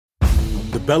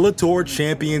Bellator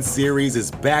Champion Series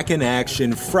is back in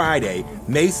action Friday,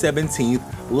 May 17th,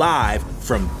 live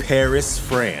from Paris,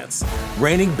 France.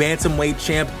 Reigning bantamweight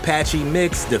champ Patchy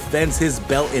Mix defends his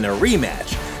belt in a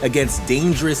rematch against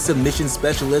dangerous submission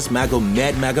specialist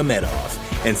Magomed Magomedov.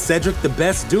 And Cedric the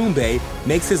Best Doumbé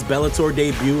makes his Bellator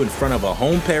debut in front of a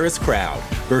home Paris crowd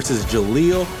versus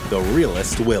Jaleel the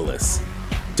Realist Willis.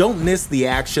 Don't miss the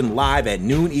action live at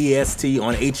noon EST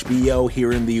on HBO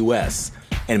here in the US.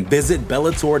 And visit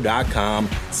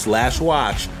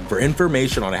Bellator.com/watch for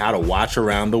information on how to watch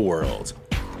around the world.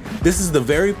 This is the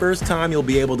very first time you'll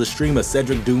be able to stream a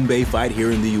Cedric Doumbé fight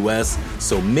here in the US,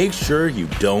 so make sure you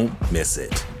don't miss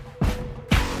it.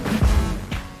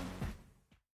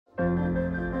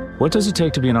 What does it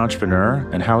take to be an entrepreneur,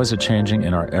 and how is it changing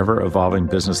in our ever-evolving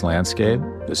business landscape?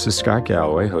 This is Scott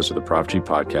Galloway, host of the Prop G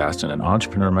podcast and an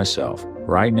entrepreneur myself.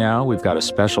 Right now, we've got a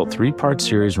special 3-part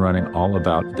series running all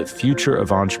about the future of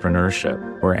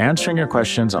entrepreneurship. We're answering your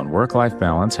questions on work-life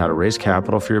balance, how to raise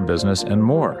capital for your business, and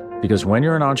more. Because when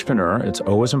you're an entrepreneur, it's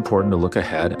always important to look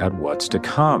ahead at what's to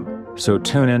come. So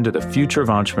tune in to the Future of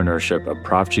Entrepreneurship, a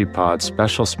Prop G pod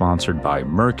special sponsored by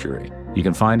Mercury. You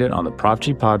can find it on the Prop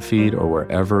G Pod feed or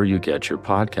wherever you get your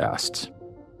podcasts.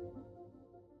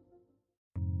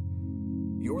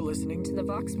 You're listening to the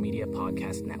Vox Media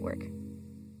Podcast Network.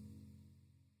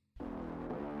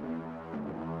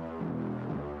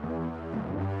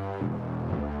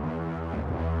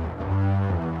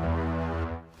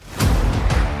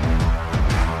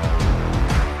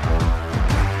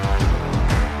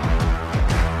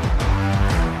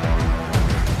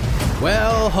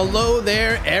 Well, hello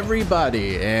there,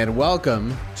 everybody, and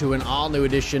welcome to an all-new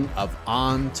edition of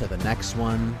On to the Next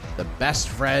One. The best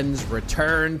friends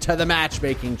return to the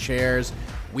matchmaking chairs.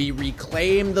 We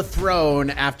reclaim the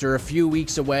throne after a few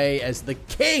weeks away as the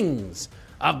kings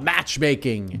of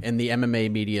matchmaking in the MMA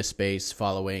media space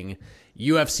following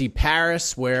UFC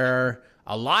Paris, where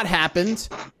a lot happened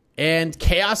and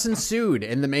chaos ensued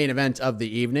in the main event of the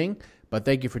evening. But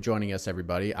thank you for joining us,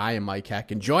 everybody. I am Mike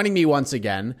Heck, and joining me once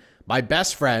again, my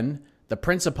best friend, the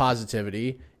Prince of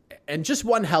Positivity, and just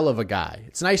one hell of a guy.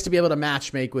 It's nice to be able to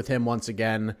matchmake with him once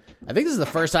again. I think this is the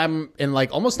first time in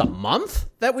like almost a month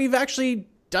that we've actually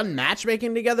done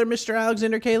matchmaking together, Mr.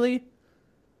 Alexander Cayley.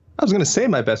 I was going to say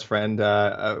my best friend.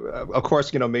 Of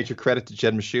course, major credit to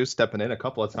Jed Meshew stepping in a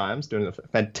couple of times, doing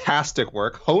fantastic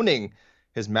work, honing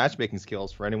his matchmaking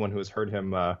skills. For anyone who has heard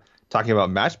him talking about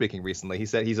matchmaking recently,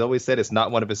 he's always said it's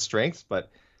not one of his strengths, but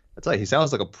I tell you, he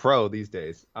sounds like a pro these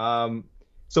days. So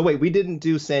wait, we didn't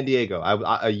do San Diego.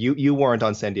 You weren't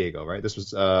on San Diego, right? This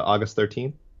was August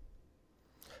 13th?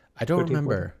 I don't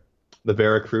remember. The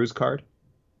Veracruz card?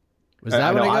 Was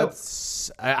that when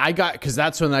I got, because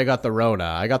that's when I got the Rona.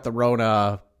 I got the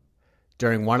Rona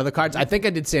during one of the cards. I think I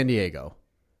did San Diego.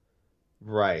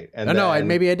 Right. And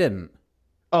maybe I didn't.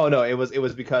 Oh, no, it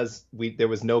was because there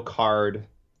was no card.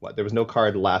 There was no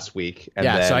card last week. And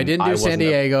yeah, so I didn't do San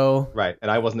Diego. Right, and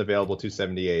I wasn't available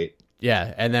 278.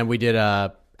 Yeah, and then we did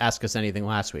Ask Us Anything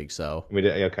last week. So we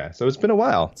did. Okay, so it's been a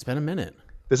while. It's been a minute.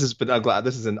 This has been. I'm glad.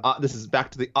 This is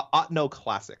back to the Otno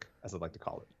Classic, as I'd like to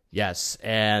call it. Yes,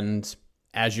 and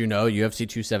as you know, UFC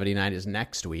 279 is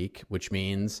next week, which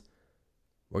means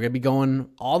we're going to be going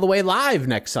all the way live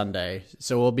next Sunday.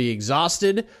 So we'll be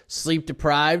exhausted, sleep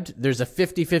deprived. There's a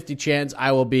 50-50 chance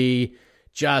I will be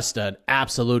just an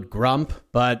absolute grump,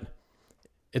 but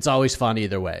it's always fun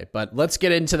either way. But let's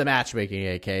get into the matchmaking,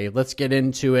 AK. Let's get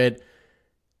into it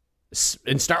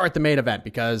and start with the main event,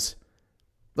 because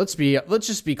let's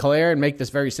just be clear and make this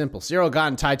very simple. Ciryl Gane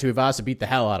and Tai Tuivasa beat the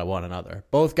hell out of one another.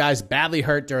 Both guys badly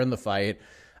hurt during the fight.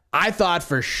 I thought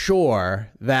for sure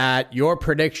that your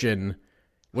prediction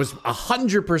was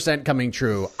 100% coming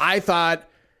true. I thought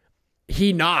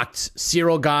he knocked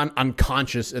Ciryl Gane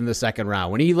unconscious in the second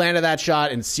round. When he landed that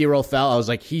shot and Ciryl fell, I was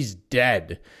like, he's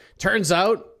dead. Turns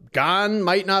out, Gane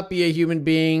might not be a human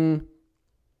being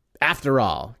after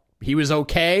all. He was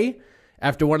okay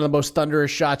after one of the most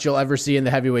thunderous shots you'll ever see in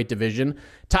the heavyweight division.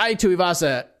 Tai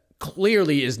Tuivasa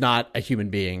clearly is not a human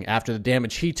being after the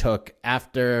damage he took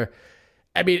after...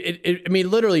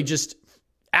 literally just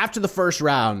after the first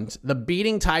round, the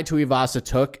beating Tai Tuivasa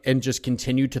took and just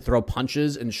continued to throw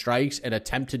punches and strikes and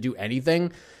attempt to do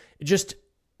anything. Just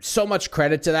so much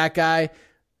credit to that guy.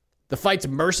 The fight's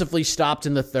mercifully stopped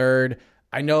in the third.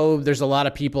 I know there's a lot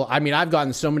of people. I've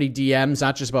gotten so many DMs,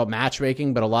 not just about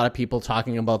matchmaking, but a lot of people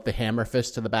talking about the hammer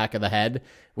fist to the back of the head,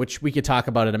 which we could talk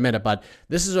about in a minute. But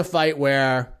this is a fight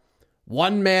where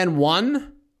one man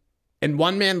won and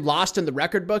one man lost in the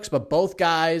record books, but both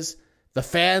guys, the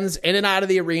fans in and out of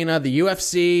the arena, the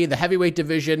UFC, the heavyweight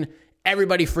division,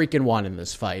 everybody freaking won in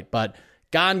this fight. But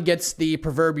Gane gets the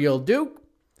proverbial Duke.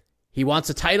 He wants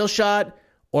a title shot,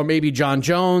 or maybe John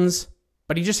Jones,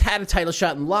 but he just had a title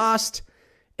shot and lost.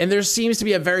 And there seems to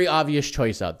be a very obvious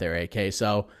choice out there, AK.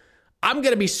 So I'm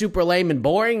going to be super lame and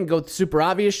boring and go with the super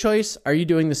obvious choice. Are you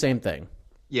doing the same thing?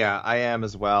 Yeah, I am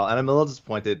as well. And I'm a little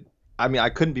disappointed. I mean, I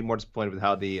couldn't be more disappointed with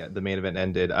how the main event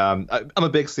ended. I'm a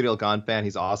big Ciryl Gane fan.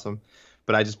 He's awesome.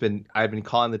 But I've been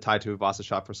calling the Tai Tuivasa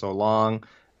shot for so long.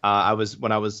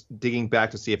 When I was digging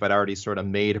back to see if I'd already sort of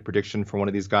made a prediction for one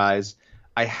of these guys,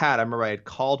 I remember I had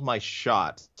called my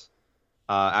shot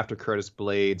after Curtis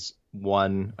Blaydes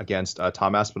won against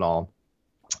Tom Aspinall.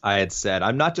 I had said,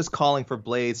 I'm not just calling for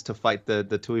Blaydes to fight the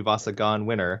Tuivasa Gane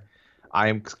winner.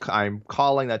 I'm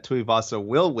calling that Tuivasa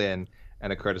will win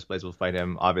and that Curtis Blaydes will fight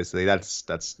him. Obviously, that's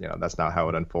not how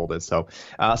it unfolded. So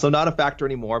not a factor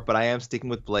anymore. But I am sticking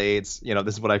with Blaydes.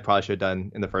 This is what I probably should have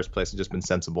done in the first place and just been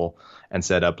sensible and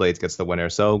said Blaydes gets the winner.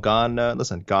 So Gane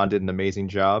did an amazing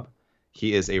job.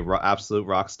 He is a absolute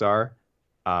rock star.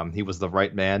 He was the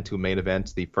right man to main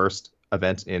event the first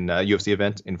event in UFC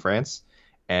event in France,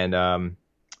 and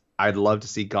I'd love to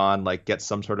see Gane get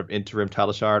some sort of interim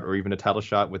title shot or even a title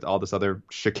shot with all this other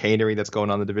chicanery that's going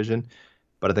on in the division.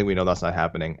 But I think we know that's not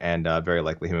happening, and very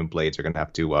likely him and Blaydes are going to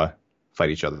have to fight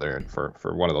each other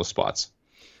for one of those spots.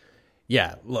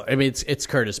 Yeah, look, I mean it's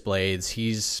Curtis Blaydes.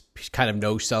 He's kind of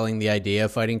no-selling the idea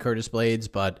of fighting Curtis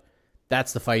Blaydes, but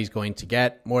that's the fight he's going to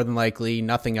get, more than likely.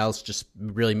 Nothing else just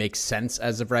really makes sense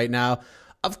as of right now.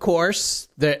 Of course,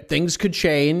 things could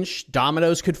change.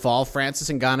 Dominoes could fall. Francis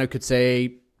Ngannou could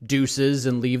say deuces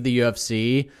and leave the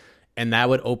UFC, and that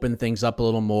would open things up a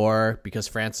little more because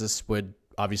Francis would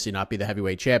obviously not be the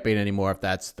heavyweight champion anymore if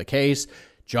that's the case.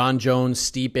 John Jones,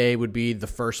 Stipe would be the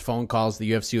first phone calls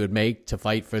the UFC would make to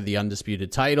fight for the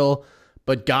undisputed title.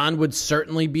 But Gane would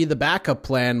certainly be the backup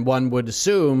plan, one would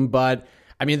assume, but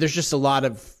I mean, there's just a lot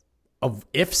of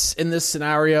ifs in this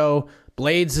scenario.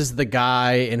 Blaydes is the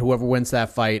guy, and whoever wins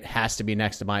that fight has to be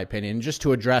next, in my opinion. Just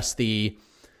to address the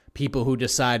people who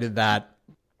decided that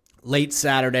late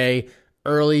Saturday,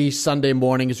 early Sunday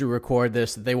morning as we record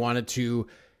this, that they wanted to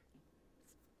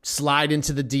slide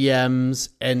into the DMs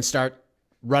and start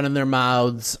running their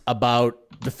mouths about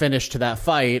the finish to that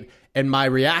fight and my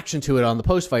reaction to it on the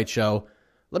post-fight show.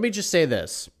 Let me just say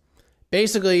this.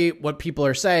 Basically, what people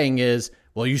are saying is,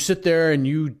 well, you sit there and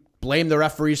you blame the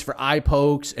referees for eye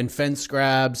pokes and fence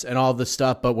grabs and all this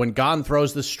stuff, but when Gane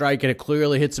throws the strike and it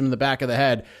clearly hits him in the back of the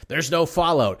head, there's no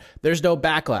fallout. There's no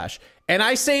backlash. And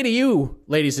I say to you,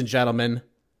 ladies and gentlemen,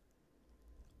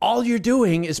 all you're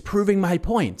doing is proving my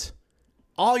point.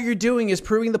 All you're doing is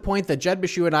proving the point that Jed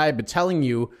Meshew and I have been telling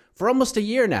you for almost a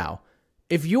year now.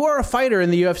 If you are a fighter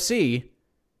in the UFC,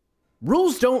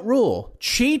 rules don't rule.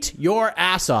 Cheat your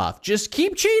ass off. Just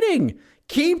keep cheating.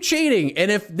 Keep cheating. And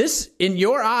if this, in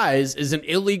your eyes, is an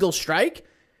illegal strike,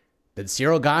 then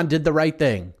Ciryl Gane did the right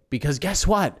thing. Because guess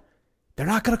what? They're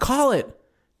not going to call it.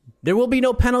 There will be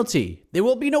no penalty. There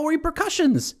will be no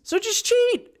repercussions. So just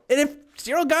cheat. And if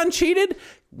Ciryl Gane cheated,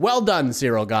 well done,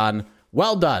 Ciryl Gane.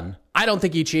 Well done. I don't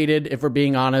think he cheated, if we're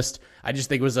being honest. I just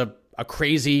think it was a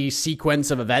crazy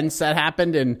sequence of events that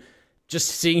happened, and just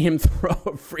seeing him throw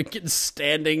a freaking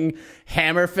standing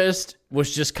hammer fist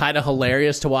was just kind of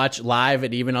hilarious to watch live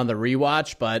and even on the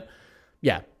rewatch. But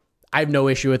yeah, I have no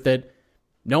issue with it.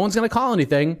 No one's going to call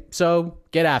anything, so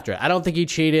get after it. I don't think he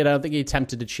cheated. I don't think he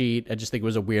attempted to cheat. I just think it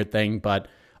was a weird thing, but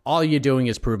all you're doing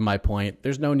is proving my point.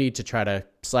 There's no need to try to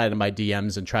slide into my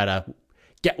DMs and try to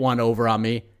get one over on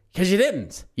me, because you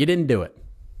didn't. You didn't do it.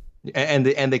 And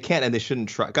they can't, and they shouldn't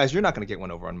try. Guys, you're not going to get one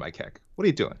over on Mike Heck. What are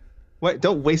you doing?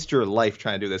 Don't waste your life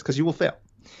trying to do this, because you will fail.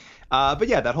 But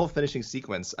yeah, that whole finishing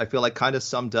sequence, I feel like kind of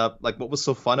summed up like what was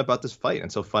so fun about this fight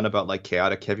and so fun about like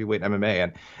chaotic heavyweight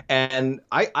MMA. And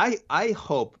I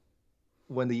hope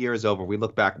when the year is over, we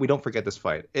look back, we don't forget this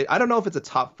fight. I don't know if it's a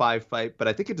top 5 fight, but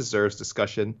I think it deserves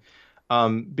discussion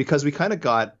because we kind of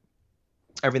got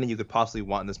everything you could possibly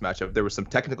want in this matchup. There was some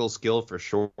technical skill for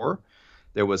sure.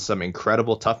 There was some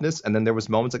incredible toughness, and then there was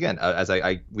moments again.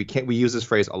 We use this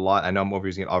phrase a lot. I know I'm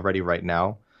overusing it already right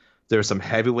now. There was some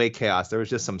heavyweight chaos. There was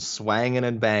just some swanging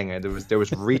and banging. There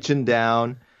was reaching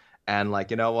down, and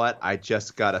like, you know what? I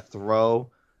just gotta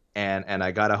throw, and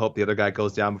I gotta hope the other guy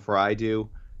goes down before I do.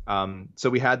 So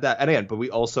we had that, and again, but we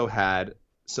also had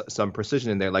some precision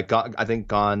in there. Like I think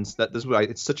Gane's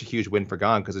it's such a huge win for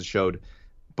Gane because it showed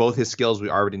both his skills we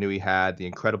already knew he had, the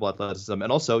incredible athleticism,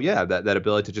 and also, yeah, that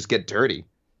ability to just get dirty,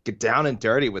 get down and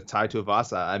dirty with Tai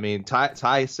Tuivasa. I mean,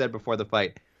 Tai said before the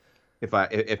fight, if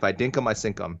I dink him, I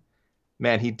sink him.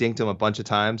 Man, he dinked him a bunch of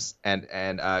times, and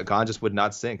Gane just would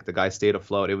not sink. The guy stayed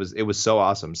afloat. It was so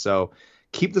awesome. So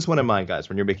keep this one in mind, guys,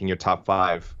 when you're making your top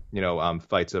 5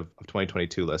 fights of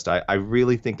 2022 list. I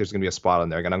really think there's going to be a spot on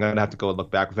there. And I'm going to have to go and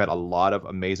look back. We've had a lot of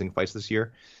amazing fights this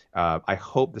year. I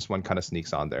hope this one kind of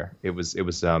sneaks on there. It was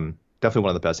definitely one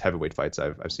of the best heavyweight fights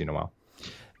I've seen in a while.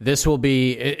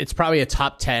 It's probably a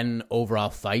top 10 overall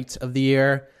fight of the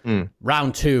year.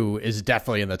 Round 2 is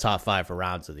definitely in the top 5 for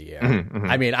rounds of the year.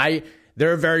 I mean,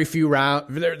 there are very few rounds.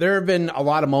 There have been a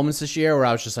lot of moments this year where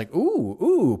I was just like,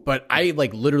 ooh, but I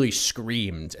like literally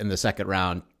screamed in the second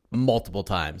round multiple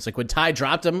times. Like when Ty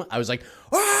dropped him, I was like,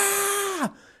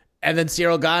 ah! And then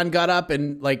Ciryl Gane got up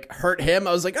and like hurt him.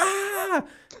 I was like, ah!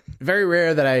 Very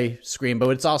rare that I scream, but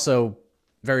it's also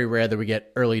very rare that we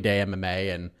get early day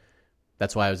MMA, and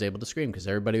that's why I was able to scream, because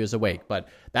everybody was awake. But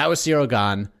that was Ciryl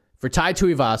Gane. For Tai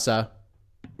Tuivasa,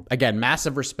 again,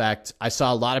 massive respect. I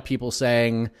saw a lot of people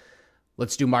saying,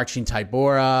 let's do Marcin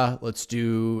Tybura, let's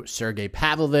do Sergey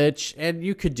Pavlovich, and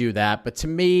you could do that. But to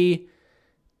me,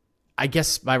 I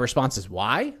guess my response is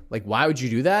why? Like, why would you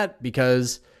do that?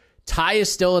 Because Tai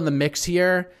is still in the mix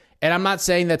here. And I'm not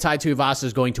saying that Tai Tuivasa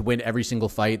is going to win every single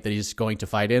fight that he's going to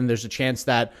fight in. There's a chance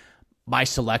that by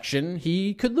selection,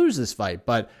 he could lose this fight.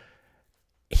 But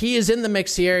he is in the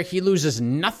mix here. He loses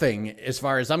nothing as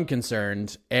far as I'm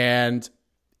concerned. And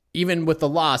even with the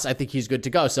loss, I think he's good to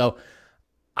go. So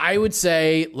I would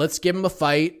say let's give him a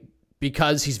fight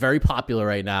because he's very popular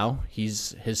right now.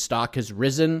 His stock has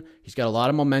risen. He's got a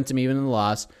lot of momentum even in the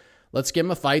loss. Let's give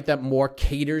him a fight that more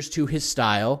caters to his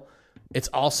style. It's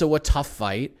also a tough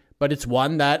fight, but it's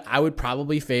one that I would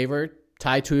probably favor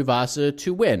Tai Tuivasa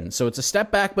to win. So it's a step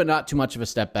back, but not too much of a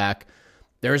step back.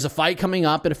 There is a fight coming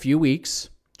up in a few weeks.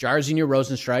 Jairzinho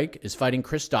Rozenstruik is fighting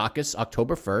Chris Daukaus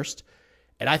October 1st.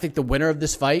 And I think the winner of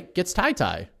this fight gets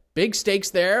Tai. Big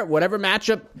stakes there. Whatever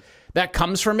matchup that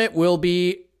comes from it will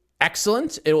be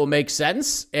excellent. It will make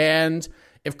sense. And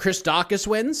if Chris Daukaus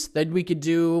wins, then we could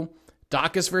do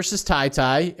Daukaus versus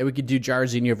Tai, and we could do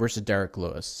Jairzinho versus Derek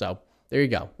Lewis. So there you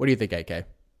go. What do you think, AK?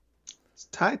 Is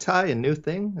Tai a new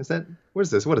thing? What is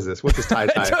this? What's this Tai?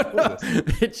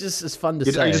 It just is fun to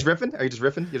say. Are you just riffing? You're just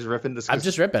riffing? I'm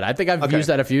just ripping. I think I've used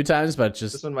that a few times, but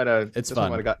this one might have. It's this fun.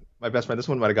 One might have got my best friend. This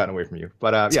one might have gotten away from you.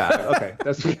 But yeah, okay.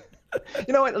 That's. You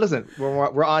know what? Listen,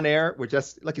 we're on air. We're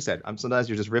just like you said. Sometimes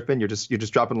you're just ripping. You're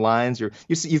just dropping lines. You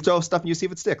throw stuff and you see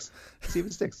if it sticks.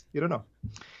 You don't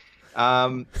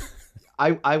know.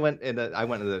 I went in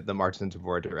the Marcin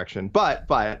Tybura direction, but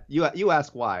you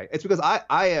ask why? It's because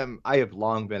I have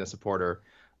long been a supporter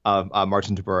of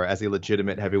Marcin Tybura as a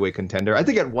legitimate heavyweight contender. I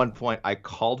think at one point I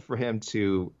called for him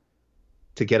to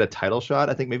get a title shot.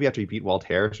 I think maybe after he beat Walt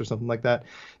Harris or something like that.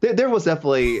 There was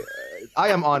definitely. I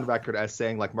am on record as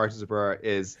saying like Marcin Tybura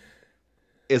is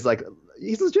like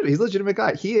he's legit. He's a legitimate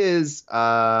guy. He is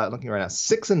looking right now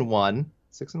 6-1.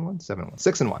 6-1, 7-1,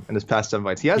 6-1 in his past 7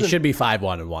 fights. He should be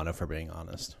 5-1-1 if we're being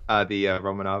honest. The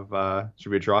Romanov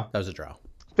should be a draw. That was a draw.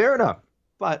 Fair enough,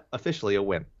 but officially a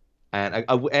win. And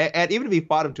even if he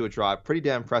fought him to a draw, pretty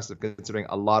damn impressive considering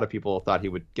a lot of people thought he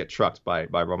would get trucked by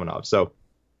Romanov. So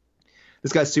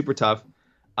this guy's super tough.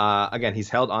 Again, he's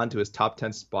held on to his top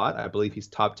 10 spot. I believe he's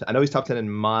top 10. I know he's top 10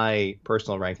 in my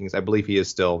personal rankings. I believe he is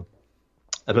still,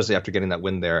 especially after getting that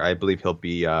win there. I believe he'll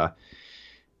be.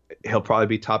 He'll probably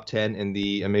be top 10 in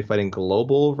the MMA Fighting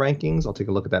Global rankings. I'll take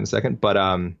a look at that in a second. But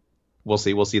we'll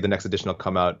see. We'll see. The next edition will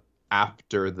come out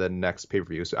after the next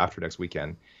pay-per-view, so after next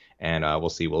weekend. And we'll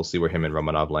see where him and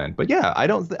Romanov land. But yeah,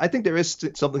 I think there is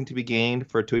something to be gained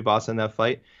for Tuivasa in that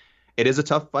fight. It is a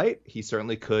tough fight. He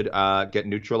certainly could get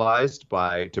neutralized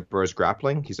by Tybura's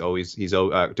grappling.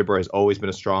 Tybura has always been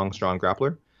a strong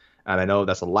grappler. And I know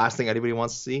that's the last thing anybody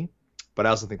wants to see. But I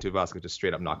also think Tuivasa could just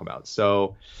straight up knock him out.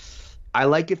 So I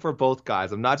like it for both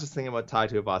guys. I'm not just thinking about Tai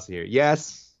Tuivasa here.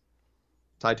 Yes,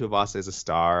 Tai Tuivasa is a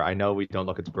star. I know we don't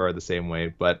look at Tybura the same way,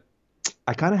 but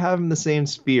I kind of have him in the same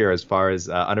sphere as far as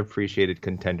unappreciated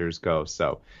contenders go.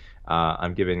 So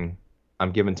I'm giving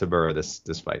Tybura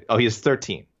this fight. Oh, he is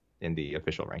 13 in the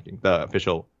official ranking, the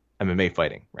official MMA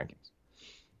fighting rankings.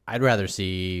 I'd rather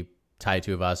see Tai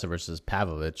Tuivasa versus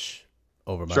Pavlovich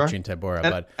over Marcin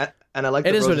Tybura, and I like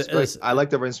the Rozenstruik. I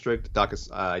like the Rozenstruik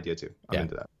Daukaus idea too. I'm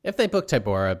into that. If they book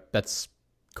Tybura, that's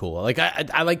cool. Like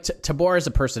I like Tybura as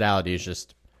a personality. Is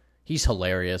just he's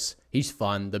hilarious. He's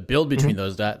fun. The build between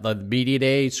those, the media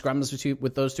day scrums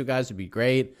with those two guys would be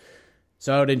great.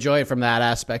 So I would enjoy it from that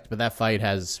aspect. But that fight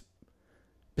has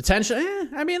potential.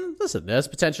 I mean, listen, it has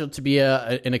potential to be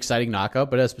an exciting knockout,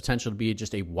 but it has potential to be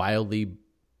just a wildly,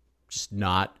 just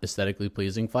not aesthetically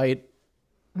pleasing fight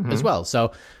as well.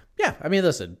 So yeah, I mean,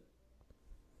 listen.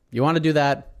 You want to do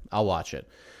that? I'll watch it.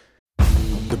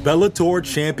 The Bellator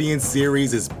Champion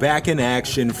Series is back in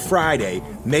action Friday,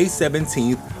 May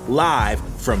 17th, live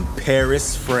from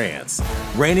Paris, France.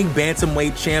 Reigning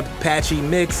bantamweight champ Patchy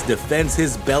Mix defends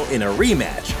his belt in a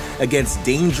rematch against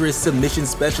dangerous submission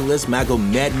specialist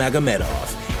Magomed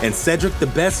Magomedov. And Cedric the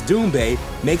Best Doumbé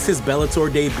makes his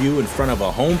Bellator debut in front of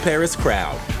a home Paris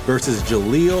crowd versus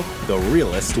Jaleel the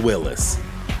Realist Willis.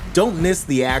 Don't miss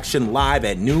the action live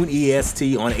at noon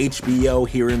EST on HBO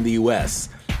here in the US.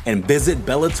 And visit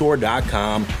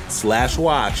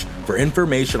Bellator.com/watch for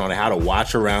information on how to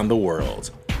watch around the world.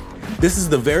 This is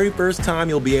the very first time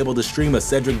you'll be able to stream a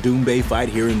Cedric Doumbé fight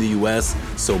here in the US,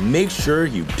 so make sure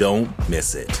you don't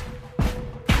miss it.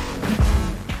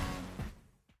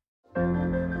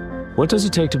 What does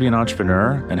it take to be an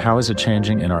entrepreneur, and how is it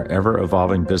changing in our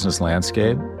ever-evolving business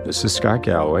landscape? This is Scott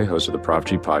Galloway, host of the Prop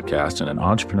G podcast and an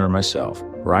entrepreneur myself.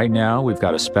 Right now, we've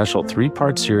got a special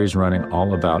 3-part series running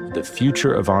all about the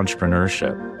future of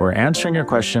entrepreneurship. We're answering your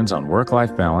questions on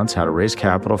work-life balance, how to raise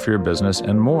capital for your business,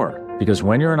 and more. Because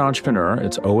when you're an entrepreneur,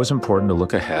 it's always important to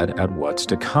look ahead at what's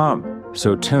to come.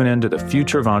 So tune in to the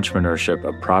Future of Entrepreneurship,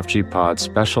 a Prop G Pod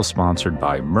special sponsored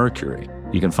by Mercury.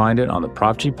 You can find it on the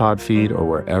Prop G Pod feed or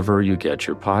wherever you get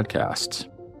your podcasts.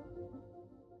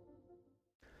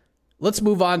 Let's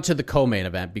move on to the co-main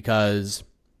event, because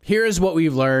here's what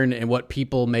we've learned and what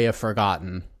people may have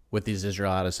forgotten with these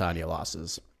Israel Adesanya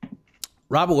losses.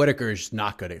 Robert Whittaker is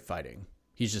not good at fighting.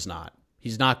 He's just not.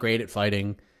 He's not great at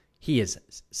fighting. He is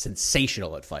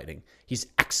sensational at fighting. He's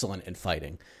excellent at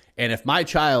fighting. And if my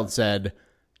child said,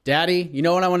 "Daddy, you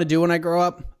know what I want to do when I grow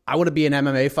up? I want to be an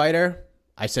MMA fighter,"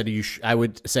 I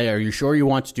would say, "Are you sure you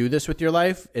want to do this with your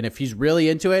life?" And if he's really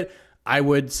into it, I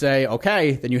would say,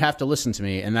 "Okay, then you have to listen to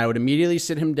me." And I would immediately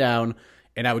sit him down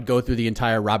and I would go through the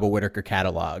entire Robert Whittaker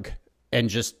catalog and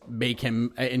just make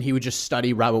him, and he would just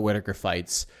study Robert Whittaker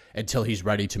fights until he's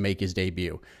ready to make his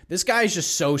debut. This guy is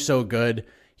just so good.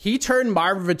 He turned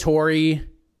Marvin Vettori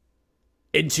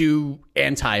into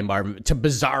anti-Marvin, to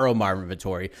bizarro Marvin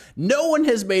Vettori. No one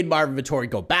has made Marvin Vettori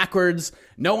go backwards.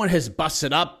 No one has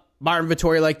busted up Marvin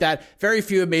Vettori like that. Very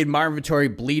few have made Marvin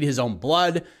Vettori bleed his own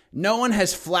blood. No one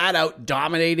has flat out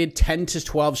dominated 10 to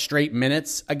 12 straight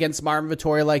minutes against Marvin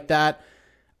Vettori like that.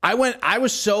 I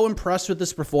was so impressed with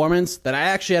this performance that I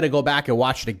actually had to go back and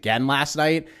watch it again last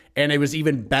night, and it was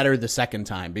even better the second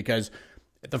time, because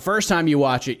the first time you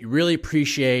watch it, you really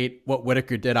appreciate what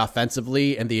Whittaker did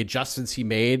offensively and the adjustments he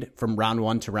made from round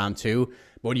 1 to round 2.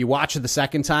 But when you watch it the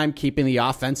second time, keeping the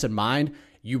offense in mind,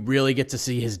 you really get to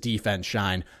see his defense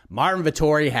shine. Marvin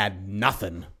Vettori had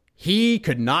nothing. He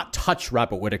could not touch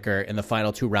Robert Whittaker in the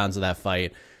final 2 rounds of that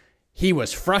fight. He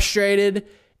was frustrated,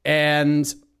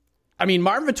 and I mean,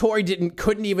 Marvin Vettori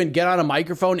couldn't even get on a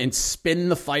microphone and spin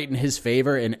the fight in his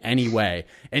favor in any way.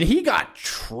 And he got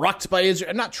trucked by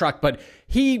Israel, not trucked, but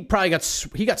he got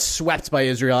swept by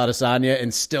Israel Adesanya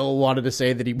and still wanted to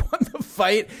say that he won the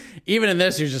fight. Even in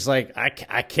this, he was just like,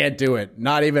 I can't do it.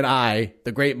 Not even I,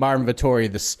 the great Marvin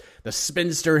Vettori, the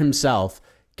spinster himself,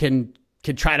 can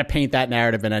try to paint that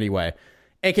narrative in any way.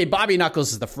 AK, Bobby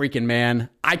Knuckles is the freaking man.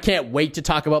 I can't wait to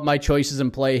talk about my choices in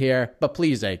play here, but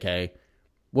please, AK,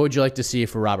 what would you like to see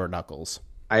for Robert Knuckles?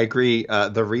 I agree.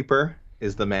 The Reaper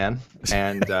is the man,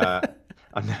 and I'm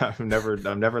never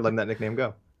letting that nickname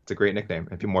go. It's a great nickname,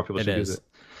 and more people should use it.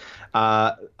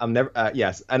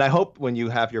 Yes, and I hope when you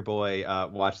have your boy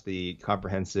watch the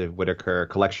comprehensive Whittaker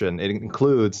collection, it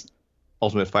includes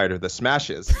Ultimate Fighter: The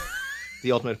Smashes,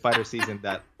 the Ultimate Fighter season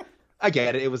that. I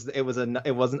get it. It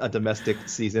wasn't a domestic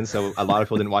season, so a lot of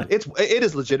people didn't watch. It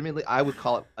is legitimately, I would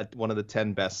call it one of the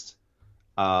 10 best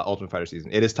Ultimate Fighter season.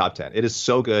 It is top 10. It is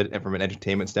so good, and from an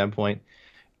entertainment standpoint,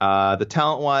 the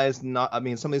talent wise, some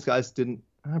of these guys didn't.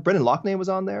 Brendan Loughnane was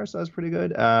on there, so that was pretty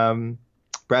good.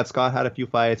 Brad Scott had a few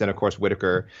fights, and of course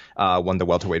Whittaker won the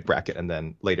welterweight bracket, and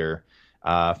then later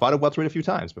fought at welterweight a few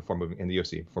times before moving in the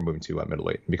UFC, before moving to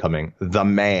middleweight, and becoming the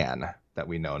man that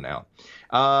we know now.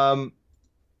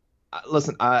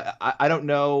 Listen, I don't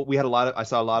know. I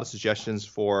saw a lot of suggestions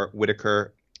for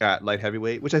Whittaker at light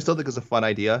heavyweight, which I still think is a fun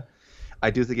idea. I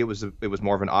do think it was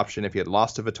more of an option if he had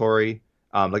lost to Vettori.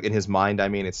 Like in his mind, I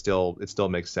mean, it still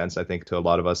makes sense, I think, to a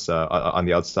lot of us on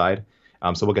the outside.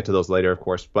 So we'll get to those later, of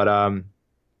course. But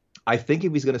I think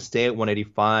if he's going to stay at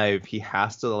 185, he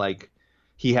has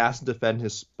to defend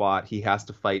his spot. He has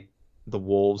to fight the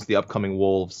Wolves, the upcoming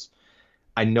Wolves.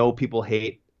 I know people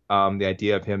hate the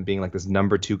idea of him being like this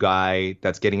number 2 guy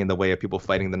that's getting in the way of people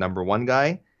fighting the number 1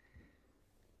 guy.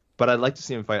 But I'd like to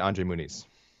see him fight Andre Muniz.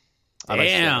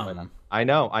 Damn. I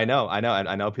know. And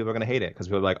I know people are going to hate it because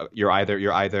people are like, you're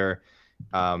either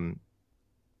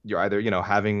you're either,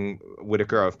 having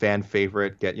Whitaker, a fan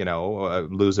favorite, get,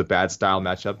 lose a bad style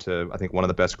matchup to, I think, one of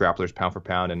the best grapplers pound for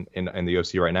pound in the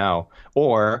UFC right now,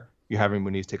 or you're having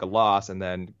Muniz take a loss and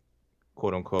then,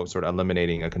 quote unquote, sort of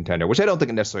eliminating a contender, which I don't think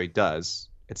it necessarily does.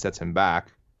 It sets him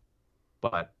back,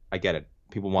 but I get it.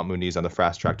 People want Muniz on the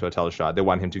fast track to a title shot. They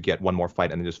want him to get one more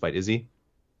fight and then just fight Izzy.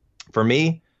 For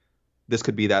me, this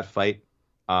could be that fight.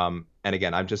 And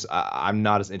again, I'm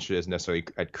not as interested as necessarily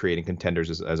at creating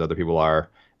contenders as other people are.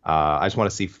 I just want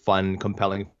to see fun,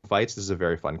 compelling fights. This is a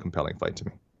very fun, compelling fight to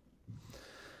me.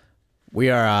 We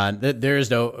are on.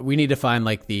 We need to find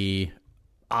like the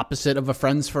opposite of a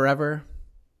Friends Forever.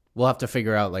 We'll have to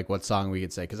figure out like what song we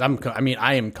could say, because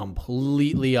I am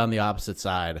completely on the opposite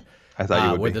side. I thought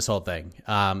you would with be. This whole thing,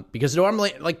 because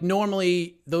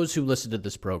normally those who listen to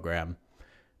this program,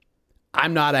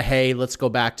 I'm not a hey, let's go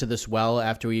back to this well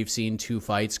after we've seen 2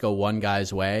 fights go one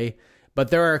guy's way. But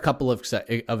there are a couple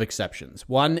of exceptions.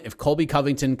 One, if Colby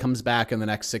Covington comes back in the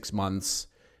next 6 months,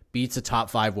 beats a top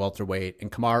 5 welterweight,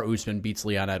 and Kamaru Usman beats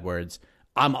Leon Edwards,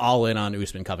 I'm all in on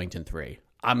Usman Covington 3.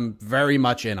 I'm very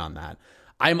much in on that.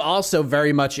 I'm also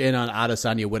very much in on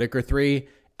Adesanya Whitaker 3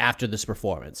 after this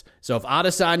performance. So if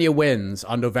Adesanya wins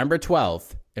on November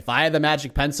 12th, if I had the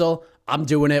magic pencil, I'm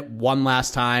doing it one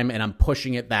last time, and I'm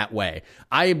pushing it that way.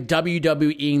 I am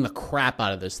WWEing the crap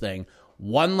out of this thing.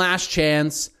 One last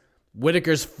chance.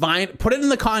 Whitaker's fine. Put it in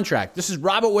the contract. This is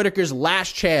Robert Whitaker's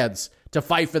last chance to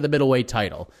fight for the middleweight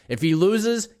title. If he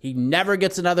loses, he never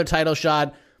gets another title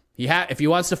shot. If he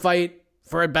wants to fight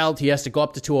for a belt, he has to go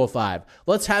up to 205.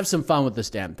 Let's have some fun with this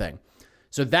damn thing.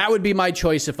 So that would be my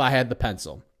choice if I had the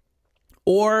pencil.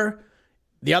 Or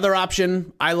the other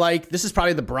option I like, this is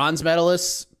probably the bronze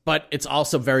medalists, but it's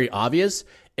also very obvious.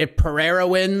 If Pereira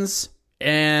wins,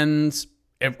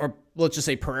 or let's just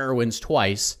say Pereira wins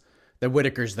twice, then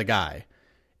Whitaker's the guy.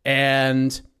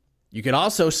 And you could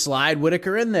also slide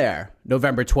Whitaker in there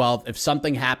November 12th. If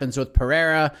something happens with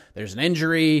Pereira, there's an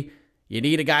injury, you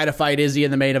need a guy to fight Izzy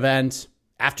in the main event.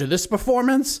 After this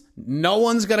performance, no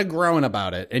one's going to groan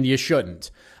about it, and you shouldn't.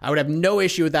 I would have no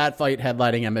issue with that fight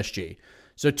headlining MSG.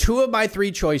 So 2 of my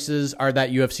 3 choices are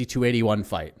that UFC 281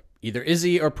 fight. Either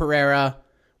Izzy or Pereira.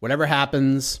 Whatever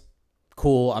happens,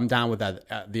 cool. I'm down with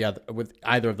that. With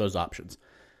either of those options.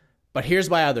 But here's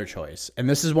my other choice, and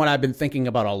this is one I've been thinking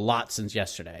about a lot since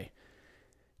yesterday.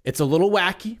 It's a little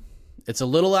wacky. It's a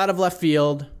little out of left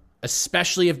field,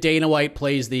 especially if Dana White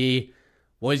plays he's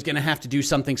going to have to do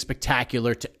something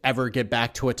spectacular to ever get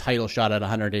back to a title shot at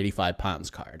 185 pounds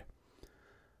card.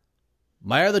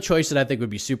 My other choice that I think would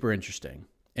be super interesting,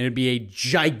 and it'd be a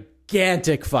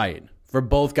gigantic fight for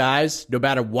both guys, no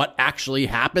matter what actually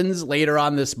happens later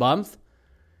on this month,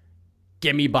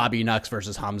 give me Bobby Nux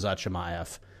versus Khamzat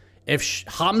Chimaev. If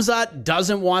Khamzat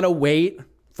doesn't want to wait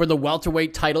for the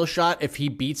welterweight title shot if he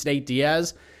beats Nate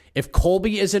Diaz, if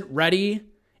Colby isn't ready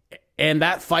and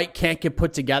that fight can't get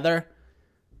put together,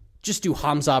 just do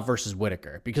Khamzat versus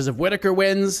Whitaker. Because if Whitaker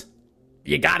wins,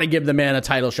 you got to give the man a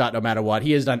title shot no matter what.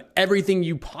 He has done everything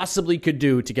you possibly could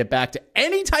do to get back to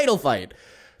any title fight.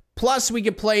 Plus, we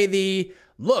could play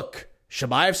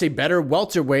Chimaev's a better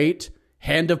welterweight,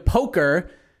 hand of poker,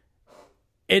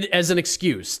 as an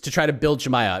excuse to try to build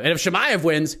Chimaev. And if Chimaev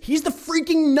wins, he's the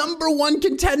freaking number 1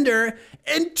 contender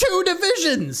in 2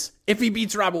 divisions if he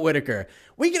beats Robert Whitaker.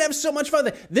 We could have so much fun.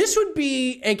 This would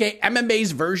be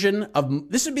MMA's version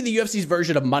of, this would be the UFC's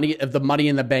version of the Money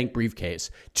in the Bank briefcase.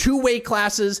 2 weight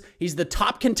classes. He's the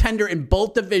top contender in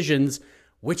both divisions.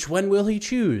 Which one will he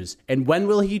choose? And when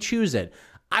will he choose it?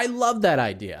 I love that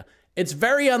idea. It's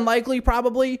very unlikely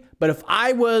probably, but if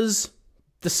I was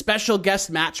the special guest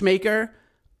matchmaker,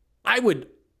 I would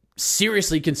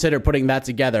seriously consider putting that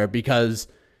together, because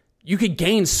you could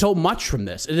gain so much from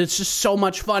this. And it's just so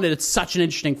much fun, and it's such an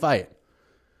interesting fight.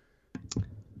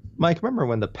 Mike, remember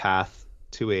when the path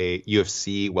to a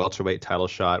UFC welterweight title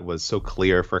shot was so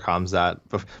clear for Khamzat?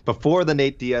 Before the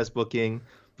Nate Diaz booking,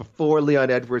 before Leon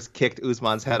Edwards kicked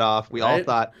Usman's head off, we all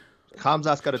thought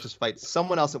Khamzat's got to just fight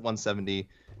someone else at 170,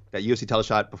 that UFC title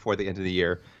shot before the end of the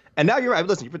year. And now you're right.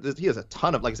 Listen, he has a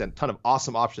ton of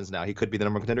awesome options now. He could be the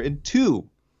number 1 contender in 2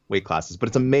 weight classes. But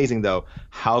it's amazing, though,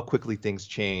 how quickly things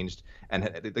changed. And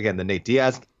again, the Nate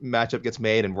Diaz matchup gets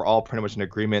made, and we're all pretty much in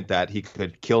agreement that he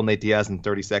could kill Nate Diaz in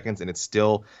 30 seconds, and it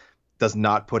still does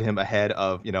not put him ahead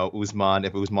of, Usman.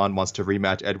 If Usman wants to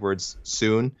rematch Edwards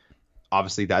soon,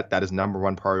 obviously that is number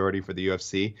 1 priority for the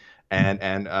UFC. And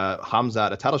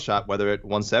Khamzat, a title shot, whether at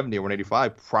 170 or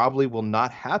 185, probably will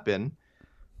not happen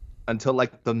until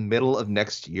like the middle of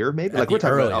next year, maybe. At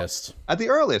the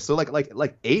earliest. So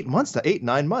like 8 months to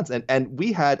 9 months. And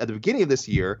we had at the beginning of this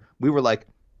year, we were like,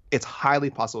 it's highly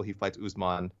possible he fights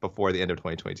Usman before the end of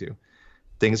 2022.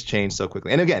 Things change so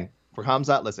quickly. And again, for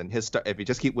Khamzat, listen, his star, if you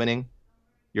just keep winning,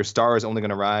 your star is only going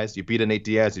to rise. You beat a Nate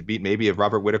Diaz, you beat maybe a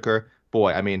Robert Whittaker.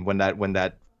 Boy, I mean, when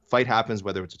that fight happens,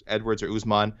 whether it's Edwards or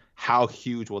Usman, how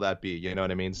huge will that be? You know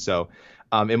what I mean? So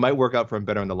it might work out for him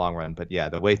better in the long run. But yeah,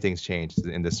 the way things change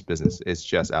in this business is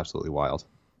just absolutely wild.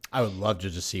 I would love to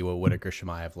just see what Whittaker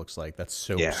Chimaev looks like. That's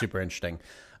super interesting.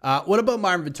 What about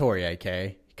Marvin Vettori,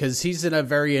 AK? Because he's in a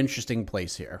very interesting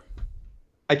place here.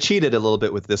 I cheated a little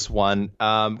bit with this one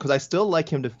because I still like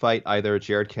him to fight either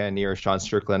Jared Cannonier or Sean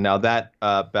Strickland. Now that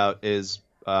bout is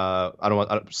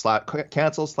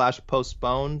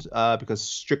canceled/postponed because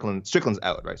Strickland's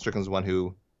out, right? Strickland's the one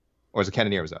who, or is it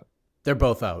Cannonier was out? They're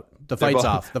both out. The fight's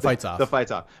off. The fight's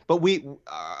off. But we,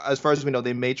 as far as we know,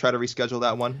 they may try to reschedule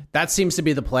that one. That seems to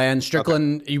be the plan.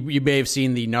 Strickland, okay. You may have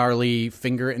seen the gnarly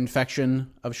finger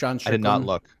infection of Sean Strickland. I did not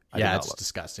look. It's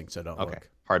disgusting, so don't look. Okay,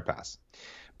 hard pass.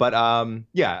 But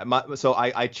so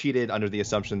I cheated under the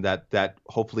assumption that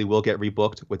hopefully will get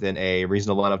rebooked within a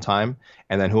reasonable amount of time,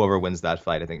 and then whoever wins that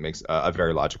fight, I think, makes a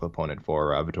very logical opponent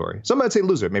for Vettori. Some might say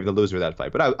loser, maybe the loser of that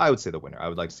fight, but I would say the winner. I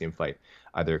would like to see him fight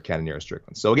either Cannonier or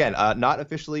Strickland. So again, not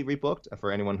officially rebooked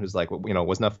for anyone who's like,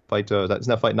 wasn't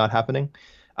that fight not happening?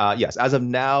 Yes, as of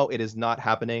now, it is not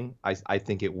happening. I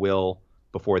think it will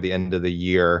before the end of the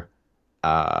year.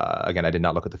 Again, I did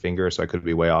not look at the finger, so I could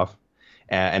be way off.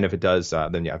 And if it does,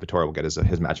 then Vettori will get his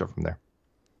matchup from there.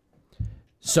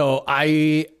 So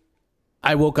I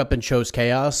woke up and chose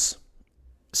chaos,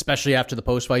 especially after the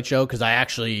post-fight show, because I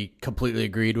actually completely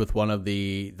agreed with one of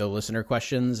the listener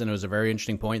questions, and it was a very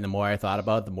interesting point. And the more I thought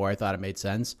about it, the more I thought it made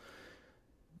sense.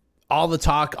 All the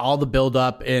talk, all the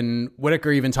build-up, and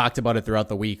Whittaker even talked about it throughout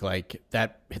the week, like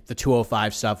that the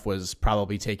 205 stuff was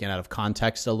probably taken out of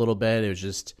context a little bit. It was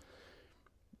just...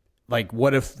 like,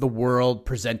 what if the world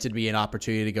presented me an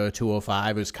opportunity to go to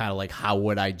 205? It was kind of like, how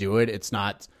would I do it? It's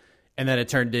not. And then it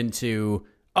turned into,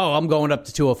 I'm going up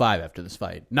to 205 after this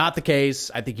fight. Not the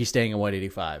case. I think he's staying at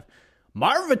 185.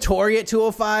 Marvin Vettori at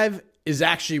 205 is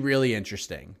actually really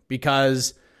interesting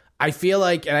because I feel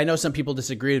like, and I know some people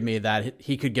disagree with me, that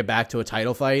he could get back to a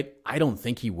title fight. I don't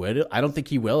think he would. I don't think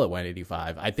he will at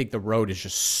 185. I think the road is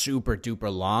just super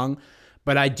duper long.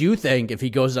 But I do think if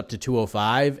he goes up to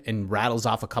 205 and rattles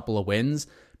off a couple of wins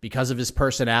because of his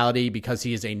personality, because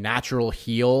he is a natural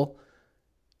heel,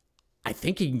 I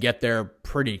think he can get there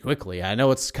pretty quickly. I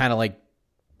know it's kind of like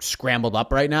scrambled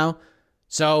up right now.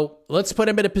 So let's put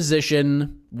him in a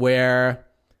position where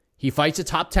he fights a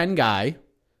top 10 guy,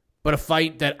 but a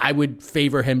fight that I would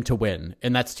favor him to win,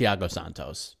 and that's Thiago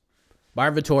Santos.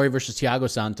 Marvin Vettori versus Thiago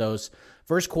Santos.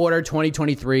 First quarter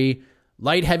 2023,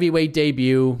 light heavyweight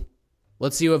debut.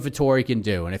 Let's see what Vettori can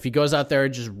do. And if he goes out there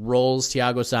and just rolls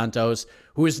Thiago Santos,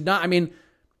 who is not,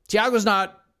 Thiago's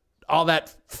not all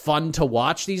that fun to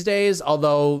watch these days,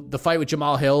 although the fight with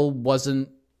Jamal Hill wasn't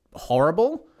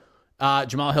horrible.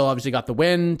 Jamal Hill obviously got the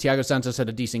win. Thiago Santos had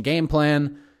a decent game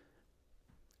plan.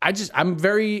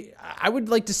 I would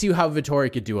like to see how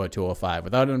Vettori could do a 205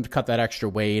 without him to cut that extra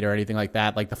weight or anything like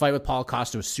that. Like the fight with Paulo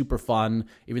Costa was super fun,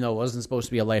 even though it wasn't supposed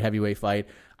to be a light heavyweight fight.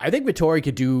 I think Vettori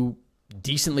could do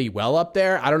decently well up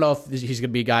there. I don't know if he's going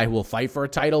to be a guy who will fight for a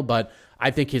title, but I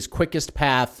think his quickest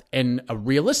path and a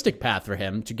realistic path for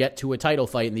him to get to a title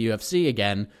fight in the UFC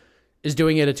again is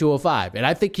doing it at 205. And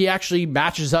I think he actually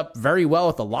matches up very well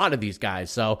with a lot of these guys.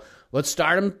 So let's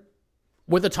start him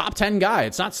with a top 10 guy.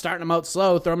 It's not starting him out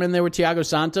slow. Throw him in there with Thiago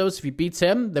Santos. If he beats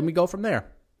him, then we go from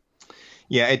there.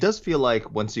 Yeah, it does feel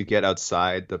like once you get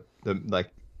outside the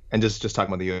and just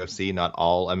talking about the UFC, not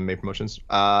all MMA promotions,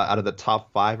 out of the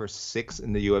top 5 or 6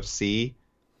 in the UFC,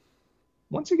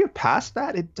 once you get past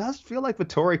that, it does feel like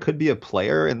Vettori could be a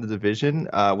player in the division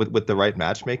with the right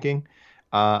matchmaking.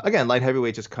 Again, light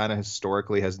heavyweight just kind of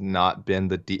historically has not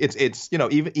been it's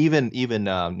even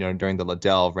during the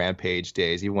Liddell Rampage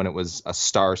days, even when it was a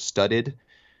star-studded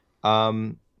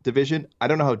division. I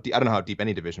don't know how deep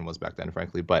any division was back then,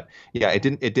 frankly, but yeah, it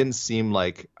didn't seem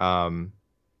like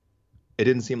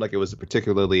it was a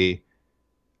particularly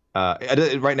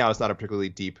right now it's not a particularly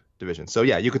deep division. So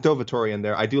yeah, you could throw Vettori in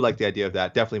there. I do like the idea of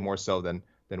that, definitely more so than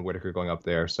Whittaker going up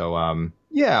there. So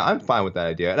yeah, I'm fine with that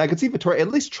idea. And I could see Vettori at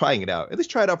least trying it out. At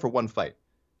least try it out for one fight.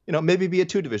 Maybe be a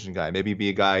 2-division guy. Maybe be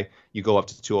a guy you go up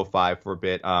to 205 for a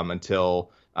bit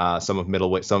until some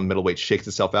middleweight shakes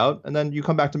itself out, and then you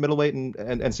come back to middleweight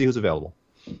and see who's available.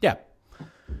 Yeah.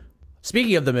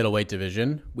 Speaking of the middleweight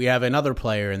division, we have another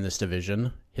player in this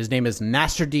division. His name is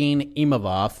Nasruddin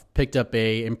Imavov. Picked up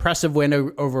a impressive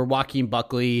win over Joaquin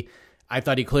Buckley. I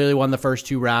thought he clearly won the first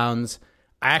 2 rounds.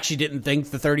 I actually didn't think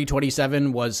the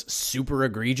 30-27 was super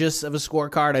egregious of a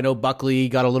scorecard. I know Buckley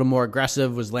got a little more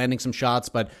aggressive, was landing some shots,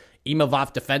 but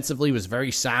Imavov defensively was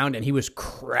very sound, and he was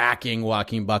cracking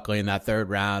Joaquin Buckley in that third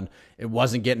round. It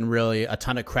wasn't getting really a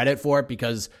ton of credit for it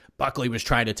because Buckley was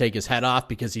trying to take his head off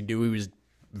because he knew he was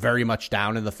very much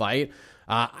down in the fight.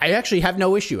 I actually have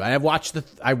no issue. I watched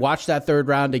that third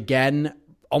round again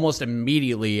almost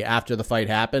immediately after the fight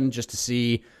happened just to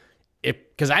see if,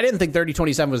 because I didn't think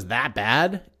 30-27 was that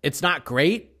bad. It's not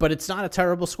great, but it's not a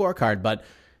terrible scorecard. But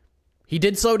he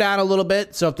did slow down a little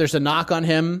bit, so if there's a knock on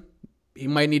him, he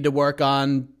might need to work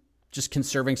on just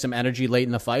conserving some energy late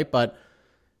in the fight. But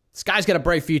this guy's got a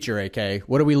bright future, AK.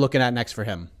 What are we looking at next for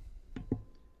him?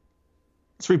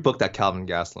 Let's rebook that Calvin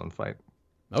Gastelum fight.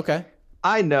 Okay.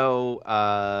 I know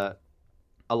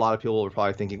a lot of people were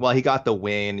probably thinking, well, he got the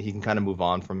win. He can kind of move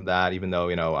on from that, even though,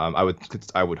 I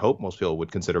would hope most people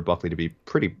would consider Buckley to be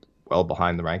pretty well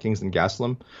behind the rankings in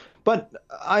Gastelum. But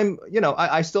I'm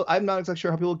not exactly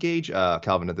sure how people gauge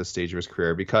Calvin at this stage of his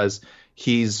career because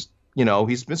he's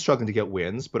been struggling to get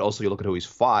wins, but also you look at who he's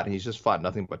fought, and he's just fought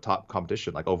nothing but top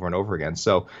competition like over and over again.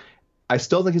 So I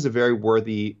still think he's a very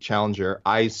worthy challenger.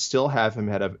 I still have him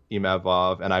ahead of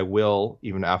Imavov, and I will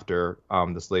even after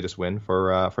this latest win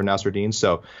for Nasruddin.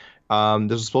 So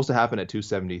this was supposed to happen at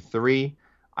 273.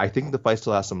 I think the fight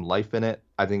still has some life in it.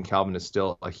 I think Calvin is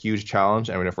still a huge challenge.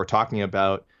 I mean, if we're talking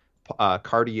about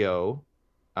cardio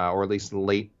or at least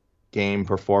late game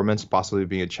performance possibly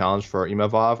being a challenge for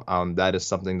Imavov, that is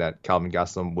something that Calvin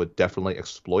Gastelum would definitely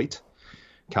exploit.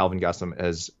 Calvin Gastelum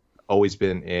has always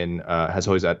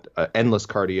had endless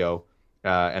cardio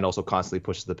and also constantly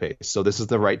pushes the pace. So this is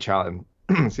the right challenge.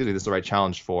 This is the right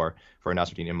challenge for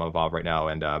Nasruddin Imavov right now,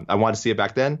 and I wanted to see it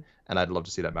back then, and I'd love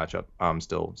to see that matchup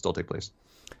still take place.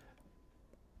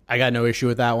 I got no issue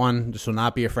with that one. This will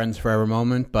not be a friends forever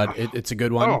moment, but it's a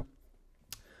good one. Oh.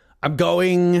 I'm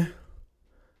going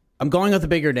with a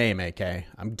bigger name, AK.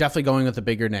 I'm definitely going with a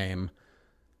bigger name.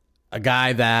 A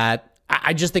guy that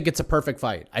I just think it's a perfect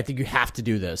fight. I think you have to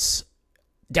do this.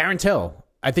 Darren Till.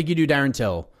 I think you do Darren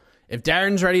Till. If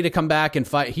Darren's ready to come back and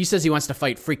fight, he says he wants to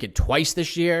fight freaking twice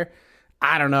this year.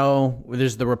 I don't know.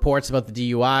 There's the reports about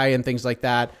the DUI and things like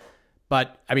that.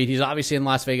 But, I mean, he's obviously in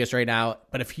Las Vegas right now.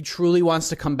 But if he truly wants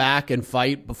to come back and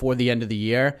fight before the end of the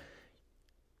year,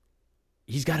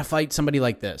 he's got to fight somebody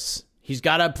like this. He's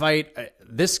got to fight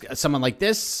someone like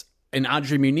this, an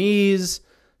Andre Muniz,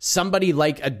 somebody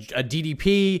like a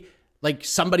DDP, like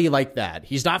somebody like that.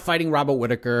 He's not fighting Robert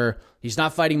Whittaker. He's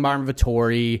not fighting Marvin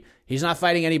Vettori. He's not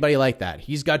fighting anybody like that.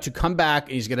 He's got to come back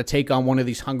and he's going to take on one of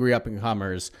these hungry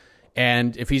up-and-comers.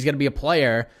 And if he's going to be a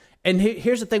player, and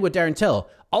here's the thing with Darren Till,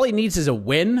 all he needs is a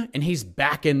win, and he's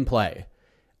back in play.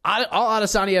 All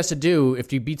Adesanya has to do,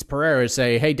 if he beats Pereira, is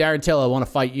say, hey, Darren Till, I want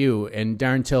to fight you. And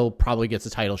Darren Till probably gets a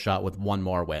title shot with one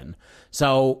more win.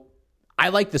 So I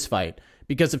like this fight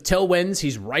because if Till wins,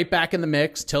 he's right back in the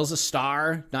mix. Till's a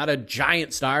star, not a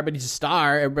giant star, but he's a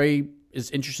star. Everybody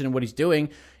is interested in what he's doing.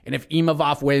 And if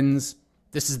Imavov wins,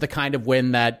 this is the kind of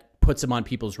win that puts him on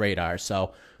people's radar.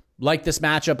 So like this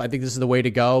matchup, I think this is the way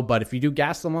to go. But if you do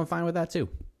Gastelum, I'm fine with that too.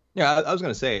 Yeah, I was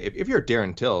going to say, if you're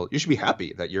Darren Till, you should be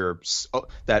happy that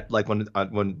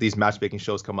when these matchmaking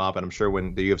shows come up, and I'm sure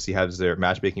when the UFC has their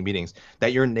matchmaking meetings,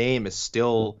 that your name is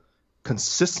still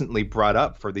consistently brought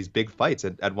up for these big fights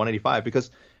at 185.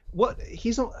 Because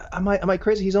am I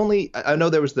crazy? He's only, I know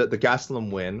there was the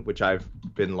Gastelum win, which I've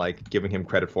been like giving him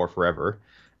credit for forever.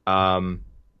 And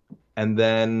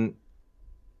then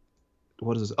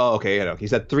what is this? Oh, okay.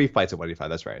 He's had 3 fights at 185.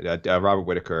 That's right. Robert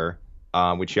Whittaker,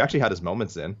 which he actually had his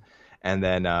moments in, and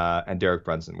then and Derek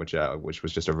Brunson, which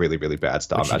was just a really, really bad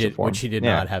style matchup for him. Which he did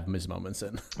not have his moments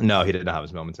in. No, he did not have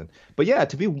his moments in. But yeah,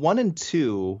 to be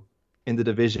 1-2 in the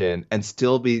division and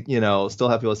still be, still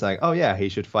have people saying, oh yeah, he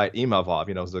should fight Imavov,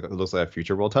 it looks like a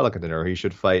future world title contender. Or he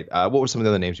should fight, what were some of the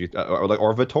other names or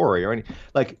Vettori or any,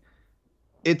 like,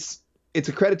 it's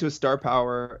a credit to his star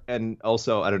power and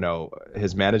also, I don't know,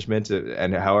 his management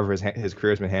and however his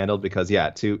career has been handled, because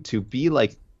yeah, to be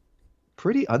like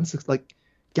pretty unsuccessful, like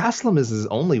Gastelum is his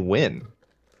only win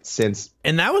since,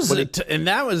 and that was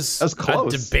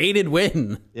close. A debated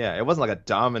win. Yeah, it wasn't like a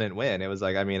dominant win. It was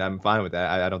like, I mean, I'm fine with that.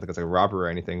 I don't think it's like a robbery or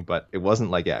anything, but it wasn't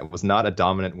like, it was not a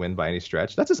dominant win by any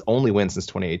stretch. That's his only win since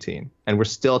 2018, and we're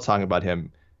still talking about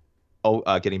him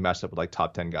getting matched up with like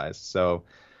top 10 guys. So,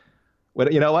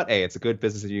 you know what? Hey, it's a good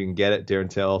business that you can get it, Darren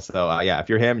Till. So yeah, if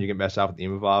you're him, you get matched up with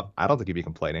Imavov. I don't think you'd be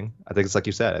complaining. I think it's like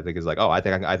you said. I think it's like, oh, I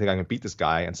think I can beat this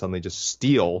guy and suddenly just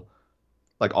steal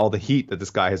like all the heat that this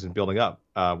guy has been building up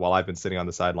while I've been sitting on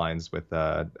the sidelines with,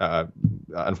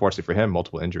 unfortunately for him,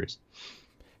 multiple injuries.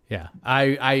 Yeah,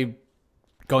 I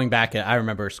going back, I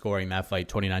remember scoring that fight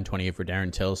 29-28 for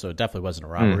Darren Till, so it definitely wasn't a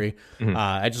robbery.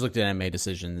 I just looked at MMA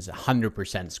decisions,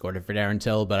 100% scored it for Darren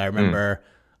Till, but I remember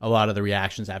a lot of the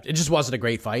reactions after. It just wasn't a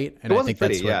great fight, and It I wasn't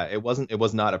think pretty. that's It wasn't. It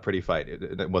was not a pretty fight.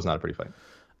 It was not a pretty fight.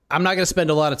 I'm not going to spend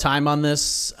a lot of time on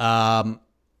this.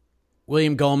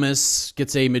 William Gomez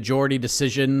gets a majority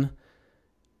decision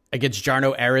against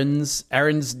Jarno Errens.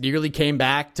 Errens nearly came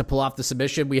back to pull off the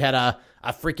submission. We had a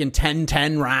freaking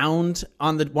 10-10 round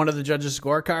on one of the judges'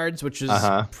 scorecards, which is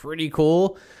pretty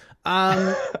cool.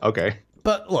 Okay.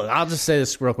 But look, I'll just say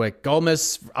this real quick.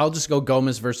 I'll just go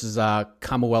Gomez versus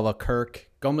Kamuela Kirk.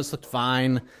 Gomez looked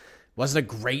fine. Wasn't a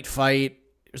great fight.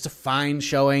 It was a fine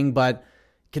showing, but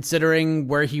considering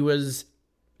where he was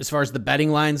as far as the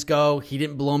betting lines go, he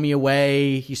didn't blow me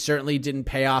away. He certainly didn't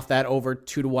pay off that over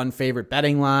 2-1 favorite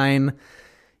betting line.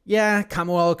 Yeah,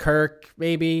 Kamuela Kirk,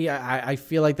 maybe. I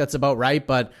feel like that's about right,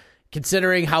 but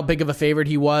considering how big of a favorite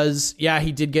he was, yeah,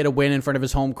 he did get a win in front of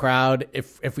his home crowd.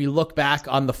 If we look back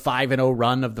on the 5-0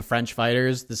 run of the French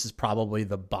fighters, this is probably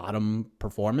the bottom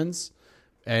performance,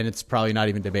 and it's probably not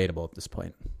even debatable at this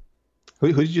point.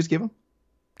 Who did you just give him?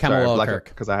 Kamuela Kirk.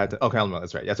 Because I had to. Oh, Kamuela,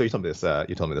 that's right. Yeah, so you told me this.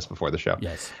 You told me this before the show.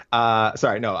 Yes.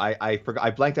 Sorry, no, I forgot.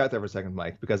 I blanked out there for a second,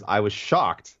 Mike, because I was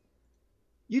shocked.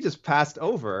 You just passed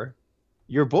over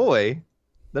your boy,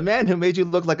 the man who made you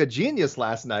look like a genius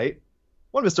last night.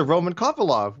 One, Mr. Roman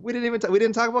Kopylov. We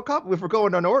didn't talk about Kopylov. If we're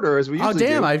going on order as we usually do. Oh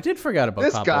damn! I did forget about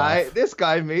Kopylov. This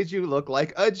guy made you look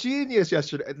like a genius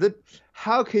yesterday.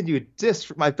 How can you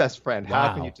my best friend? Wow.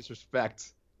 How can you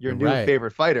disrespect your new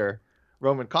favorite fighter,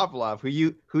 Roman Kopylov,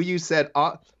 who you said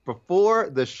before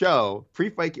the show,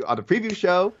 pre-fight on the preview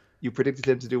show, you predicted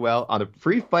him to do well. On the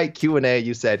pre-fight Q&A,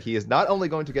 you said he is not only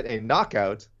going to get a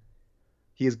knockout,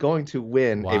 he is going to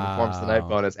win a performance of the night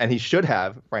bonus, and he should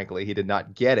have. Frankly, he did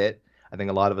not get it. I think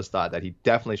a lot of us thought that he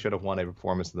definitely should have won a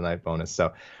performance of the night bonus.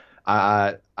 So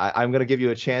I'm going to give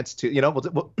you a chance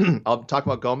to, I'll talk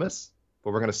about Gomez,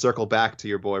 but we're going to circle back to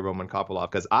your boy Roman Kopylov,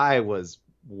 because I was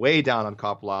way down on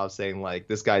Kopylov, saying like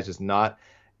this guy's just not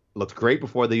looked great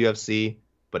before the UFC,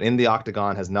 but in the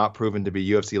octagon has not proven to be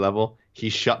UFC level. He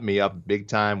shut me up big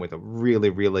time with a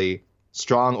really, really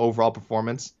strong overall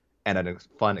performance and a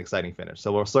fun, exciting finish.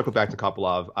 So we'll circle back to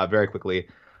Kopylov very quickly.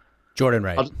 Jordan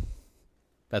Wright.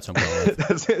 That's what I'm going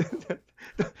with.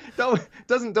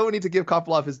 Don't we need to give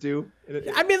Kopylov his due?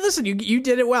 I mean, listen, you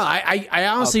did it well. I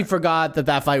honestly forgot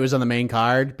that fight was on the main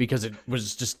card because it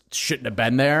was just shouldn't have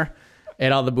been there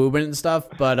and all the movement and stuff.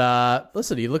 But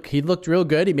listen, he looked real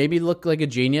good. He made me look like a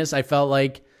genius. I felt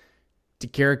like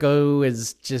Tikiriko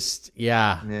is just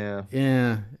yeah.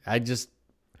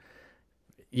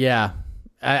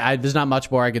 There's not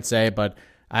much more I could say, but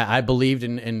I believed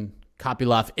in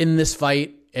Kopylov in this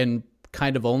fight and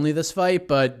kind of only this fight,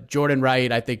 but Jordan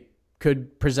Wright, I think,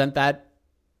 could present that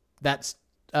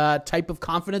type of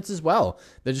confidence as well.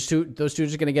 Those two are just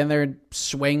going to get in there and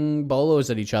swing bolos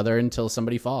at each other until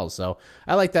somebody falls. So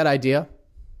I like that idea.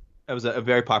 It was a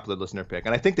very popular listener pick,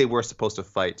 and I think they were supposed to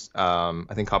fight. I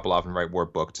think Kopylov and Wright were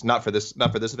booked, not for this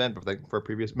event, but for a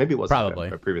previous. Maybe it was probably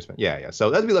a previous event. Yeah.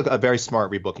 So that'd be like a very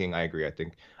smart rebooking. I agree. I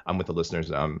think I'm with the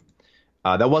listeners.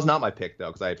 That was not my pick, though,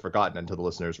 because I had forgotten until the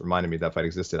listeners reminded me that fight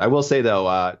existed. I will say, though,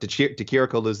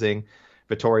 Tikiriko losing,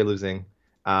 Vettori losing,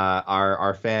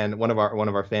 our fan, one of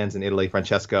our fans in Italy,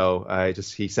 Francesco,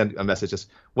 he sent a message, just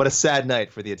what a sad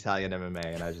night for the Italian MMA,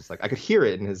 and I was just like, I could hear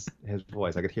it in his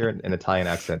voice, I could hear it in Italian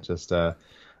accent, just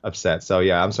upset. So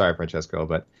yeah, I'm sorry, Francesco,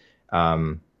 but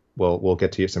we'll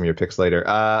get to some of your picks later.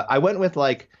 I went with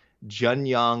like Jun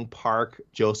Young Park,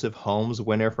 Joseph Holmes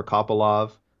winner for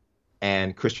Kopylov,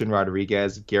 and Christian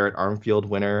Rodriguez, Garrett Armfield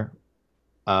winner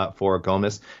for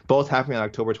Gomez, both happening on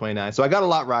October 29th. So I got a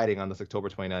lot riding on this October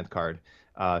 29th card,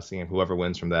 seeing whoever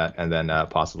wins from that, and then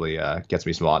possibly gets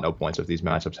me some no points if these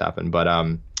matchups happen. But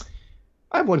I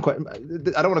have one question.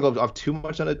 I don't want to go off too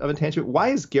much of a tangent. Why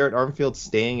is Garrett Armfield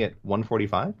staying at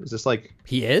 145? Is this like...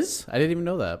 He is? I didn't even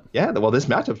know that. Yeah, well, this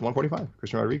matchup's 145,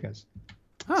 Christian Rodriguez.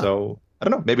 Huh. So I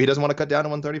don't know. Maybe he doesn't want to cut down to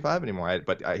 135 anymore.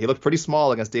 But he looked pretty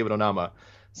small against David Onama.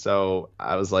 So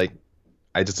I was like,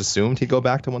 I just assumed he'd go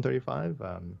back to 135.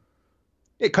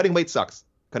 Cutting weight sucks.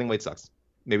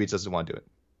 Maybe he just doesn't want to do it.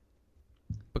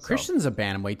 But Christian's a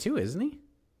bantamweight too, isn't he?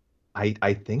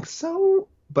 I think so.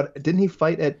 But didn't he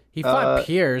fight at... He fought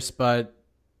Pierce, but...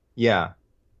 Yeah.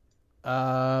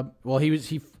 Well, he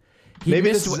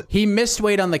missed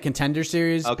weight on the Contender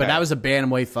Series, okay. But that was a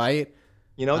bantamweight fight.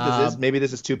 You know what this is? Maybe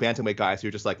this is two bantamweight guys who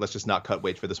are just like, let's just not cut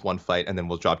weight for this one fight, and then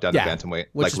we'll drop down to bantamweight.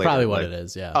 Which is later, probably what it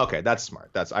is, yeah. Okay, that's smart.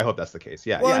 I hope that's the case.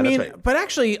 Yeah, well, yeah, that's right. But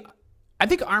actually, I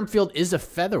think Armfield is a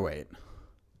featherweight.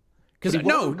 Because But he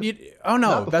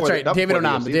wasn't- that's right. not David before the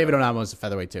Onama. UFC, David though. Onama was a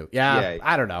featherweight too. Yeah, Yeah.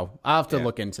 I don't know. I'll have to Yeah.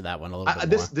 look into that one a little bit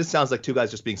more. This sounds like two guys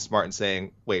just being smart and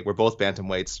saying, "Wait, we're both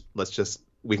bantamweights.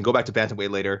 We can go back to bantamweight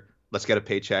later. Let's get a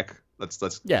paycheck.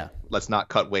 Let's not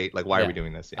cut weight. Like, why are we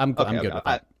doing this?" Yeah. I'm good with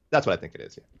that. That's what I think it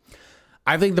is. Yeah.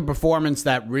 I think the performance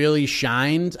that really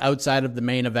shined outside of the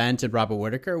main event at Robert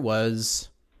Whittaker was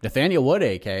Nathaniel Wood,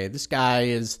 AK. This guy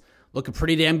is looking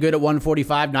pretty damn good at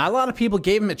 145. Not a lot of people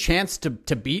gave him a chance to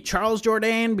beat Charles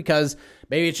Jourdain because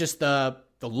maybe it's just the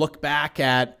look back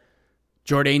at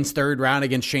Jourdain's third round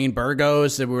against Shane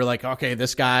Burgos that we were like, okay,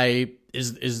 this guy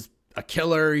is a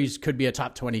killer. He could be a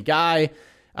top 20 guy.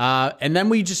 And then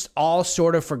we just all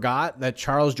sort of forgot that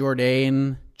Charles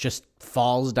Jourdain just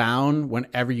falls down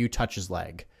whenever you touch his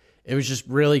leg. It was just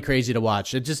really crazy to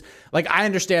watch. It just, like, I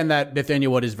understand that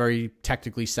Nathaniel Wood is very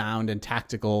technically sound and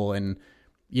tactical, and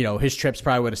his trips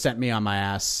probably would have sent me on my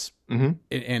ass in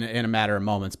a matter of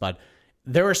moments. But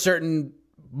there were certain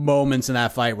moments in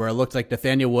that fight where it looked like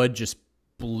Nathaniel Wood just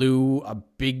blew a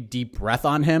big deep breath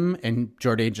on him and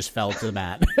Jourdain just fell to the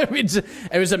mat. I mean,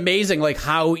 it was amazing, like,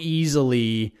 how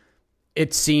easily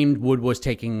it seemed Wood was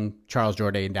taking Charles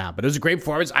Jourdain down. But it was a great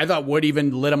performance. I thought Wood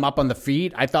even lit him up on the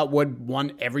feet. I thought Wood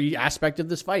won every aspect of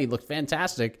this fight. He looked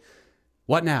fantastic.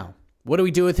 What now? What do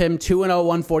we do with him? 2-0,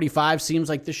 145. Seems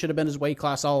like this should have been his weight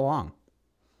class all along.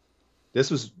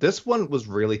 This one was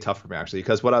really tough for me, actually,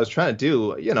 because what I was trying to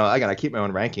do, again, I keep my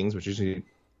own rankings, which usually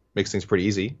makes things pretty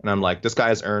easy. And I'm like, this guy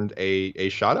has earned a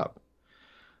shot up.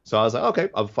 So I was like, okay,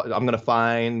 I'm going to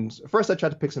find. First, I tried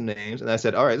to pick some names, and I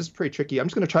said, all right, this is pretty tricky. I'm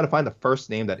just going to try to find the first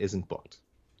name that isn't booked.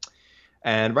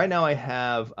 And right now I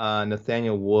have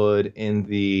Nathaniel Wood in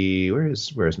the where is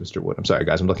Mr. Wood? I'm sorry,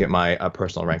 guys. I'm looking at my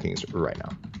personal rankings right now.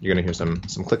 You're gonna hear some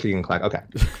clicking and clack. Okay,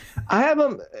 I have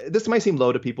him. This might seem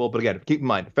low to people, but again, keep in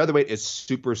mind, featherweight is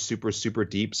super, super, super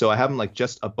deep. So I have him like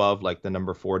just above like the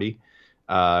number 40.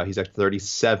 He's at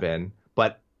 37,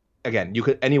 but again, you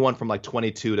could anyone from like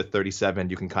 22 to 37,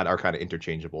 you can are kind of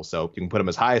interchangeable. So you can put him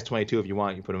as high as 22 if you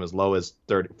want. You put him as low as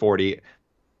 40.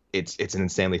 It's an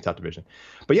insanely tough division.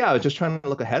 But yeah, I was just trying to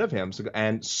look ahead of him.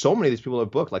 And so many of these people are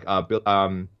booked. Like Billy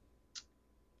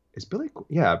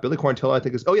Quarantillo, I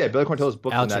think is. Oh yeah, Billy Quarantillo is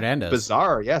booked. Alex in that Hernandez.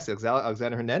 Bizarre, yes,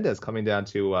 Alexander Hernandez coming down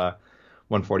to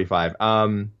 145.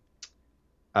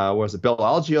 What was it? Bill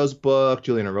Algio's booked.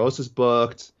 Julian Erosa's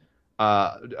booked.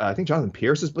 I think Jonathan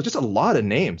Pierce is booked. Just a lot of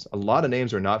names. A lot of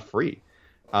names are not free.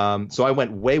 So I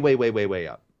went way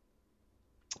up.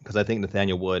 Because I think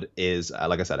Nathaniel Wood is,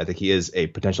 like I said, I think he is a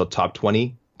potential top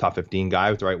 20, top 15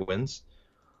 guy with the right wins.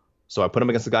 So I put him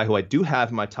against the guy who I do have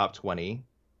in my top 20,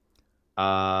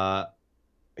 Ricardo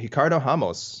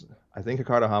Ramos. I think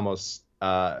Ricardo Ramos,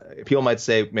 people might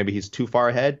say maybe he's too far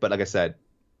ahead, but like I said,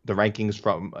 the rankings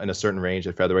from in a certain range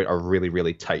at featherweight are really,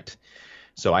 really tight.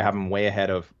 So I have him way ahead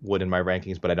of Wood in my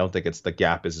rankings, but I don't think the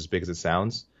gap is as big as it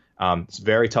sounds. It's a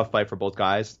very tough fight for both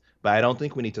guys, but I don't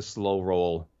think we need to slow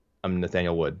roll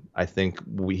Nathaniel Wood. I think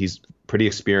he's pretty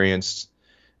experienced,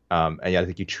 and yeah, I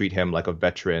think you treat him like a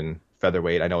veteran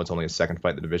featherweight. I know it's only his second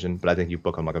fight in the division, but I think you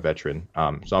book him like a veteran.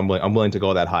 So I'm willing to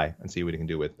go that high and see what he can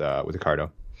do with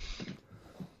Ricardo.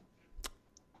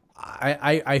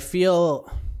 I feel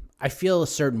a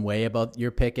certain way about your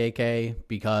pick, AK,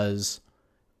 because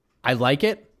I like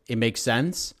it. It makes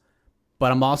sense,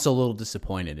 but I'm also a little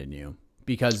disappointed in you.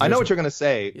 Because I know what you're going to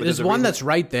say. But there's one that's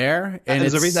right there, and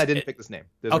there's a reason I didn't pick this name.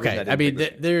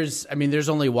 There's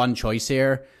only one choice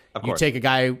here. Of you course.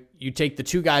 you take the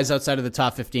two guys outside of the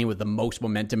top 15 with the most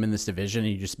momentum in this division,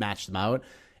 and you just match them out.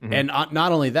 Mm-hmm. And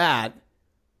not only that,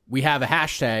 we have a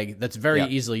hashtag that's very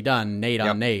easily done. Nate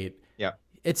on Nate. Yeah,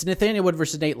 it's Nathaniel Wood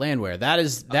versus Nate Landwehr. That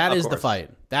is the fight.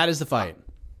 That is the fight.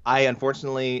 I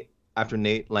unfortunately, after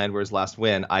Nate Landwehr's last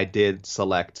win, I did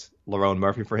select Lerone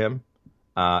Murphy for him.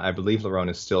 I believe Lerone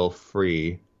is still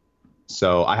free.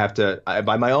 So I have to,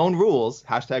 by my own rules,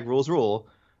 hashtag rules rule,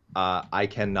 I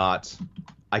cannot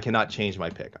change my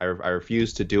pick. I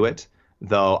refuse to do it,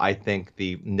 though I think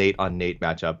the Nate on Nate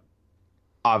matchup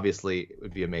obviously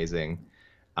would be amazing.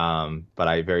 But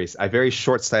I very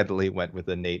short-sightedly went with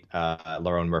the Nate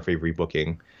Lerone Murphy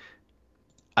rebooking.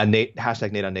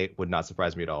 Hashtag Nate on Nate would not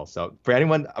surprise me at all. So for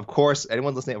anyone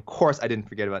listening, of course, I didn't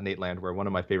forget about Nate Landwehr, one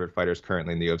of my favorite fighters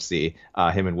currently in the UFC.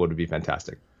 Him and Wood would be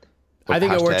fantastic. I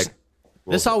think it works.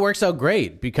 This all works out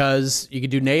great because you could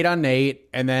do Nate on Nate,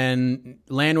 and then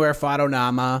Landwehr fought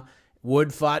Onama,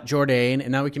 Wood fought Jourdain, and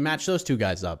now we can match those two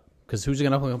guys up. Because who's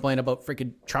going to complain about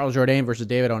freaking Charles Jourdain versus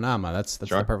David Onama? That's the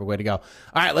perfect way to go. All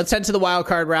right, let's head to the wild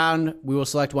card round. We will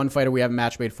select one fighter we have a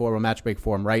match made for. We'll match make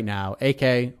for him right now.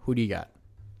 AK, who do you got?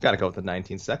 Got to go with the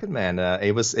 19-second man,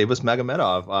 Avis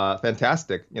Magomedov.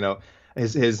 Fantastic.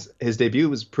 His debut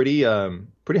was pretty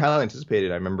highly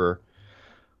anticipated. I remember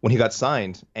when he got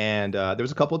signed, and there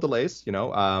was a couple of delays. I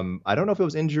don't know if it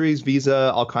was injuries,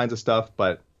 visa, all kinds of stuff,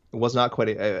 but it was not quite.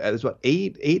 It was about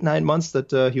 9 months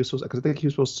that he was supposed. Because I think he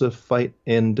was supposed to fight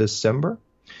in December.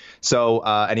 So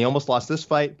and he almost lost this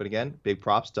fight, but again, big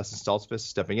props. Dustin Stoltzfus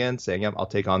stepping in, saying, "Yep, I'll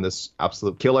take on this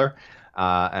absolute killer,"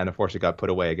 and unfortunately got put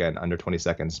away again under 20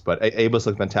 seconds. But Abus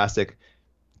looked fantastic.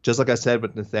 Just like I said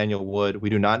with Nathaniel Wood, we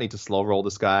do not need to slow roll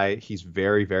this guy. He's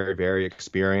very, very, very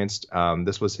experienced.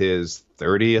 This was his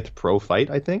 30th pro fight,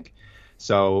 I think.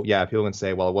 So, yeah, people can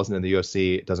say, well, it wasn't in the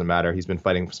UFC. It doesn't matter. He's been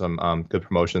fighting for some good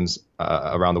promotions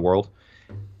around the world.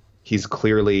 He's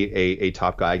clearly a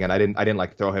top guy. Again, I didn't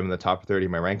like throw him in the top 30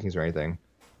 of my rankings or anything,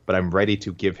 but I'm ready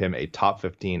to give him a top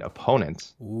 15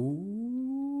 opponent.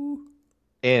 Ooh.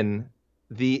 Listen,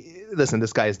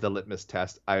 this guy is the litmus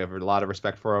test. I have a lot of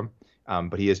respect for him.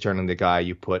 But he is generally the guy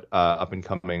you put up and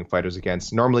coming fighters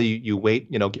against. Normally you wait,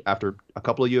 after a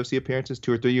couple of UFC appearances,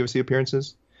 2 or 3 UFC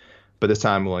appearances. But this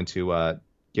time I'm willing to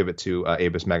give it to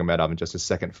Abus Magomedov in just his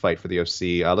second fight for the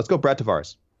UFC. Let's go Brad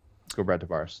Tavares.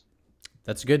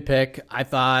 That's a good pick. I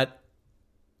thought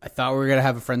we were going to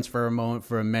have a friends for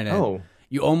a minute. Oh.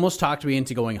 You almost talked me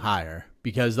into going higher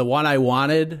because the one I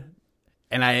wanted,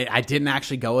 and I didn't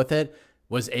actually go with it,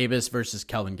 was Abus versus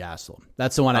Kelvin Gastelum.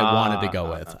 That's the one I wanted to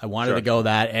go with. I wanted to go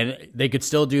that, and they could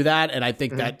still do that, and I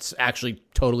think that's actually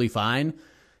totally fine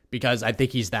because I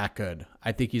think he's that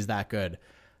good.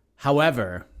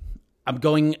 However, I'm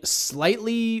going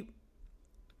slightly,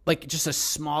 like just a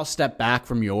small step back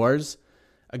from yours.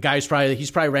 A guy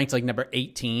he's probably ranked like number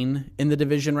 18 in the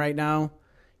division right now.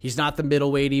 He's not the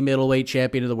middleweight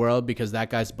champion of the world because that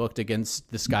guy's booked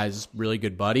against this guy's really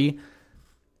good buddy.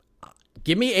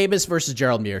 Give me Abus versus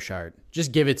Gerald Meerschaert.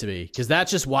 Just give it to me because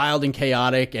that's just wild and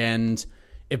chaotic. And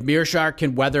if Meerschaert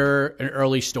can weather an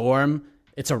early storm,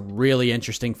 it's a really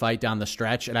interesting fight down the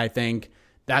stretch. And I think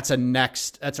that's a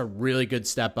really good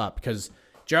step up because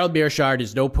Gerald Meerschaert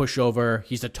is no pushover.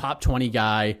 He's a top 20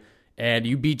 guy. And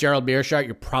you beat Gerald Meerschaert,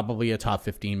 you're probably a top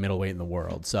 15 middleweight in the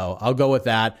world. So I'll go with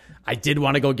that. I did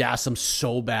want to go Gastelum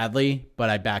so badly, but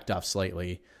I backed off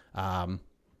slightly.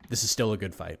 This is still a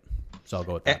good fight. So I'll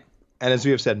go with that. And as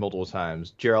we have said multiple times,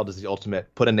 Gerald is the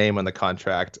ultimate. Put a name on the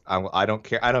contract. I don't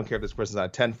care. I don't care if this person's on a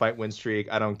 10-fight win streak.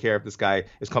 I don't care if this guy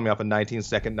is coming off a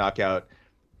 19-second knockout.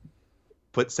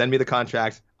 Send me the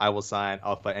contract. I will sign.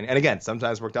 I'll fight. And again,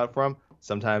 sometimes it worked out for him.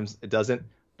 Sometimes it doesn't.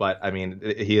 But I mean,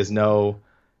 he is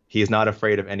not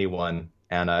afraid of anyone.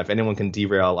 And if anyone can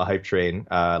derail a hype train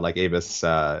like Abus,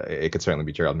 it could certainly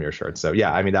be Gerald Meerschaert. So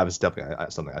yeah, I mean, that was definitely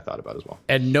something I thought about as well.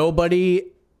 And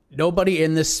nobody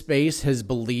in this space has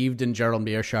believed in Gerald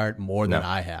Meerschaert more than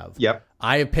I have. Yep.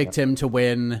 I have picked him to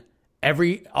win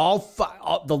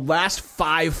the last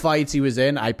 5 fights he was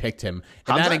in. I picked him,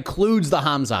 and that includes the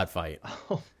Hamzat fight,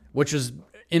 which was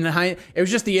it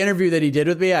was just the interview that he did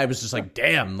with me. I was just like,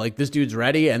 damn, like this dude's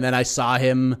ready. And then I saw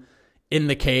him in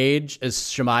the cage as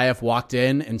Chimaev walked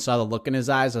in and saw the look in his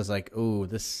eyes. I was like, ooh,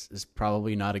 this is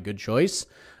probably not a good choice.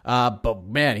 But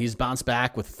man, he's bounced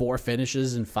back with 4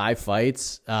 finishes in 5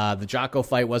 fights. The Jocko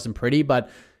fight wasn't pretty, but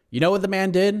you know what the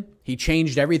man did? He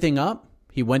changed everything up.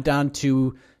 He went down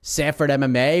to Sanford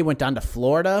MMA, went down to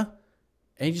Florida,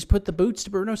 and he just put the boots to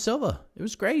Bruno Silva. It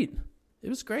was great.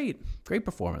 Great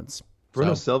performance.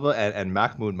 Bruno Silva and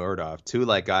Mahmoud Muradov, 2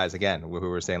 like guys again who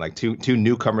were saying like two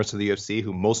newcomers to the UFC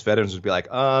who most veterans would be like,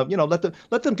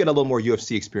 let them get a little more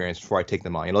UFC experience before I take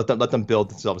them on. Let them build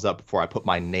themselves up before I put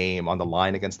my name on the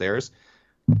line against theirs.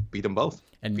 Beat them both.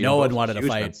 And no one wanted to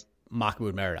fight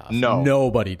Mahmoud Muradov. No,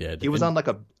 nobody did. He was on like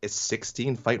a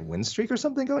 16-fight win streak or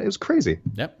something going. It was crazy.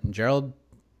 Yep, and Gerald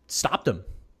stopped him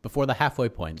before the halfway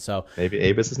point. So maybe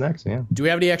Abus is next. Yeah. Do we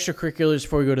have any extracurriculars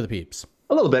before we go to the peeps?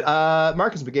 A little bit.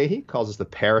 Marcus McGahee calls us the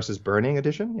Paris is Burning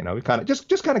edition. We kind of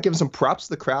just kind of give some props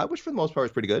to the crowd, which for the most part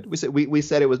was pretty good. We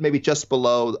said it was maybe just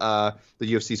below the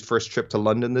UFC's first trip to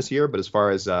London this year, but as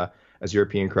far as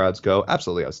European crowds go,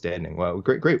 absolutely outstanding. Well,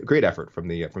 great effort from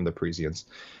the Parisians.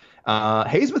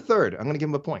 Hayes III, I'm going to give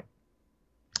him a point.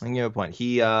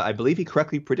 He, I believe he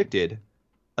correctly predicted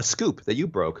a scoop that you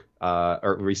broke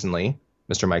recently,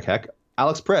 Mr. Mike Heck.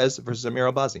 Alex Perez versus Amir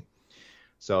Albazi.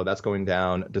 So that's going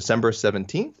down December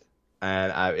 17th.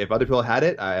 And if other people had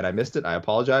it and I missed it, I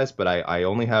apologize. But I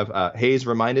only have Hayes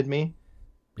reminded me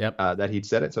that he'd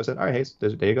said it. So I said, all right, Hayes,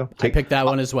 there you go. I picked that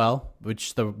one as well,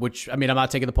 which I mean, I'm not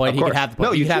taking the point. He could have the point.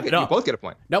 No, you both get a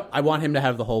point. Nope, I want him to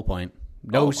have the whole point.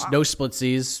 No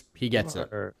splitsies. He gets it.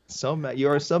 You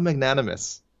are so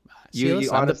magnanimous.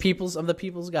 I'm the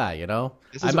people's guy,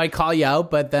 I might call you out,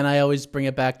 but then I always bring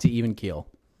it back to even keel.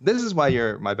 This is why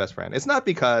you're my best friend. It's not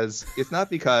because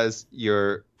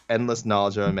your endless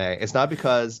knowledge of MMA. It's not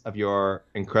because of your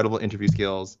incredible interview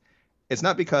skills. It's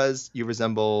not because you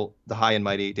resemble the high and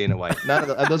mighty Dana White.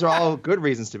 Those are all good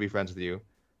reasons to be friends with you.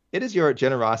 It is your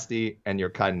generosity and your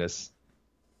kindness.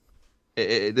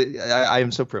 I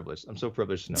am so privileged. I'm so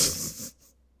privileged to know this.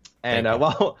 And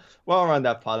while we're on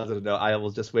that positive note, I will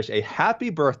just wish a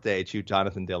happy birthday to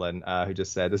Jonathan Dillon, who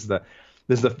just said this is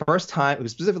the first time, who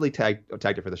specifically tagged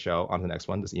it for the show on the next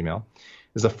one, this email.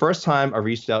 This is the first time I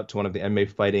reached out to one of the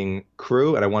MMA fighting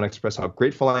crew, and I want to express how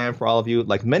grateful I am for all of you.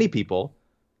 Like many people,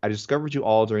 I discovered you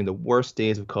all during the worst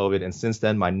days of COVID, and since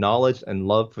then, my knowledge and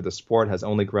love for the sport has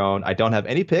only grown. I don't have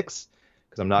any picks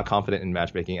because I'm not confident in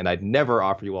matchmaking, and I'd never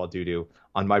offer you all doo-doo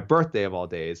on my birthday of all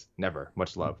days. Never.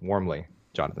 Much love. Warmly,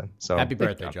 Jonathan. So happy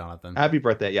birthday, Jonathan. Happy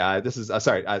birthday. Yeah, this is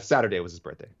Saturday was his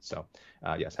birthday. So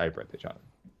yes, happy birthday, Jonathan.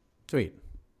 Sweet.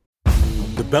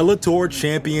 The Bellator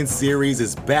Champion Series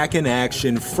is back in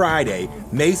action Friday,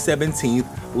 May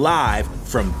 17th, live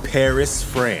from Paris,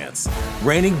 France.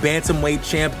 Reigning bantamweight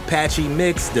champ Patchy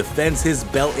Mix defends his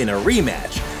belt in a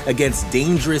rematch against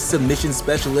dangerous submission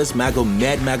specialist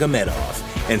Magomed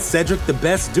Magomedov. And Cedric the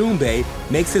Best Doumbé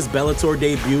makes his Bellator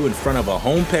debut in front of a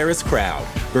home Paris crowd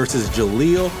versus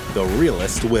Jaleel the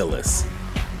Realist Willis.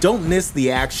 Don't miss the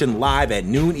action live at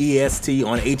noon EST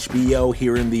on HBO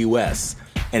here in the US.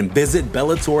 And visit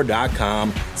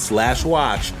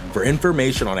Bellator.com/watch for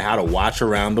information on how to watch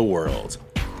around the world.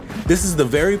 This is the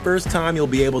very first time you'll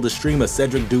be able to stream a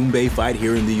Cedric Doumbé fight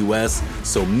here in the US,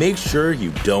 so make sure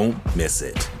you don't miss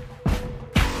it.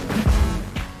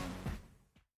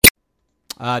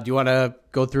 Do you want to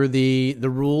go through the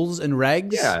rules and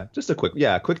regs? Yeah, just a quick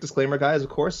disclaimer, guys. Of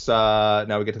course,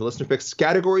 now we get to the listener picks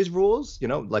categories rules. You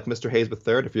know, like Mr. Hayes with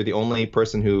third. If you're the only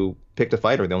person who picked a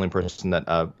fight or the only person that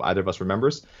either of us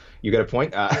remembers, you get a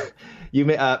point. You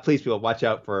may please, people, watch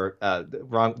out for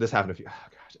wrong. This happened a few. Oh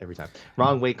gosh, every time.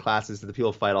 Wrong weight classes that the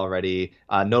people fight already.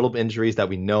 Notable injuries that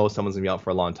we know someone's gonna be out for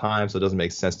a long time, so it doesn't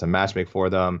make sense to matchmake for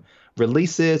them.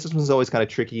 Releases. This one's always kind of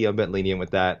tricky. I'm a bit lenient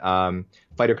with that.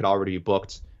 Fighter could already be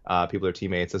booked. People are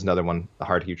teammates. There's another one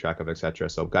hard to keep track of, etc.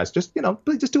 So guys, just do a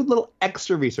little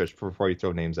extra research before you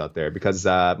throw names out there, because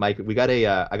Mike, I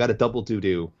got a double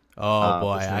doo-doo. Oh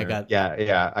boy, listener. I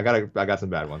got some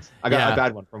bad ones. I got a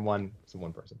bad one from one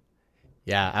person.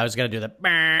 Yeah, I was gonna do the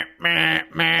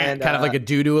kind of like a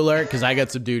doo-doo alert, because I got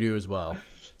some doo-doo as well.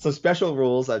 Some special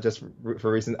rules just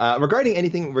for recent regarding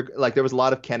anything like there was a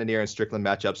lot of Cannonier and Strickland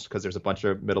matchups because there's a bunch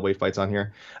of middleweight fights on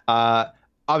here.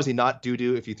 Obviously not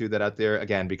doo-doo if you threw that out there,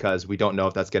 again, because we don't know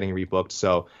if that's getting rebooked.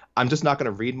 So I'm just not going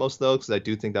to read most of those, because I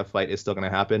do think that fight is still going to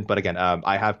happen. But again,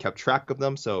 I have kept track of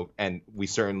them. So, and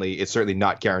it's certainly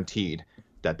not guaranteed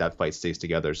that fight stays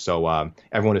together. So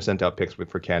everyone who sent out picks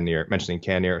for Cannonier, mentioning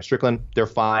Cannonier or Strickland, they're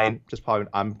fine.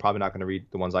 I'm probably not going to read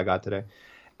the ones I got today.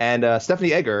 And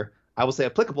Stephanie Egger, I will say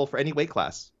applicable for any weight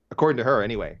class, according to her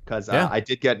anyway, because I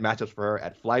did get matchups for her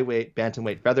at flyweight,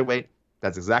 bantamweight, featherweight.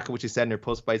 That's exactly what she said in her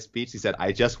post-fight speech. She said,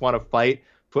 I just want to fight.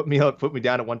 Put me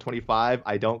down at 125.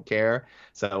 I don't care.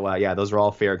 So, those are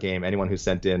all fair game. Anyone who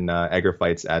sent in Egger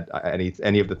fights at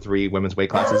any of the three women's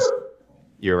weight classes,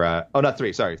 you're not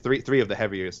three. Sorry, three of the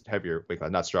heavier weight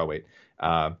class, not strawweight.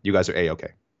 You guys are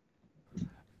A-okay.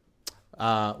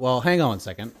 Well, hang on 1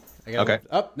 second. Okay.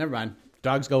 Oh, never mind.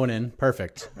 Dog's going in.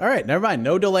 Perfect. All right, never mind.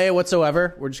 No delay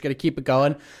whatsoever. We're just going to keep it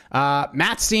going.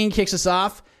 Matt Steen kicks us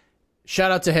off.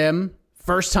 Shout out to him.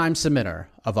 First-time submitter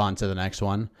of On to the next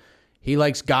one. He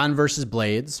likes Gane versus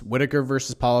Blades, Whitaker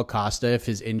versus Paulo Costa if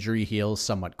his injury heals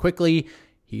somewhat quickly.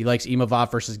 He likes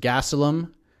Imavov versus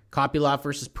Gastelum, Kopylov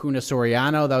versus Puna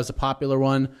Soriano. That was a popular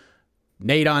one.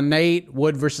 Nate on Nate,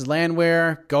 Wood versus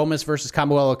Landwehr, Gomez versus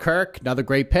Camuelo Kirk, another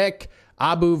great pick.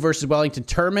 Abu versus Wellington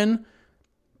Turman,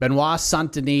 Benoit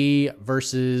Saint-Denis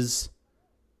versus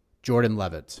Jordan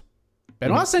Levitt.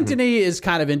 Benoit Saint-Denis is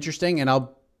kind of interesting, and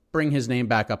I'll bring his name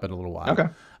back up in a little while. Okay.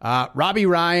 Robbie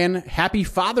Ryan, happy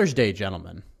Father's Day,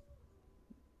 gentlemen.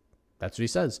 That's what he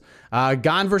says.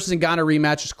 Gane versus Ngannou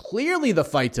rematch is clearly the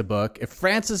fight to book. If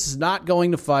Francis is not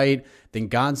going to fight, then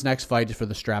Gane's next fight is for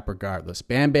the strap regardless.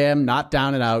 Bam Bam, not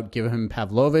down and out. Give him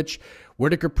Pavlovich.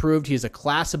 Whitaker proved he is a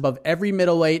class above every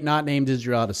middleweight not named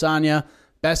Israel Adesanya.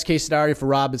 Best case scenario for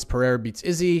Rob is Pereira beats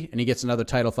Izzy, and he gets another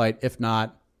title fight. If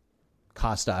not,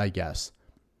 Costa, I guess.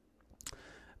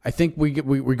 I think we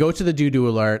go to the doo-doo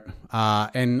alert,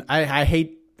 and I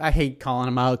hate calling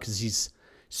him out because he's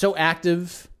so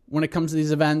active when it comes to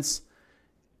these events,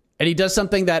 and he does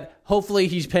something that hopefully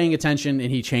he's paying attention and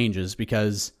he changes,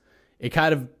 because it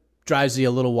kind of drives you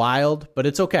a little wild, but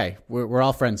it's okay. We're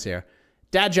all friends here.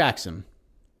 Dad Jackson,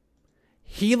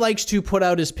 he likes to put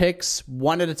out his picks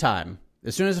one at a time.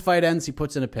 As soon as the fight ends, he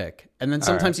puts in a pick. And then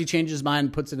sometimes he changes his mind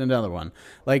and puts in another one.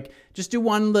 Like, just do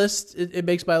one list. It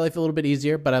makes my life a little bit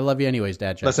easier, but I love you anyways,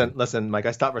 Dad. Listen, Mike,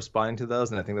 I stopped responding to those,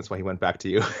 and I think that's why he went back to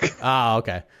you. Oh,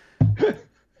 okay.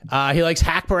 He likes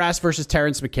Haqparast versus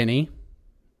Terrence McKinney.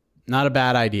 Not a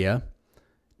bad idea.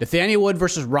 Nathaniel Wood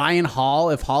versus Ryan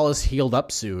Hall, if Hall is healed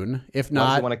up soon. If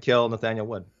not, you want to kill Nathaniel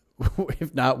Wood.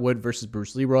 If not, Wood versus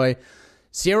Bruce Leroy.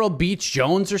 Cyril beats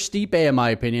Jones or Stipe, in my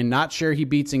opinion. Not sure he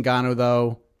beats Ngannou,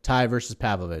 though. Tai versus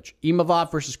Pavlovich.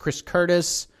 Imavov versus Chris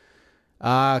Curtis.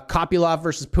 Kopylov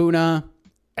versus Puna.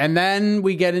 And then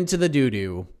we get into the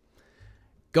doo-doo.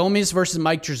 Gomes versus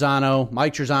Mike Trizano.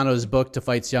 Mike Trizano is booked to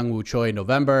fight Seung Woo Choi in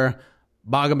November.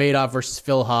 Magomedov versus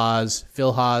Phil Haas.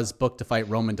 Phil Haas booked to fight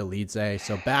Roman Dolidze.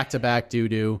 So back-to-back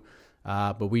doo-doo.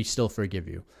 But we still forgive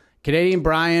you. Canadian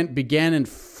Bryant began in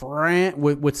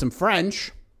with some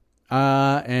French.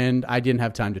 And I didn't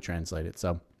have time to translate it.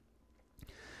 So,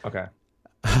 okay,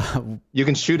 you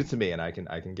can shoot it to me, and I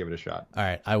can give it a shot. All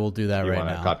right, I will do that right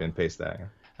now. Copy and paste that.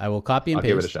 I will copy and I'll paste.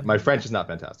 give it a shot. My French is not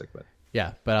fantastic, but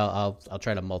yeah, but I'll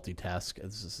try to multitask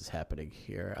as this is happening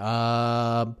here.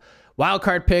 Wild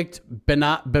card picked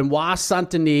Benoit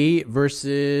Saint-Denis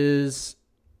versus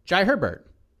Jai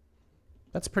Herbert.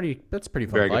 That's pretty fun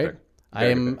Very fight. good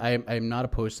pick. I am not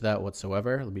opposed to that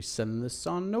whatsoever. Let me send this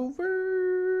on over.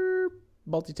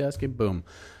 Multitasking, boom.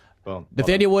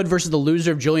 Nathaniel Wood versus the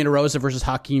loser of Julian Erosa versus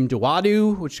Hakeem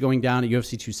Dawodu, which is going down at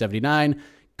UFC 279.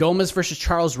 Gomez versus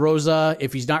Charles Rosa.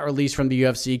 If he's not released from the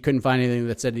UFC, couldn't find anything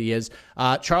that said he is.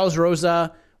 Charles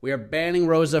Rosa, we are banning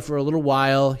Rosa for a little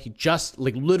while. He just,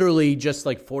 literally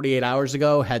 48 hours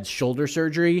ago, had shoulder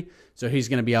surgery, so he's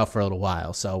going to be out for a little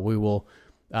while. So we will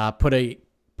put a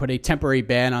temporary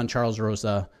ban on Charles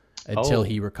Rosa until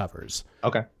he recovers.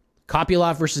 Okay.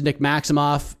 Kopylov versus Nick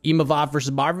Maximoff. Imavov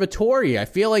versus Marvin Vettori. I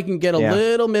feel like you can get a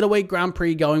little middleweight Grand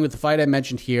Prix going with the fight I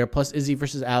mentioned here, plus Izzy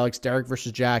versus Alex, Derek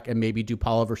versus Jack, and maybe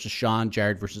Dupala versus Sean,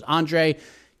 Jared versus Andre,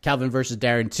 Calvin versus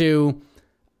Darren 2.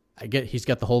 He's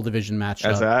got the whole division matched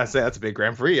up. That's a big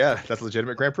Grand Prix. Yeah, that's a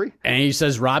legitimate Grand Prix. And he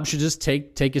says Rob should just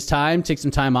take his time, take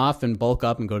some time off, and bulk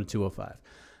up and go to 205.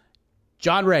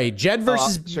 John Ray, Jed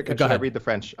versus... Should I read the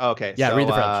French? Oh, okay. Yeah, read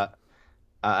the French.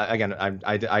 Again,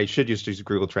 I should use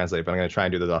Google Translate, but I'm going to try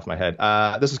and do this off my head.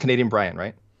 This was Canadian Bryant,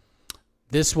 right?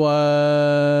 This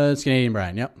was Canadian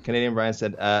Bryant, yep. Canadian Bryant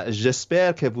said,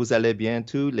 J'espère que vous allez bien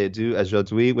tous les deux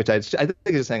aujourd'hui, which I think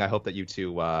is saying I hope that you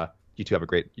two have a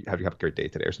great day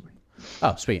today or something.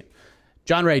 Oh, sweet.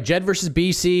 John Ray, Jed versus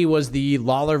BC was the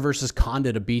Lawler versus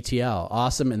Condit of BTL.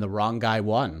 Awesome, and the wrong guy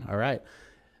won. All right.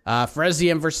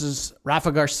 Ferezian versus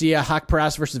Rafa Garcia,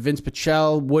 Haqparast versus Vince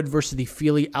Pichel, Wood versus the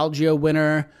Fili Algio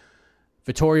winner,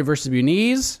 Vittori versus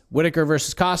Muniz, Whitaker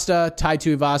versus Costa, Tai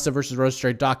Tuivasa versus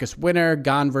Roaster Dacus winner,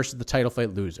 Gane versus the title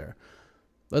fight loser.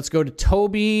 Let's go to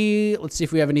Toby. Let's see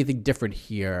if we have anything different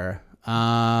here.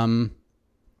 Buckley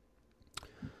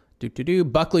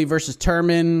versus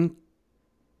Turman,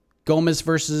 Gomez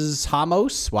versus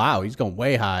Hamos. Wow, he's going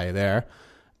way high there.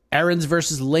 Aarons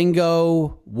versus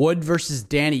Lingo, Wood versus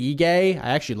Danny Ige. I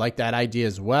actually like that idea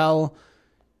as well.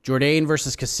 Jourdain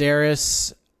versus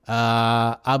Caceres.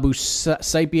 Abu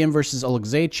Saipian versus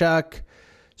Oleksiejczuk.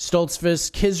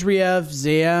 Stoltzfus, Kizriev,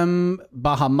 Zaem,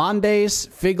 Bahamondes,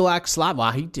 Figlak, Slav.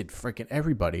 Wow, he did freaking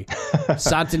everybody.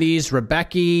 Santanis,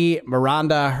 Rebecki,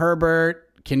 Miranda, Herbert,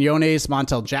 Quinones,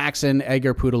 Montel Jackson,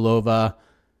 Edgar Pudilova,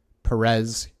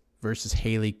 Perez versus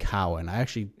Haley Cowan.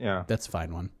 That's a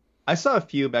fine one. I saw a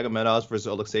few Magomedovs versus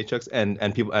Oleksiejczuks and a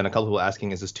couple people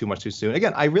asking, is this too much too soon?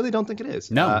 Again, I really don't think it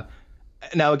is. No.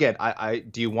 Now, again, I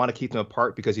do you want to keep them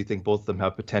apart because you think both of them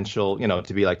have potential,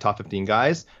 to be like top 15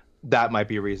 guys? That might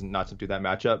be a reason not to do that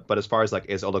matchup. But as far as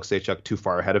is Oleksiejczuk too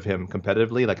far ahead of him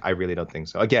competitively? I really don't think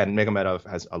so. Again, Magomedov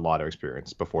has a lot of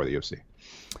experience before the UFC.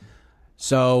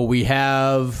 So we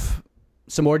have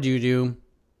some more doo-doo.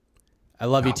 I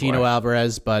love you, Tino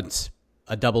Alvarez, but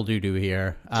a double doo-doo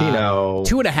here. Tino.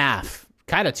 2.5.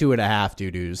 Kind of 2.5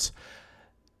 doo-doos.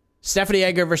 Stephanie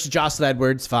Egger versus Jocelyn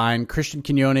Edwards, fine. Christian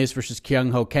Quinones versus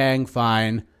Kyung Ho Kang,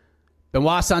 fine.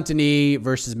 Benoit Saint-Denis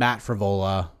versus Matt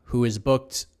Frivola, who is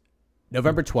booked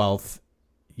November 12th,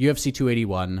 UFC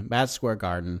 281, Madison Square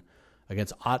Garden,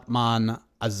 against Otman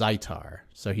Azaitar.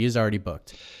 So he is already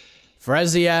booked.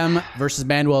 Fereziam versus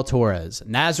Manuel Torres.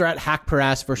 Nasrat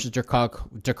Haqparast versus Drakkar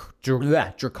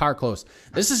Klose.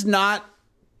 This is not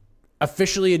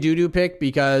officially a doo-doo pick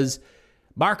because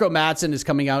Marco Madsen is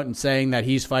coming out and saying that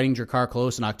he's fighting Drakkar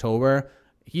Klose in October.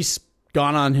 He's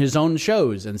gone on his own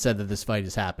shows and said that this fight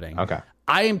is happening. Okay.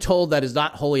 I am told that is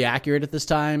not wholly accurate at this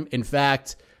time. In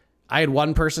fact, I had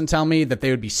one person tell me that they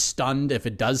would be stunned if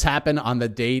it does happen on the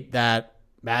date that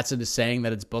Mattson is saying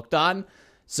that it's booked on.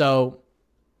 So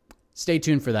stay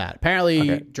tuned for that. Apparently,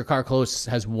 Drakkar Klose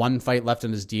has one fight left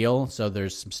in his deal, so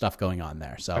there's some stuff going on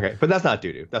there. So but that's not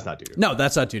doo-doo. No,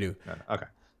 that's not doo-doo. No. Okay.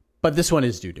 But this one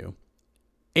is doo-doo.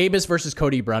 Abus versus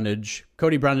Cody Brundage.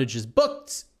 Cody Brundage is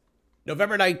booked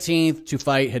November 19th to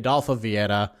fight Hidalgo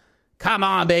Vieira. Come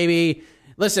on, baby.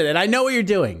 Listen, and I know what you're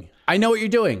doing.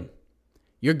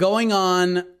 You're going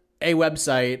on a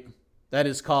website that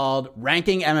is called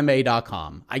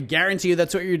rankingmma.com. I guarantee you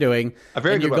that's what you're doing. A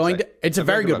very good website. It's a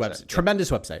very good website. Tremendous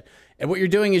website. And what you're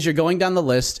doing is you're going down the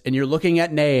list and you're looking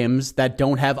at names that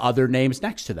don't have other names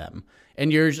next to them.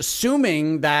 And you're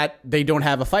assuming that they don't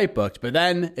have a fight booked. But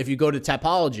then if you go to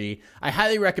Tapology, I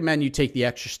highly recommend you take the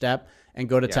extra step and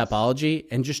go to Tapology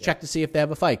and just check to see if they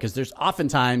have a fight. Because there's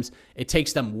oftentimes it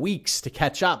takes them weeks to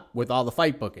catch up with all the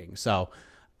fight booking. So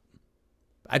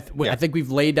I think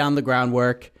we've laid down the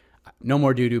groundwork. No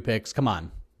more doo-doo picks. Come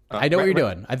on. I know what you're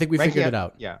doing. I think we figured it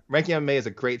out. Yeah. Ranking MMA is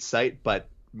a great site, but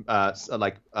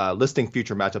listing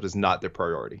future matchups is not their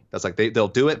priority. That's like they'll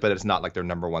do it, but it's not like their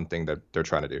number one thing that they're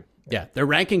trying to do. Yeah. Their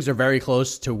rankings are very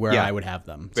close to where I would have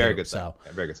them. Very good site.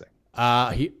 Very good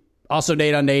site. He also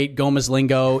Nate on Nate, Gomez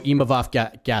Lingo, Imavov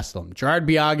Gastelum, Gerard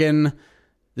Biagin.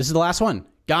 This is the last one.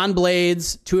 Gon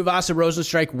Blades, Tuivasa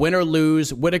Rosenstrike, win or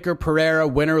lose. Whitaker Pereira,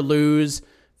 win or lose.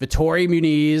 Vittori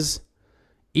Muniz.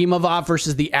 Imavov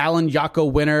versus the Alan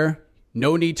Yako winner.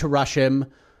 No need to rush him.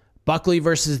 Buckley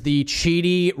versus the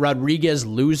Chidi Rodriguez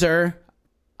loser.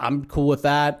 I'm cool with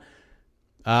that.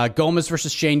 Gomez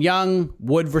versus Shane Young.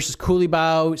 Wood versus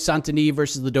Kulibao. Santini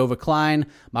versus Ladova Klein.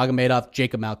 Magomedov,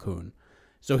 Jacob Malkoun.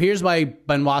 So here's my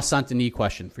Benoit Santini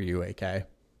question for you, AK.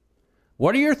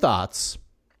 What are your thoughts?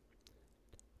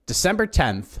 December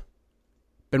 10th,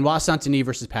 Benoit Santini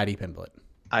versus Paddy Pimblett.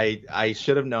 I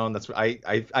should have known. That's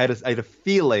I had a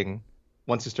feeling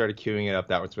once you started queuing it up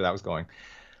that was where that was going.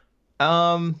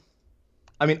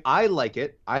 I mean, I like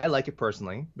it. I like it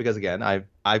personally because again,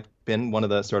 I've been one of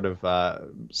the sort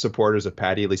of supporters of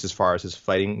Paddy, at least as far as his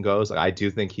fighting goes. Like, I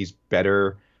do think he's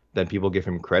better than people give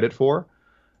him credit for.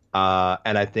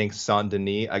 And I think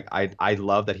Saint-Denis, I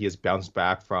love that he has bounced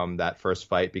back from that first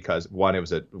fight because one, it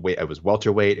was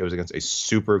welterweight. It was against a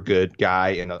super good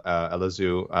guy in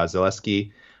Elizeu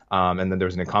Zaleski. And then there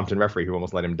was an incompetent referee who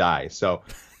almost let him die. So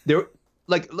there,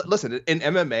 listen, in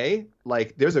MMA,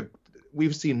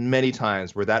 we've seen many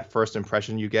times where that first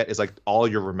impression you get is like all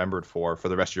you're remembered for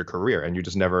the rest of your career. And you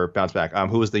just never bounce back.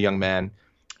 Who was the young man?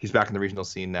 He's back in the regional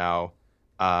scene now.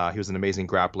 He was an amazing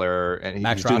grappler. And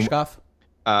Max Roshkov?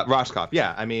 Roshkov,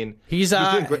 yeah. I mean, he's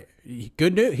doing great.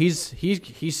 Good news.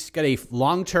 He's got a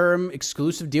long-term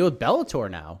exclusive deal with Bellator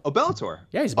now. Oh, Bellator.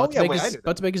 Yeah, he's about to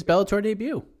make his Bellator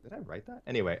debut. Did I write that?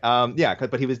 Anyway,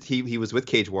 but he was with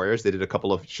Cage Warriors. They did a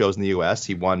couple of shows in the U.S.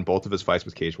 He won both of his fights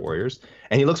with Cage Warriors,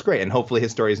 and he looks great. And hopefully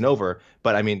his story isn't over.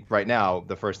 But I mean, right now,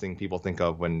 the first thing people think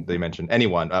of when they mention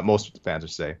anyone, most fans would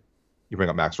say, you bring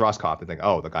up Max Roshkov, they think,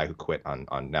 oh, the guy who quit on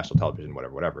national television,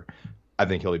 whatever. I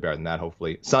think he'll be better than that,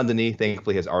 hopefully. Saint-Denis,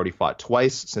 thankfully, has already fought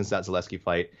twice since that Zaleski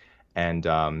fight. And,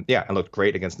 and looked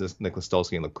great against Nicholas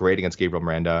Stolsky and looked great against Gabriel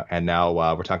Miranda. And now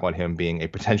we're talking about him being a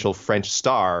potential French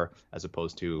star as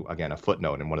opposed to, again, a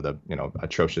footnote in one of the,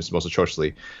 most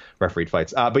atrociously refereed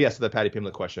fights. But yes, the Paddy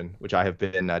Pimblett question, which I have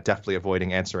been definitely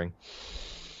avoiding answering.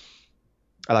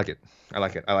 I like it.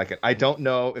 I don't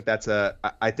know if that's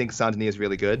I think Saint-Denis is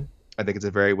really good. I think it's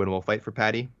a very winnable fight for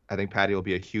Paddy. I think Paddy will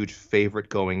be a huge favorite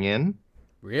going in.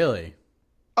 Really?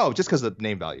 Oh, just because of the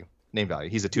name value.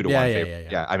 He's a 2-1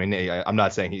 favorite. Yeah. I mean, I'm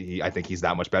not saying I think he's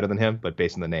that much better than him, but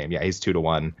based on the name, yeah, he's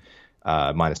 2-1,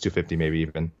 minus 250 maybe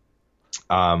even.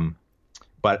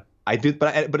 But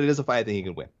it is a fight I think he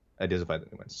can win. It is a fight that he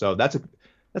can win. So that's an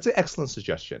excellent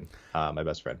suggestion, my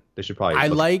best friend. They should probably.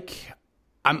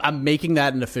 I'm making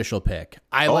that an official pick.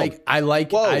 I like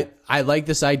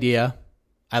this idea.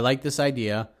 I like this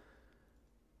idea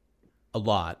a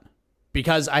lot.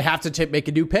 Because I have to make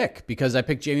a new pick because I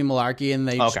picked Jamie Malarkey and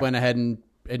they just went ahead and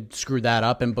screwed that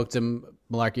up and booked him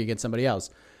Malarkey against somebody else.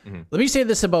 Mm-hmm. Let me say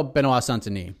this about Benoit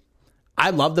Saint-Denis.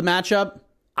 I love the matchup.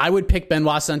 I would pick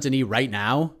Benoit Saint-Denis right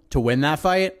now to win that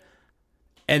fight.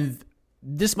 And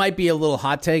this might be a little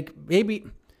hot take. Maybe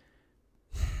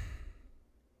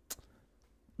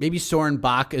Soren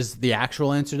Bach is the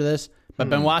actual answer to this. But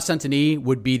Benoit Saint-Denis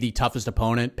would be the toughest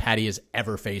opponent Paddy has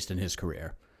ever faced in his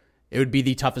career. It would be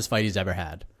the toughest fight he's ever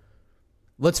had.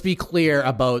 Let's be clear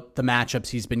about the matchups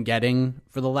he's been getting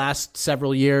for the last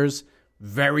several years.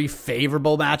 Very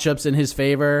favorable matchups in his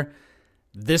favor.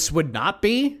 This would not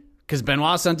be, because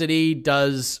Benoit Saint-Denis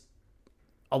does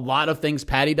a lot of things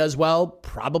Patty does well,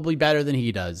 probably better than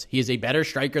he does. He is a better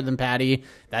striker than Patty.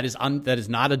 That is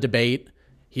not a debate.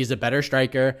 He's a better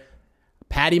striker.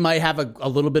 Patty might have a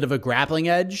little bit of a grappling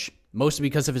edge, mostly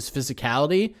because of his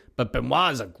physicality, but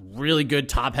Benoit is a really good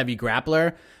top-heavy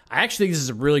grappler. I actually think this is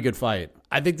a really good fight.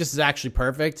 I think this is actually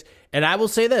perfect. And I will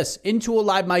say this into a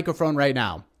live microphone right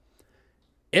now.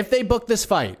 If they book this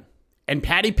fight and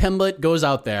Paddy Pimblett goes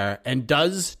out there and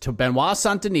does to Benoit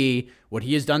Saint-Denis what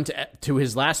he has done to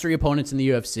his last 3 opponents in the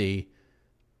UFC,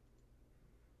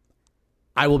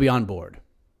 I will be on board.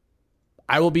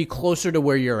 I will be closer to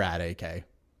where you're at, AK.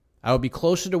 I will be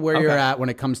closer to where you're at when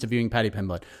it comes to viewing Paddy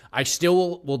Pimblett. I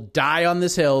still will die on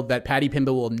this hill that Paddy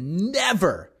Pimblett will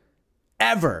never,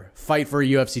 ever fight for a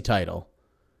UFC title.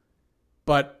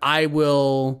 But I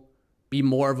will be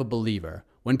more of a believer.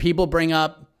 When people bring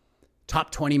up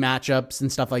top 20 matchups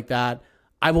and stuff like that,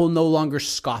 I will no longer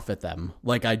scoff at them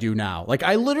like I do now. Like,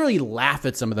 I literally laugh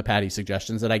at some of the Paddy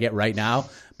suggestions that I get right now.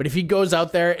 But if he goes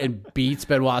out there and beats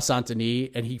Benoit Saint-Denis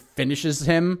and he finishes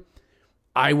him,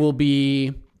 I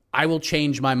will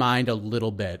change my mind a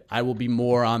little bit. I will be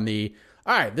more on the,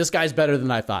 all right, this guy's better than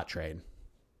I thought trade.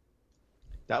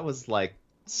 That was like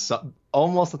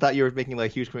almost I thought you were making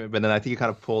like a huge commitment, but then I think you kind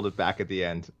of pulled it back at the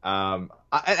end. I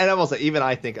will say, even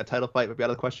I think a title fight would be out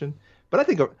of the question. But I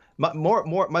think my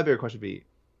bigger question would be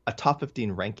a top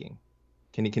 15 ranking.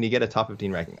 Can you get a top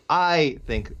 15 ranking? I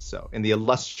think so. In the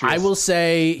illustrious, I will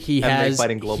say he has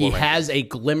ranking. A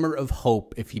glimmer of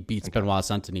hope if he beats Benoit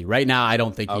Saint-Denis. Right now, I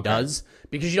don't think he does,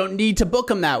 because you don't need to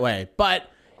book him that way. But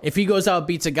if he goes out and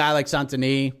beats a guy like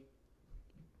Saint-Denis,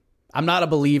 I'm not a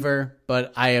believer,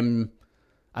 but I'm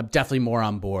definitely more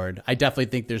on board. I definitely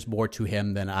think there's more to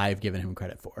him than I've given him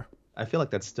credit for. I feel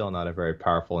like that's still not a very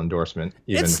powerful endorsement.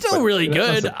 It's still really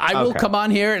good. I will come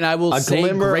on here and I will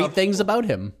say great things about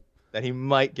him. That he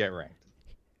might get ranked.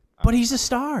 But he's a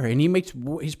star, and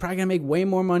he's probably going to make way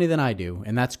more money than I do,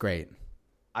 and that's great.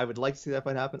 I would like to see that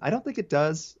fight happen. I don't think it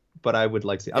does, but I would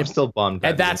like to see it. I'm still bummed.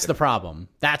 And that's the problem.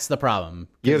 That's the problem.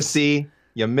 UFC,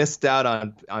 you missed out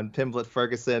on Pimblett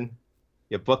Ferguson.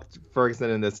 You booked Ferguson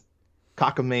in this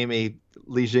cockamamie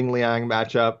Li Jingliang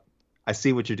matchup. I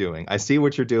see what you're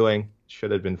doing.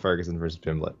 Should have been Ferguson versus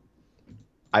Pimblett.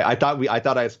 I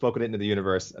thought I had spoken it into the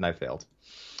universe, and I failed.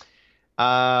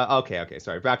 Okay.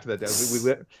 Sorry. Back to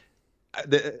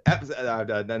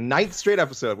the ninth straight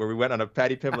episode where we went on a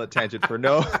Paddy Pimblett tangent for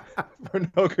no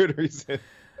good reason.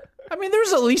 I mean,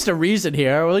 there's at least a reason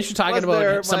here. Or at least you're talking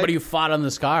about somebody who fought on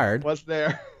this card. Was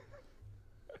there?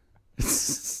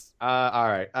 All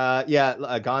right.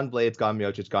 Gone Blades, gone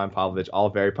Miocic, gone Pavlovich, all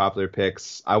very popular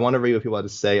picks. I want to read what people had to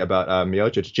say about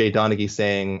Miocic. Jay Donaghy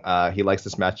saying he likes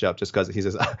this matchup just because he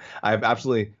says, I have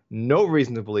absolutely no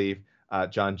reason to believe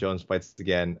John Jones fights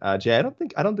again. Jay, I don't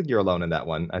think you're alone in that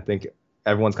one. I think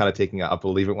everyone's kind of taking a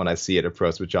believe it when I see it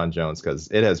approach with John Jones, because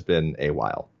it has been a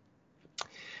while.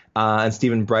 And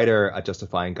Stephen Breiter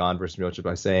justifying Gane versus Miocic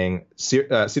by saying,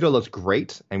 Cito looks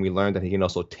great, and we learned that he can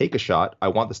also take a shot. I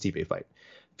want the Stipe fight.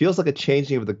 Feels like a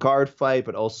changing of the guard fight,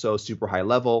 but also super high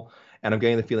level. And I'm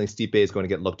getting the feeling Stipe is going to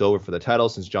get looked over for the title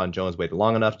since John Jones waited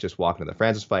long enough to just walk into the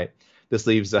Francis fight. This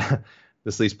leaves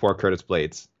poor Curtis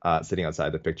Blades sitting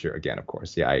outside the picture again, of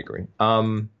course. Yeah, I agree.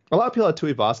 A lot of people had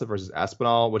Tuivasa versus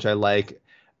Aspinall, which I like.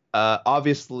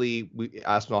 Obviously,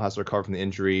 Aspinall has to recover from the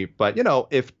injury. But,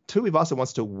 if Tuivasa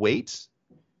wants to wait,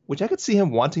 which I could see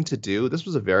him wanting to do, this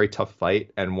was a very tough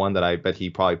fight and one that I bet he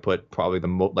probably put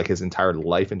his entire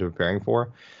life into preparing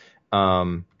for.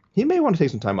 He may want to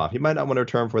take some time off. He might not want to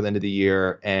return for the end of the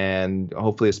year, and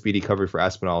hopefully a speedy recovery for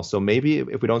Aspinall. So maybe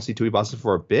if we don't see Tuivasa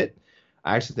for a bit,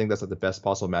 I actually think that's like the best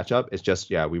possible matchup. It's just,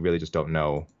 we really just don't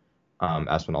know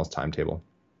Aspinall's timetable.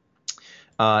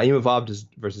 Imavov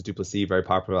versus Duplessis, very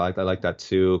popular. I like that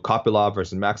too. Kopylov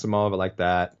versus Maximov, I like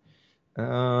that.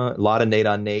 A lot of Nate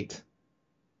on Nate.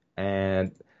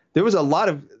 And there was a lot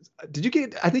of,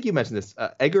 I think you mentioned this,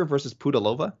 Egger versus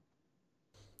Pudilova?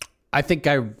 I think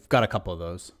I got a couple of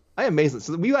those. I am amazed.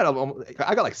 So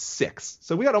I got like 6.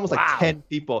 So we got almost like 10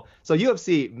 people. So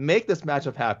UFC, make this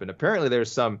matchup happen. Apparently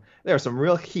there's some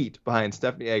real heat behind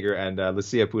Stephanie Egger and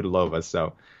Lucia Pudilova.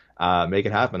 So make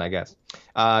it happen, I guess.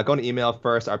 Going to email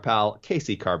first, our pal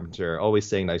Casey Carpenter, always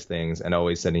saying nice things and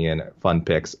always sending in fun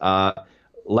picks.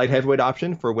 Light heavyweight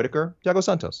option for Whitaker, Thiago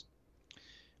Santos.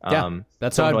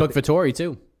 That's how I book Vettori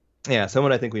too. Yeah,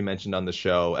 someone I think we mentioned on the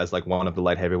show as like one of the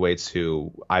light heavyweights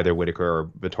who either Whitaker or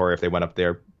Vettori, if they went up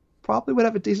there, probably would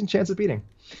have a decent chance of beating.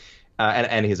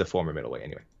 And he's a former middleweight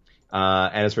anyway.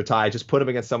 And as for Ty, just put him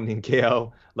against someone in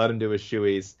KO, let him do his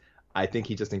shoeies. I think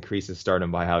he just increased his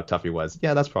stardom by how tough he was.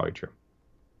 Yeah, that's probably true.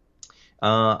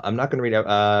 I'm not going to read out.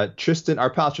 Our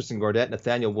pal Tristan Gordet,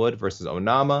 Nathaniel Wood versus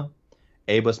Onama.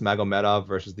 Abus Magomedov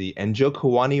versus the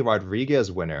Njokuani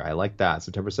Rodriguez winner. I like that.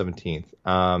 September 17th.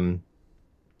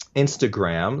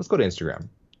 Instagram. Let's go to Instagram.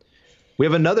 We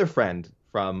have another friend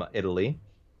from Italy.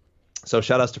 So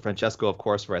shout outs to Francesco, of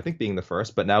course, for I think being the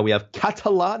first. But now we have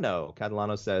Catalano.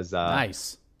 Catalano says,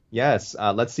 nice. Yes.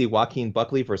 Let's see Joaquin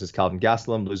Buckley versus Calvin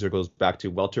Gastelum. Loser goes back to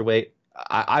welterweight.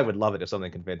 I would love it if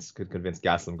something could convince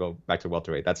Gastelum go back to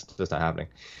welterweight. That's just not happening.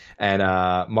 And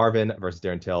Marvin versus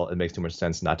Darren Till. It makes too much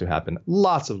sense not to happen.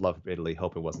 Lots of love for Italy.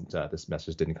 Hope it wasn't this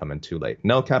message didn't come in too late.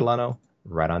 No, Catalano,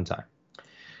 right on time.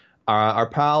 Our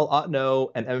pal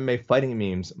Otno and MMA fighting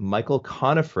memes. Michael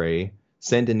Conifrey,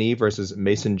 Saint Denis versus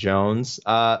Mason Jones.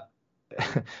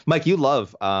 Mike, you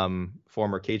love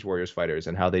former Cage Warriors fighters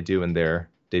and how they do in their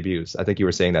debuts. I think you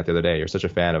were saying that the other day. You're such a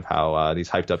fan of how these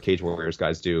hyped up Cage Warriors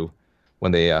guys do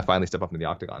when they finally step up into the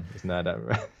octagon. Isn't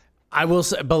that? I will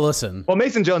say, but listen. Well,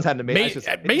 Mason Jones had an amazing.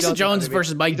 Mason Jones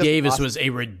versus Mike Davis was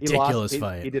a ridiculous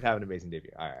fight. He did have an amazing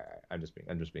debut. All right. I'm just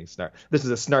being snarky. This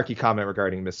is a snarky comment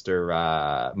regarding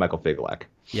Mr. Michael Figulak.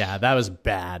 Yeah, that was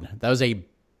bad. That was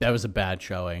a bad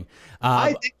showing.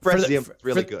 I think Brett Ziem was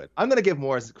really good. I'm going to give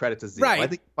more credit to Ziem. Right, I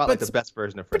think he fought like the best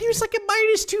version of Fred. But he was like a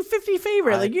minus 250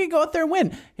 favorite. Like, you can go out there and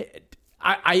win.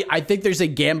 I think there's a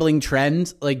gambling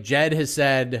trend. Like, Jed has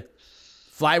said,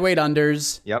 flyweight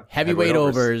unders, heavyweight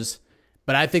overs.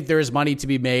 But I think there is money to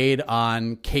be made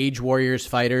on Cage Warriors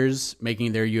fighters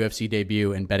making their UFC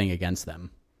debut and betting against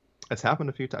them. It's happened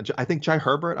a few times. I think Jai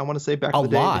Herbert, I want to say back in the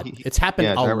day. A lot. It's happened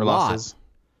a lot.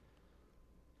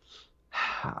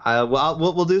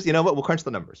 We'll do. You know what? We'll crunch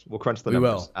the numbers. We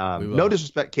will. No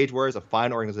disrespect, Cage Warriors, a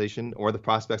fine organization, or the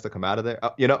prospects that come out of there.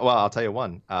 I'll tell you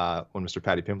one. When Mr.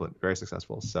 Patty Pimblett, very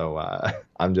successful. So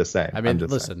I'm just saying.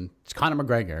 Listen, it's Conor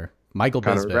McGregor, Michael Bisping.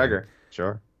 Conor McGregor,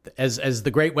 sure. As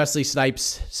the great Wesley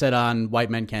Snipes said on White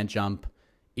Men Can't Jump,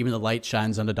 even the light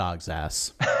shines on a dog's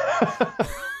ass.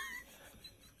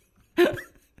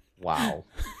 Wow.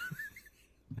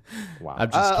 I'm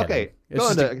just kidding. Okay.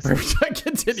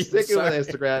 Sticking with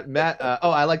Instagram. Matt.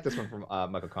 I like this one from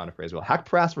Michael Conifrey as well. Hack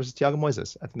Prass versus Thiago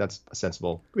Moises. I think that's a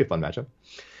sensible. Could be a fun matchup.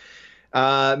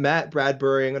 Matt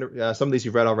Bradbury. Some of these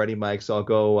you've read already, Mike. So I'll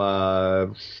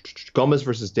go Gomez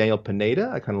versus Daniel Pineda.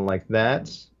 I kind of like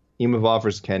that. Imavov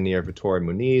versus Ken Neer. Vittori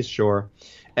Muniz. Sure.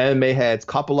 MMA heads.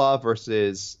 Kopolov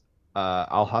versus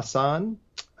Al Hassan.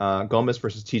 Gomez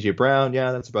versus TJ Brown.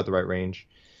 Yeah, that's about the right range.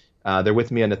 They're with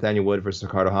me on Nathaniel Wood versus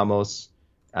Ricardo Ramos.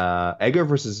 Edgar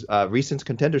versus recent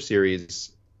Contender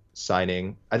Series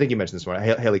signing. I think you mentioned this one.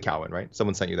 Haley Cowan, right?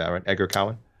 Someone sent you that, right? Edgar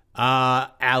Cowan?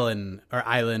 Island.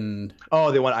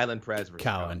 Oh, they want Island Perez versus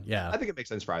Cowan. Yeah. I think it makes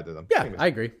sense for either of them. Yeah, I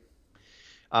agree.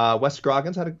 Wes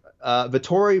Scroggins had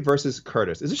Vittori versus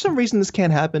Curtis. Is there some reason this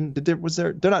can't happen?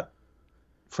 They're not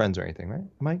friends or anything,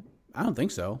 right? I don't think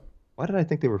so. Why did I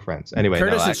think they were friends? Anyway,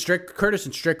 Curtis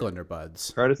and Strickland are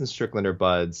buds.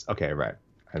 Okay, right.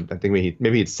 I think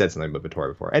maybe he'd said something about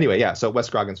Vittori before. Anyway, yeah. So Wes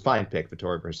Scroggins, fine pick.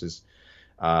 Vittori versus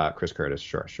Chris Curtis.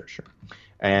 Sure.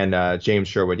 And James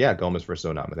Sherwood, yeah. Gomez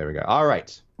versus Onama. There we go. All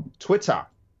right. Twitter.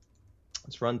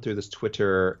 Let's run through this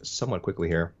Twitter somewhat quickly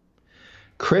here.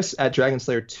 Chris at Dragon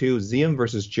Slayer 2, Ziem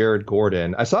versus Jared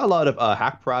Gordon. I saw a lot of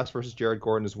Hack Prass versus Jared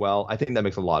Gordon as well. I think that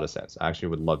makes a lot of sense. I actually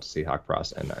would love to see Hack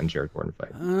Prass and Jared Gordon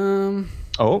fight.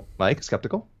 Oh, Mike,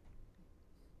 skeptical?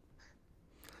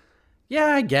 Yeah,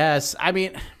 I guess. I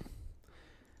mean,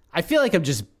 I feel like I'm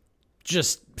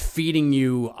just feeding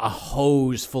you a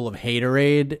hose full of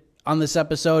haterade on this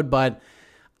episode, but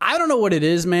I don't know what it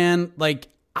is, man. Like,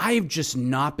 I've just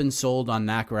not been sold on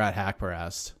Nakarat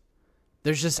Hakparast.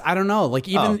 There's just, I don't know. Like,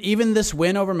 even this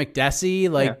win over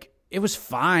McDessie, it was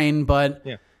fine, but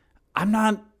I'm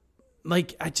not,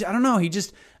 like, I don't know.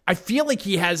 I feel like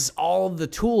he has all the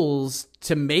tools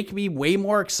to make me way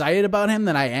more excited about him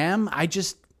than I am. I'm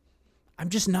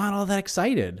just not all that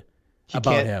excited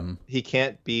about him. He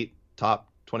can't beat top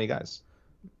 20 guys.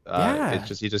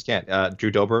 He just can't. Drew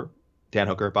Dober, Dan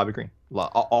Hooker, Bobby Green,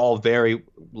 all very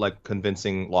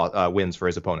convincing wins for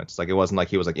his opponents. Like, it wasn't like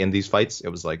he was in these fights. It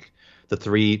was like the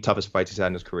 3 toughest fights he's had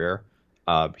in his career.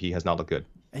 He has not looked good.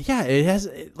 Yeah, it has.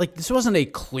 This wasn't a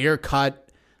clear cut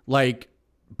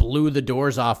blew the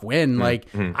doors off win.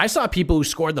 I saw people who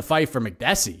scored the fight for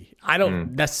McDessie. I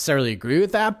don't necessarily agree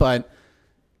with that, but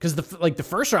because the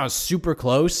first round was super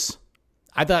close.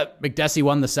 I thought McDessie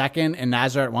won the second and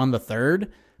Nazareth won the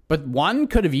third, but one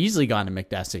could have easily gone to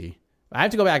McDessie. I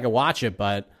have to go back and watch it,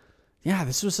 but yeah,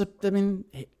 this was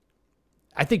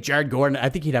I think Jared Gordon, I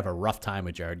think he'd have a rough time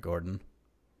with Jared Gordon.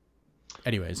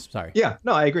 Anyways, sorry. Yeah,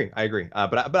 no, I agree.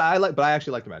 But I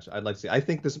actually like the match. I'd like to see. I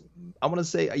think this. I want to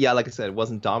say, yeah, like I said, it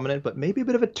wasn't dominant, but maybe a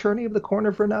bit of a turning of the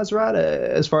corner for Nasrat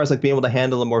as far as like being able to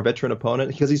handle a more veteran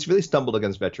opponent, because he's really stumbled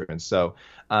against veterans. So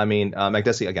I mean,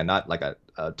 Makdessi, again, not like a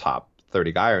top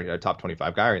 30 guy or a top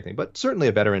 25 guy or anything, but certainly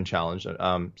a veteran challenge.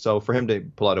 So for him to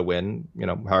pull out a win,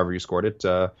 however you scored it,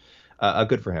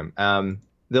 good for him.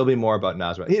 There'll be more about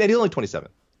Nasrat. He's only 27.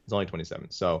 He's only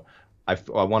 27. So I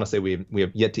want to say we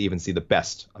have yet to even see the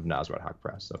best of Nasrat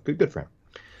Haqparast. So good for him.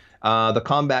 The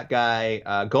combat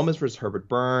guy, Gomez versus Herbert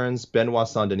Burns, Benoit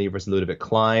Saint-Denis versus Ludovic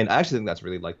Klein. I actually think that's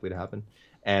really likely to happen.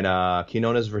 And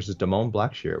Quinones versus Damon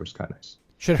Blackshear, which is kind of nice.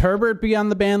 Should Herbert be on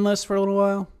the ban list for a little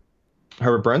while?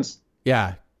 Herbert Burns?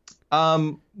 Yeah.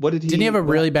 What did he? Didn't he have a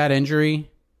really bad injury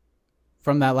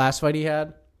from that last fight he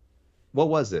had? What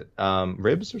was it?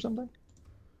 Ribs or something?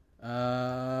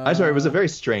 I'm sorry. It was a very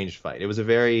strange fight. It was a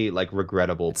very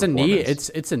regrettable. It's a knee.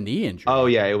 It's a knee injury. Oh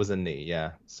yeah, it was a knee.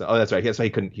 Yeah. So that's right. So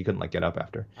he couldn't get up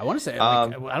after. I want to say I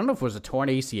don't know if it was a torn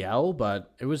ACL,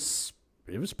 but it was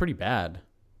pretty bad.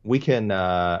 We can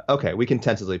we can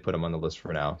tentatively put him on the list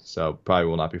for now. So probably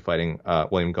will not be fighting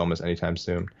William Gomez anytime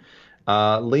soon.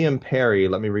 Liam Perry.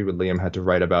 Let me read what Liam had to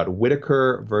write about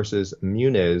Whitaker versus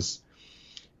Muniz.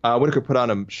 Whitaker put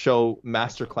on a show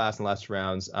masterclass in the last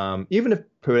rounds. Even if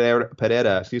Pereira,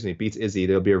 beats Izzy,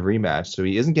 there'll be a rematch. So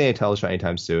he isn't getting a title shot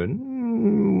anytime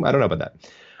soon. I don't know about that.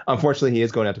 Unfortunately, he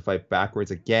is going to have to fight backwards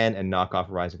again and knock off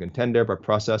a rising contender by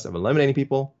process of eliminating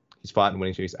people. He's fought in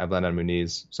winning streaks. I've landed on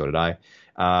Muniz. So did I.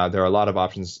 There are a lot of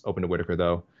options open to Whitaker,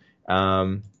 though.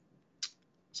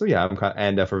 So yeah,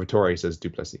 for Vittori, he says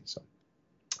Duplessis. So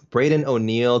Braden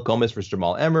O'Neill, Gomez versus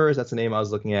Jamal Emmers. That's the name I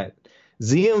was looking at.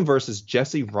 Ziem versus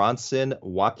Jesse Ronson,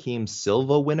 Joaquim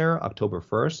Silva winner, October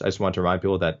 1st. I just want to remind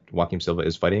people that Joaquim Silva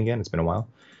is fighting again. It's been a while.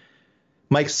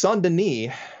 Mike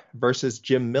Saint-Denis versus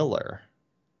Jim Miller.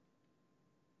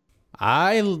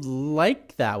 I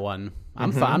like that one.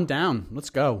 I'm down. Let's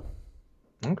go.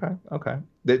 Okay.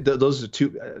 Those are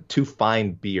two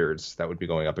fine beards that would be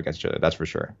going up against each other. That's for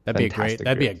sure.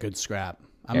 That'd be a good scrap.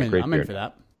 I'm in for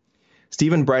that.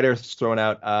 Stephen Breiter's thrown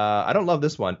out. I don't love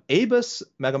this one. Abus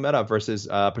Magomedov versus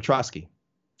Petrosky.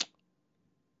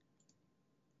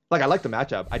 I like the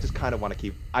matchup. I just kind of want to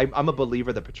keep. I'm a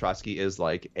believer that Petrosky is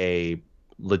a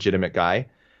legitimate guy,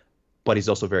 but he's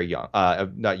also very young.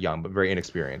 Not young, but very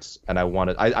inexperienced. And I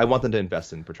want them to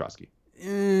invest in Petrosky. I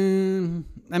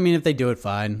mean, if they do it,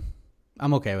 fine.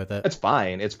 I'm okay with it. It's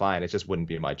fine. It just wouldn't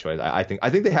be my choice. I think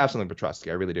they have something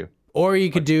Petrosky. I really do. Or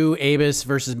you could do Abus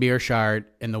versus Mearshart,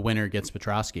 and the winner gets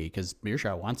Petrosky, because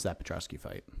Mearshart wants that Petrosky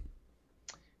fight.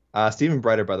 Stephen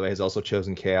Breiter, by the way, has also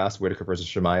chosen Chaos, Whitaker versus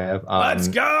Shemaev. Let's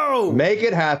go! Make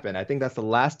it happen. I think that's the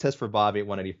last test for Bobby at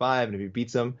 185, and if he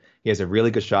beats him, he has a really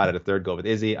good shot at a third go with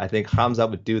Izzy. I think Hamza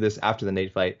would do this after the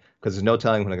Nate fight, because there's no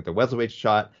telling when I get the welterweight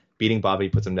shot. Beating Bobby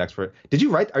puts him next for it. Did you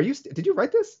write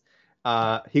this?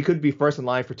 He could be first in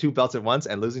line for 2 belts at once,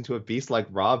 and losing to a beast like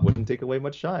Rob wouldn't take away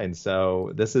much shine.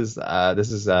 So this is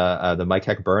the Mike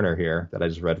Heck burner here that I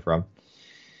just read from.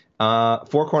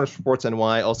 Four Corners Sports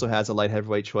NY also has a light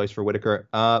heavyweight choice for Whitaker.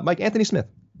 Mike Anthony Smith.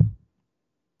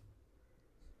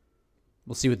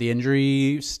 We'll see what the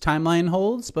injury timeline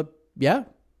holds, but yeah,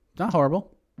 not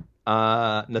horrible.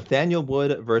 Nathaniel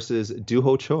Wood versus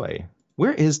Duho Choi.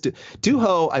 Where is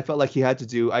Duho? I felt like I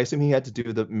assume he had to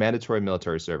do the mandatory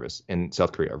military service in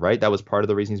South Korea, right? That was part of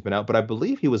the reason he's been out. But I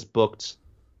believe he was booked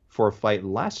for a fight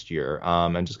last year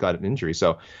and just got an injury.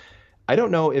 So I don't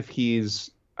know if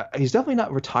he's definitely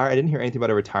not retired. I didn't hear anything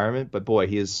about a retirement, but boy,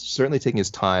 he is certainly taking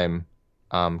his time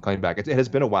coming back. It has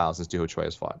been a while since Duho Choi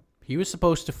has fought. He was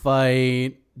supposed to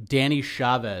fight Danny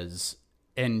Chavez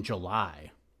in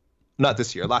July. Not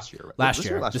this year, last year.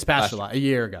 This past July, a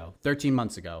year ago, 13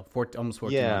 months ago, almost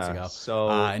 14 months ago. So,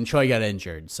 and Choi got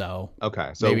injured, so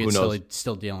maybe it's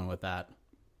still dealing with that.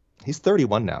 He's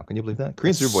 31 now. Can you believe that?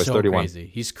 Korean Superboy's 31. Crazy.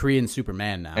 He's Korean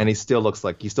Superman now, and he still looks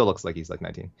like he's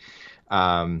 19.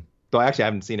 Though actually I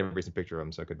haven't seen a recent picture of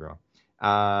him, so I could be wrong.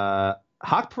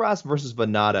 Haqparast versus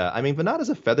Venata. I mean, Venata's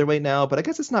a featherweight now, but I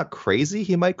guess it's not crazy.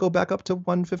 He might go back up to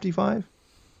 155.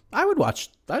 I'd watch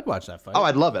that fight. Oh,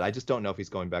 I'd love it. I just don't know if he's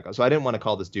going back. So I didn't want to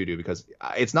call this doo-doo because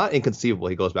it's not inconceivable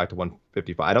he goes back to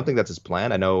 155. I don't think that's his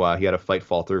plan. I know he had a fight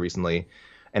fall through recently,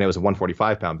 and it was a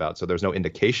 145-pound bout, so there's no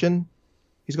indication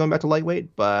he's going back to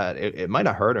lightweight, but it might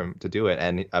not hurt him to do it,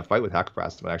 and a fight with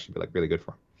Haqparast would actually be really good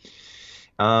for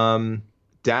him.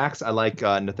 Dax, I like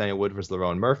Nathaniel Wood versus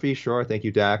Lerone Murphy. Sure, thank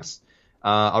you, Dax.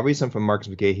 I'll read some from Marcus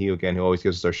McGahee again, who always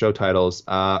gives us our show titles.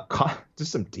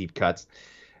 Just some deep cuts.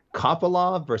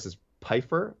 Kopylov versus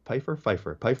Pfeiffer.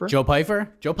 Joe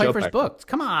Pyfer? Joe Pyfer's Pyfer. booked.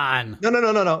 Come on.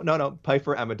 No.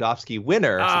 Pfeiffer Amidovsky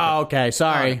winner. Oh, okay.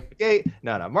 Sorry. Okay.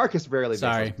 No. Marcus rarely.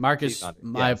 Sorry. Marcus,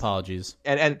 my apologies.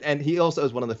 And he also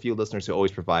is one of the few listeners who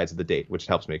always provides the date, which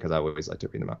helps me because I always like to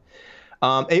read them out.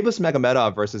 Abus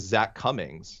Magomedov versus Zach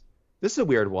Cummings. This is a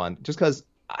weird one, just because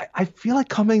I feel like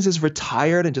Cummings is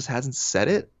retired and just hasn't said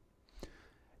it.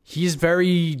 He's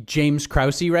very James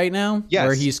Krause right now,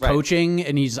 where he's coaching,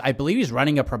 and I believe he's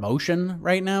running a promotion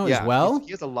right now as well.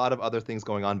 He has a lot of other things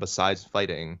going on besides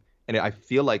fighting, and I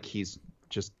feel like he's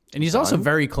just. And he's also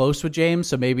very close with James,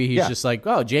 so maybe he's just like,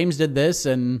 oh, James did this,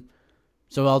 and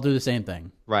so I'll do the same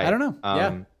thing. Right. I don't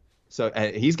know. So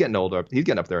he's getting older. He's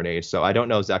getting up there in age. So I don't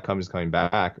know if Zach Cummings is coming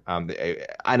back.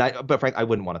 But Frank, I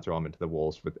wouldn't want to throw him into the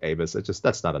wolves with Abus.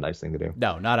 That's not a nice thing to do.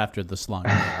 No, not after the slung.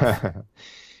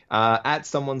 At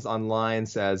someone's online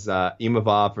says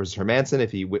Imavov versus Hermanson.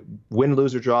 If he win,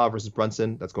 lose, or draw versus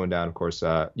Brunson, that's going down. Of course,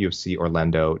 UFC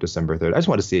Orlando, December 3rd. I just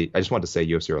wanted to say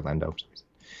UFC Orlando for some reason.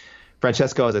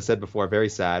 Francesco, as I said before, very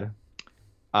sad.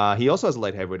 He also has a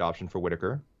light heavyweight option for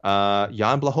Whitaker.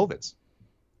 Jan Blachowicz.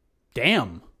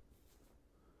 Damn.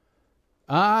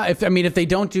 If they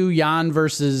don't do Jan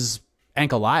versus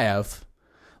Ankalaev,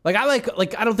 I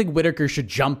don't think Whitaker should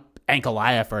jump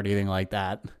Ankalaev or anything like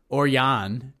that, or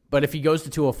Jan. But if he goes to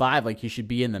 205, he should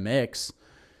be in the mix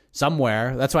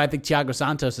somewhere. That's why I think Thiago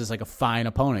Santos is a fine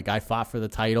opponent. Guy fought for the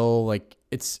title.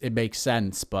 It makes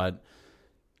sense. But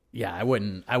yeah, I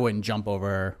wouldn't jump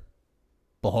over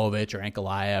Blachowicz or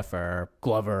Ankalaev or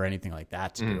Glover or anything like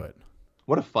that to do it.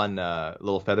 What a fun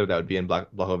little feather that would be in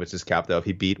Blachowicz's cap, though, if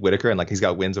he beat Whitaker and he's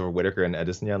got wins over Whitaker and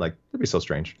Adesanya. That'd be so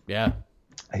strange. Yeah,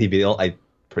 I'm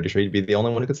pretty sure he'd be the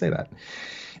only one who could say that.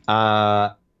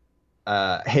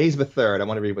 Hayes the third. I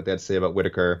want to read what they had to say about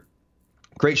Whitaker.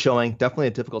 Great showing. Definitely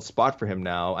a difficult spot for him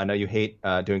now. I know you hate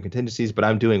doing contingencies, but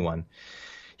I'm doing one.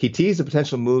 He teased a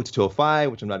potential move to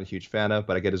 205, which I'm not a huge fan of,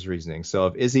 but I get his reasoning. So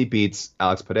if Izzy beats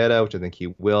Alex Pereira, which I think he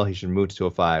will, he should move to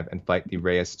 205 and fight the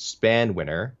Reyes-Spann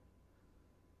winner.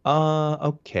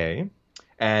 Okay.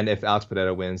 And if Alex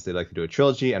Pereira wins, they'd like to do a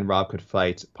trilogy, and Rob could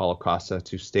fight Paulo Costa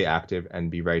to stay active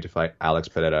and be ready to fight Alex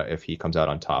Pereira if he comes out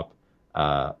on top.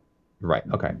 Right.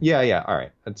 Okay. Yeah. All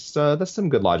right. That's some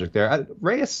good logic there.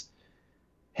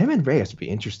 Him and Reyes would be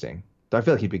interesting. I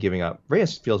feel like he'd be giving up.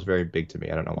 Reyes feels very big to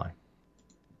me. I don't know why.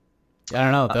 I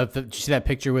don't know. Did you see that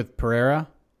picture with Pereira?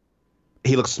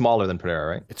 He looks smaller than Pereira,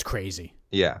 right? It's crazy.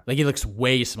 Yeah. He looks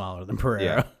way smaller than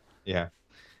Pereira. Yeah.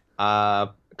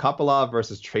 Kopylov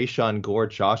versus Tresean Gore,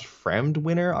 Josh Fremd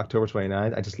winner, October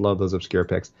 29th. I just love those obscure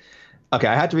picks. Okay,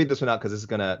 I had to read this one out because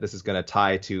this is gonna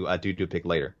tie to a do pick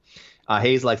later.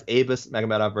 Hayes likes Abus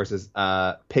Magomedov versus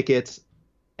Pickett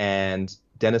and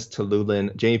Dennis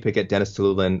Tululin. Jamie Pickett, Dennis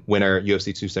Tululin, winner,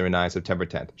 UFC 279, September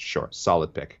 10th. Sure,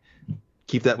 solid pick.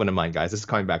 Keep that one in mind, guys. This is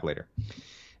coming back later.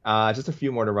 Just a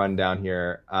few more to run down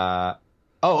here. Hayes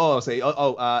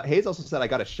also said I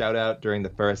got a shout out during the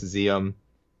Ferris Zium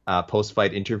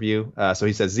post-fight interview. So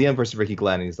he says Zium versus Ricky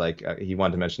Glenn. And he's like, he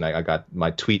wanted to mention I got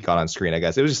my tweet got on screen. I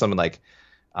guess it was just something like,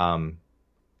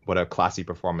 what a classy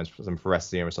performance from Ferris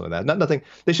Zium or something like that. Nothing.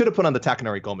 They should have put on the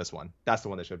Takanori Gomez one. That's the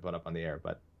one they should have put up on the air.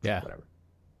 But yeah, whatever.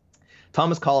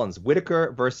 Thomas Collins,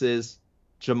 Whitaker versus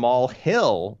Jamal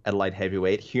Hill at light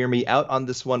heavyweight. Hear me out on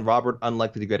this one. Robert,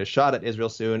 unlikely to get a shot at Israel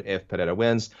soon if Pereira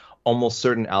wins. Almost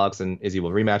certain Alex and Izzy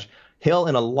will rematch. Hill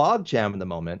in a log jam in the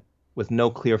moment with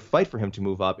no clear fight for him to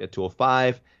move up at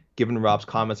 205. Given Rob's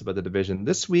comments about the division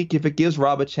this week, if it gives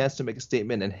Rob a chance to make a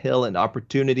statement and Hill an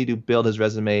opportunity to build his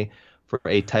resume for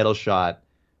a title shot,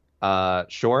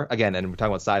 sure. Again, and we're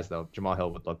talking about size, though. Jamal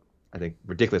Hill would look, I think,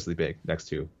 ridiculously big next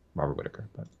to Robert Whitaker.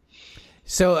 But.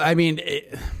 So,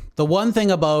 the one thing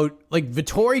about,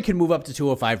 Vettori can move up to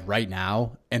 205 right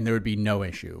now, and there would be no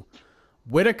issue.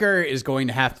 Whitaker is going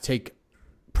to have to take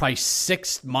probably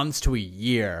 6 months to a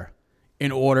year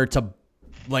in order to,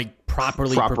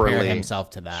 properly prepare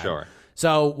himself to that. Sure.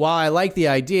 So, while I like the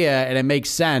idea, and it makes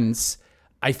sense,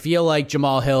 I feel like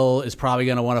Jamal Hill is probably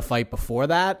going to want to fight before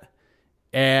that.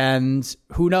 And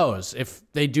who knows? If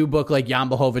they do book, Jan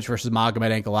Blachowicz versus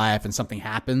Magomed Ankalaev and something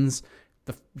happens,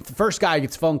 the first guy who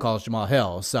gets a phone call is Jamal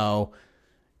Hill. So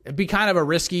it'd be kind of a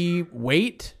risky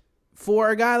wait for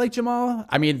a guy like Jamal.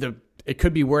 It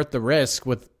could be worth the risk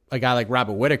with a guy like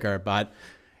Robert Whitaker. But,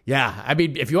 yeah,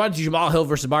 if you want to do Jamal Hill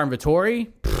versus Martin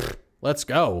Vettori, let's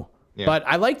go. Yeah. But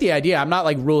I like the idea. I'm not,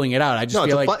 ruling it out. I just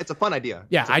feel it's a fun idea.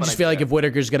 Yeah, I just feel like if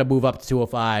Whitaker's going to move up to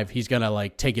 205, he's going to,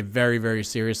 take it very, very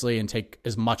seriously and take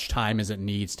as much time as it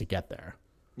needs to get there.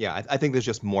 Yeah, I think there's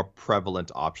just more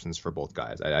prevalent options for both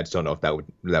guys. I just don't know if that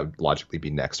would logically be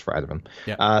next for either of them.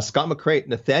 Yeah. Scott McCrate,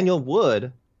 Nathaniel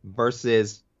Wood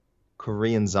versus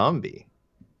Korean Zombie.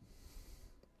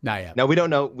 Not yet. Now, we don't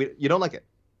know. You don't like it?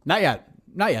 Not yet.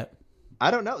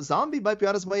 I don't know. Zombie might be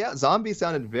on his way out. Zombie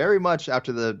sounded very much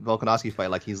after the Volkanovski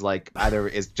fight like he's like either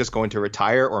is just going to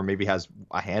retire or maybe has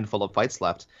a handful of fights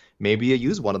left. Maybe you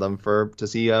use one of them to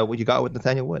see what you got with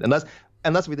Nathaniel Wood.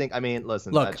 Unless we think, I mean,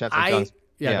 listen, Look, Chance Jones,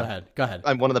 Go ahead.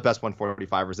 I'm one of the best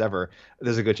 145ers ever.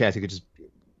 There's a good chance he could just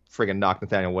friggin' knock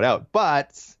Nathaniel Wood out.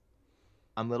 But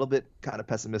I'm a little bit kind of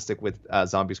pessimistic with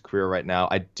Zombie's career right now.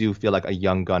 I do feel like a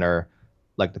young gunner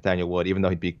like Nathaniel Wood, even though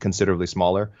he'd be considerably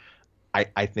smaller,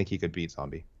 I think he could beat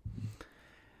Zombie.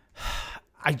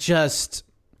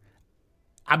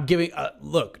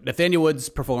 Look, Nathaniel Wood's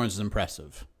performance is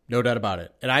impressive. No doubt about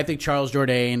it. And I think Charles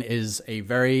Jourdain is a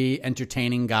very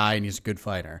entertaining guy and he's a good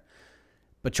fighter.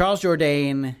 But Charles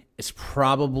Jourdain is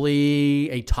probably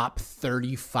a top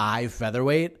 35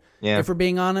 featherweight, if we're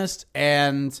being honest.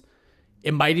 And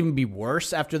it might even be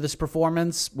worse after this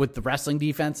performance with the wrestling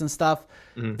defense and stuff.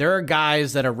 Mm-hmm. There are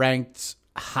guys that are ranked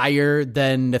higher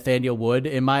than Nathaniel Wood,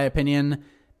 in my opinion,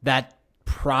 that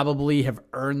probably have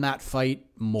earned that fight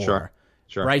more.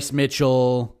 Sure. Bryce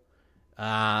Mitchell,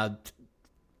 I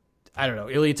don't know,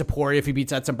 Ilia Topuria if he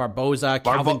beats Edson Barboza,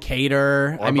 Calvin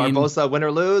Kattar. Barboza, win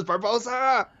or lose,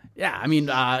 Barboza. Yeah, I mean,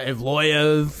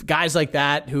 Evloev, guys like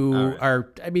that who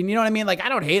are, I mean, you know what I mean? Like, I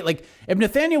don't hate, like, if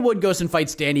Nathaniel Wood goes and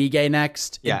fights Dan Ige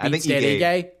next, I think Dan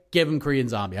Ige, give him Korean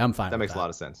Zombie. I'm fine with that. Makes a lot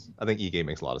of sense. I think Ige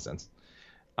makes a lot of sense.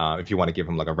 If you want to give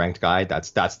him like a ranked guy, that's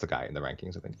the guy in the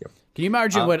rankings, I think. Yeah. Can you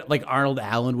imagine what like Arnold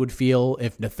Allen would feel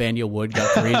if Nathaniel Wood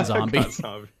got Korean Zombie?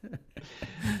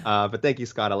 But thank you,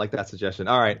 Scott. I like that suggestion.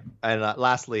 All right, and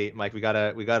lastly, Mike, we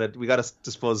gotta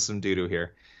dispose of some doo-doo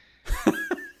here.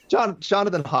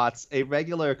 Jonathan Hotz, a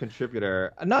regular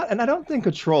contributor, and I don't think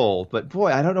a troll, but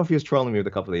boy, I don't know if he was trolling me with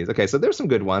a couple of these. Okay, so there's some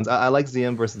good ones. I like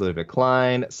Ziem versus Ludwig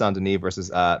Klein, Saint Denis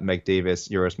versus Meg Davis,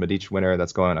 Euros Medic winner.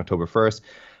 That's going on October 1st.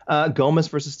 Gomez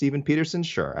versus Steven Peterson,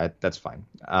 sure, that's fine.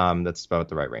 That's about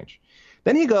the right range.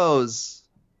 Then he goes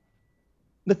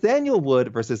Nathaniel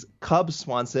Wood versus Cub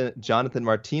Swanson, Jonathan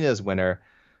Martinez winner.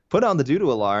 Put on the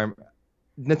doo-doo alarm.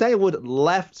 Nathaniel Wood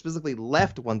specifically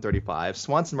left 135.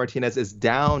 Swanson Martinez is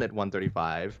down at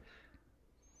 135.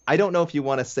 I don't know if you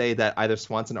want to say that either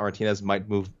Swanson or Martinez might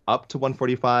move up to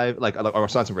 145, or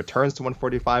Swanson returns to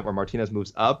 145, or Martinez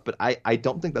moves up, but I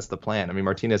don't think that's the plan. I mean,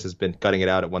 Martinez has been gutting it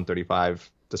out at 135,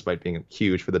 despite being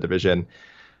huge for the division.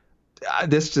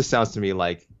 This just sounds to me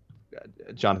like,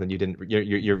 Jonathan,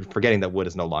 you're forgetting that Wood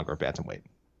is no longer a bantamweight.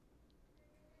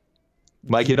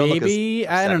 Mike, you don't maybe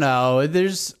I don't know.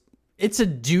 It's a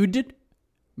dude.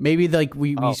 Maybe like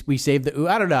we saved the.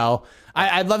 I don't know.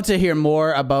 I'd love to hear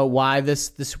more about why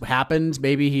this happened.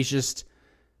 Maybe he just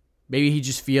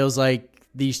feels like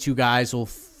these two guys will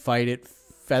fight at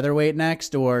featherweight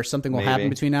next, or something will happen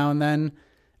between now and then.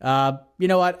 You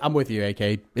know what? I'm with you, AK.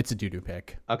 It's a doo-doo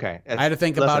pick. Okay. I had to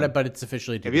think about it, but it's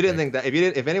officially a doo-doo If you didn't think that,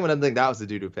 if anyone didn't think that was a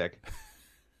doo-doo pick,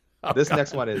 this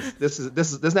next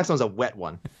one's a wet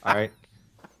one. All right.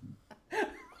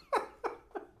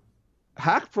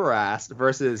 Haqparast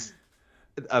versus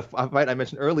a fight I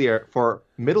mentioned earlier for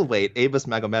middleweight, Abbas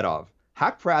Magomedov.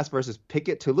 Haqparast versus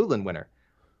Pickett Tululan winner.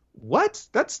 What?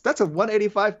 That's a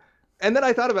 185. And then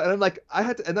I thought about it, and I'm like, I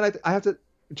have to.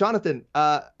 Jonathan,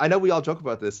 I know we all joke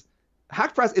about this.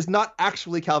 Haqparast is not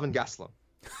actually Calvin Gastelum.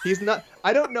 He's not.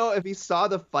 I don't know if he saw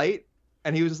the fight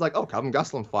and he was just like, oh, Calvin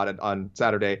Gastelum fought it on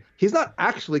Saturday. He's not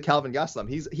actually Calvin Gastelum.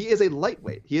 He is a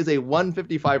lightweight. He is a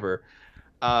 155er.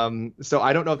 So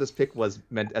I don't know if this pick was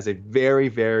meant as a very,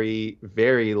 very,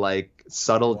 very like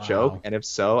subtle joke, and if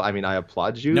so, I mean, I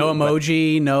applaud you. No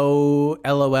emoji, no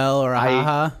LOL or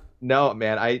haha. No,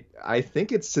 man, I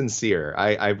think it's sincere.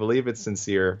 I believe it's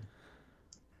sincere.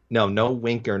 No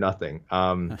wink or nothing.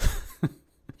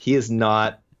 He is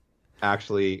not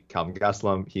actually Calvin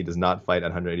Gastelum. He does not fight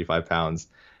at 185 pounds.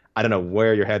 I don't know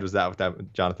where your head was at with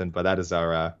that, Jonathan, but that is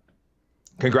our.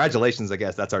 Congratulations, I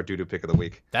guess that's our doo-doo pick of the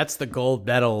week. That's the gold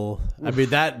medal. I mean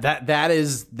that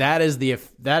is the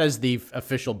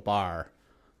official bar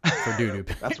for doo-doo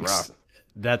picks. That's rough.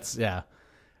 That's yeah.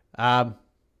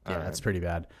 That's pretty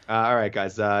bad. All right,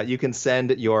 guys. You can send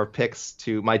your picks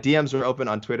to my DMs are open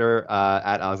on Twitter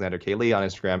at Alexander K. Lee, on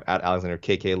Instagram at Alexander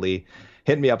KK Lee.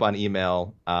 Hit me up on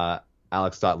email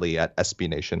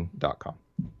alex.lee@sbnation.com.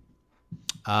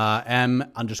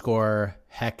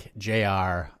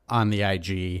 M_heckjr on the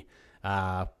IG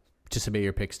to submit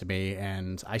your picks to me,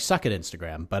 and I suck at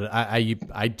Instagram, but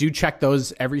I do check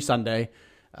those every Sunday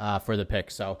for the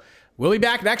picks. So we'll be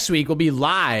back next week. We'll be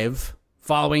live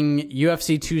following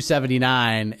UFC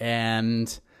 279,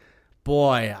 and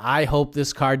boy, I hope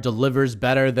this card delivers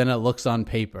better than it looks on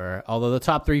paper. Although the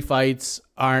top three fights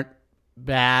aren't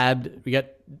bad. We got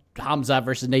Hamzat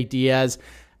versus Nate Diaz.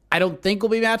 I don't think we'll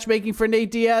be matchmaking for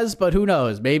Nate Diaz, but who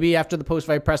knows? Maybe after the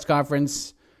post-fight press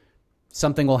conference,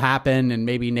 something will happen, and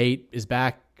maybe Nate is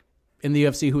back in the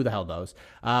UFC. Who the hell knows?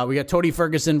 We got Tony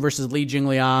Ferguson versus Li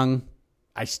Jingliang.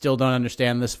 I still don't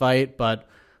understand this fight, but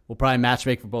we'll probably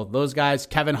matchmake for both of those guys.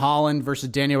 Kevin Holland versus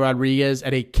Daniel Rodriguez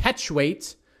at a catch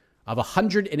weight of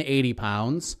 180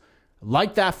 pounds.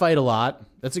 Like that fight a lot.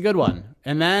 That's a good one.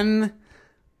 And then,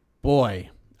 boy,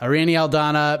 Irene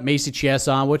Aldana, Macy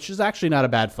Chiasson, which is actually not a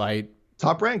bad fight.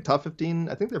 Top rank, top 15.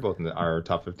 I think they're both in our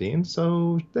top 15.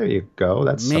 So there you go.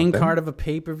 That's main something. card of a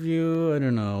pay-per-view. I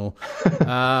don't know.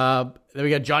 Then we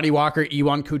got Johnny Walker,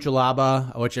 Iwan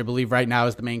Kuchalaba, which I believe right now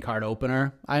is the main card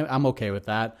opener. I'm okay with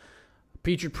that.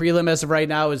 Featured prelim as of right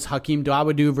now is Hakeem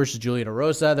Dawodu versus Julian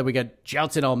Erosa. Then we got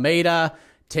Jailton Almeida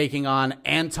taking on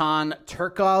Anton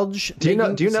Turkalj. Do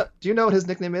you know what his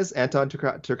nickname is? Anton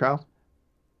Turkalj?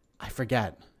 I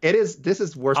forget. This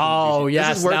is worse than Oh, Juicy.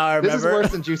 yes, now I remember. This is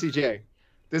worse than Juicy J.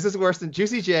 This is worse than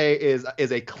Juicy J is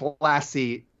a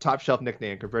classy top shelf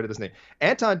nickname compared to this name.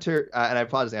 Anton and I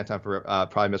apologize, Anton, for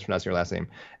probably mispronouncing your last name.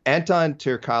 Anton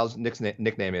Turkalj's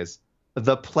nickname is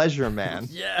the Pleasure Man.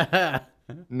 Yeah.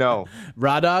 No.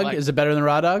 Raw Dog? Is it better than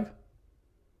Raw Dog?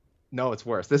 No, it's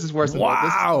worse. This is worse than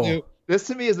Wow. This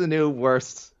to me is the new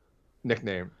worst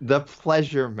nickname. The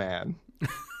Pleasure Man.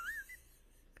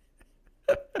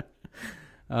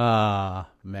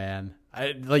 Man.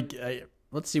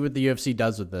 Let's see what the UFC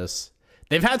does with this.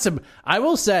 They've had some, I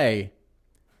will say,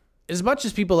 as much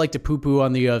as people like to poo-poo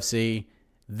on the UFC,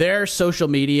 their social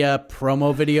media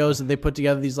promo videos that they put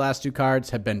together these last two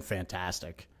cards have been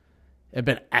fantastic. Have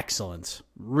been excellent.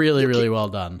 Really, really well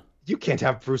done. You can't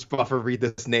have Bruce Buffer read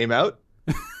this name out.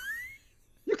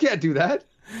 You can't do that.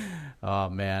 Oh,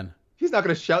 man. He's not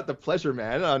going to shout the Pleasure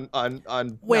Man on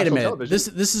Wait a minute.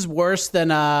 television. This is worse than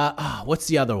what's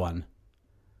the other one?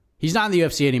 He's not in the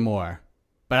UFC anymore,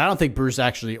 but I don't think Bruce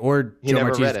actually or Joe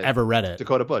Martinez ever read it.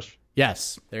 Dakota Bush.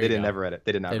 Yes, They didn't ever read it.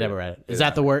 They did not. They never read it. Is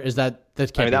that the word? Is that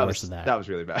can't be worse than that? That was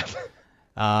really bad.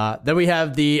 Then we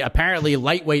have the apparently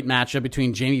lightweight matchup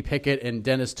between Jamie Pickett and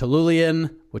Dennis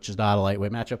Tululian, which is not a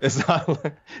lightweight matchup. It's not.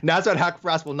 Nasrat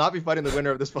Haqparast will not be fighting the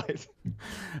winner of this fight.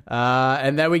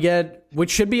 And then we get, which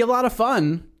should be a lot of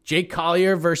fun, Jake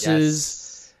Collier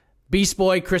versus Beast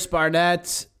Boy Chris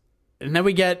Barnett. And then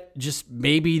we get just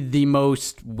maybe the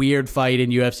most weird fight in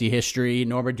UFC history,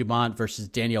 Norma Dumont versus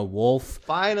Danielle Wolfe.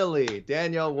 Finally,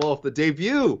 Danielle Wolfe, the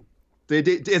debut.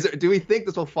 Do we think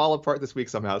this will fall apart this week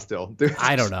somehow still?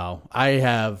 I don't know.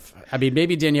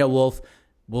 Maybe Danielle Wolfe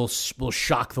will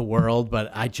shock the world, but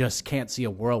I just can't see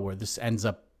a world where this ends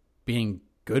up being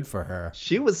good for her.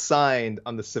 She was signed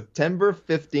on the September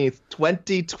 15th,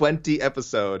 2020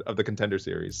 episode of the Contender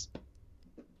Series.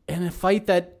 In a fight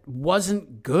that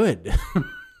wasn't good.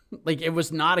 It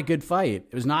was not a good fight.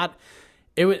 She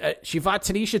fought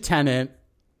Tanisha Tennant.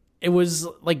 It was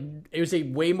a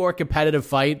way more competitive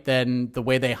fight than the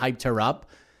way they hyped her up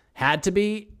had to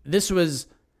be. This was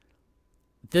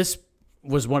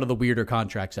one of the weirder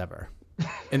contracts ever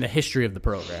in the history of the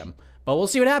program. But we'll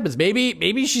see what happens.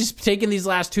 Maybe she's taken these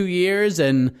last 2 years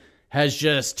and has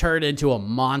just turned into a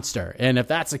monster. And if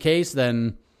that's the case,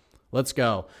 then let's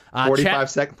go. 45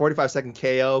 second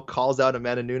KO, calls out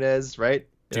Amanda Nunes, right?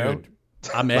 Dude,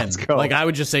 I'm in. Let's go. I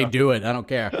would just say do it. I don't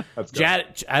care.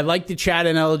 I like the Chad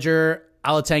and Ellinger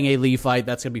Alateng Lee fight.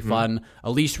 That's going to be fun.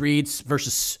 Elise Reeds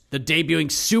versus the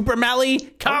debuting Super Melly.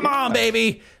 Come on,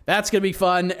 baby. That's going to be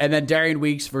fun. And then Darian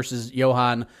Weeks versus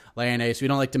Johan Lainez. We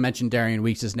don't like to mention Darian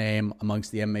Weeks' name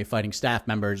amongst the MMA fighting staff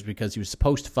members because he was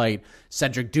supposed to fight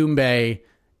Cedric Doumbé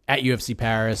at UFC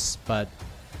Paris, but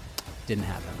didn't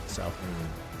happen. So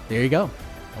there you go.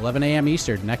 11 a.m.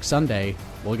 Eastern next Sunday.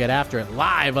 We'll get after it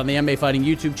live on the MMA Fighting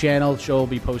YouTube channel. The show will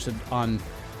be posted on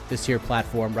this here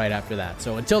platform right after that.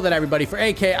 So until then, everybody, for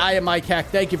AK, I am Mike Heck.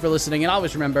 Thank you for listening. And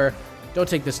always remember, don't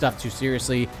take this stuff too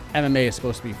seriously. MMA is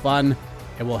supposed to be fun.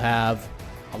 And we'll have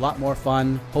a lot more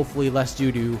fun, hopefully less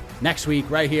doo-doo, next week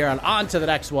right here on to the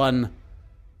Next One,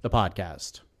 the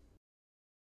podcast.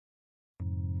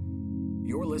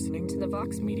 You're listening to the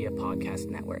Vox Media Podcast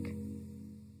Network.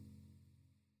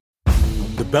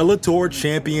 The Bellator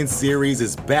Champion Series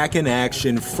is back in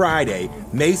action Friday,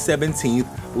 May 17th,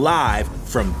 live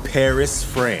from Paris,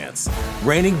 France.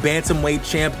 Reigning bantamweight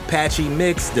champ Patchy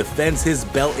Mix defends his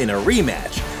belt in a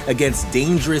rematch against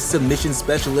dangerous submission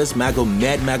specialist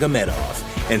Magomed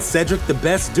Magomedov. And Cedric the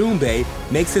Best Doumbé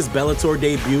makes his Bellator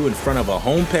debut in front of a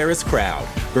home Paris crowd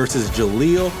versus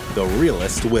Jaleel the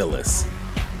Realist Willis.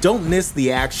 Don't miss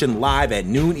the action live at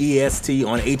noon EST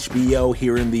on HBO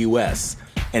here in the US.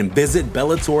 and visit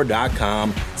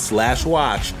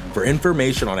Bellator.com/watch for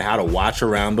information on how to watch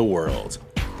around the world.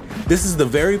 This is the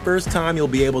very first time you'll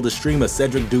be able to stream a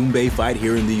Cedric Doumbé fight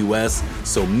here in the US,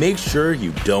 so make sure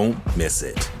you don't miss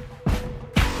it.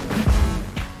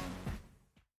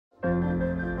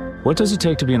 What does it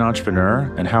take to be an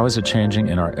entrepreneur, and how is it changing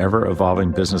in our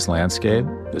ever-evolving business landscape?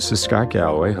 This is Scott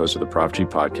Galloway, host of the Prop G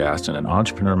podcast and an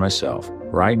entrepreneur myself.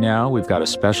 Right now, we've got a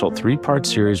special 3-part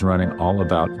series running all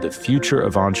about the future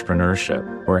of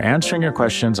entrepreneurship. We're answering your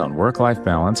questions on work-life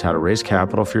balance, how to raise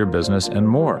capital for your business, and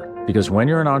more. Because when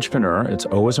you're an entrepreneur, it's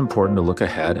always important to look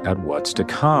ahead at what's to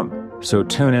come. So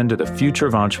tune in to the Future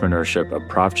of Entrepreneurship, a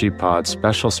Prop G Pod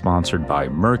special sponsored by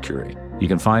Mercury. You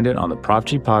can find it on the Prop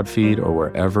G Pod feed or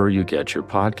wherever you get your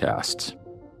podcasts.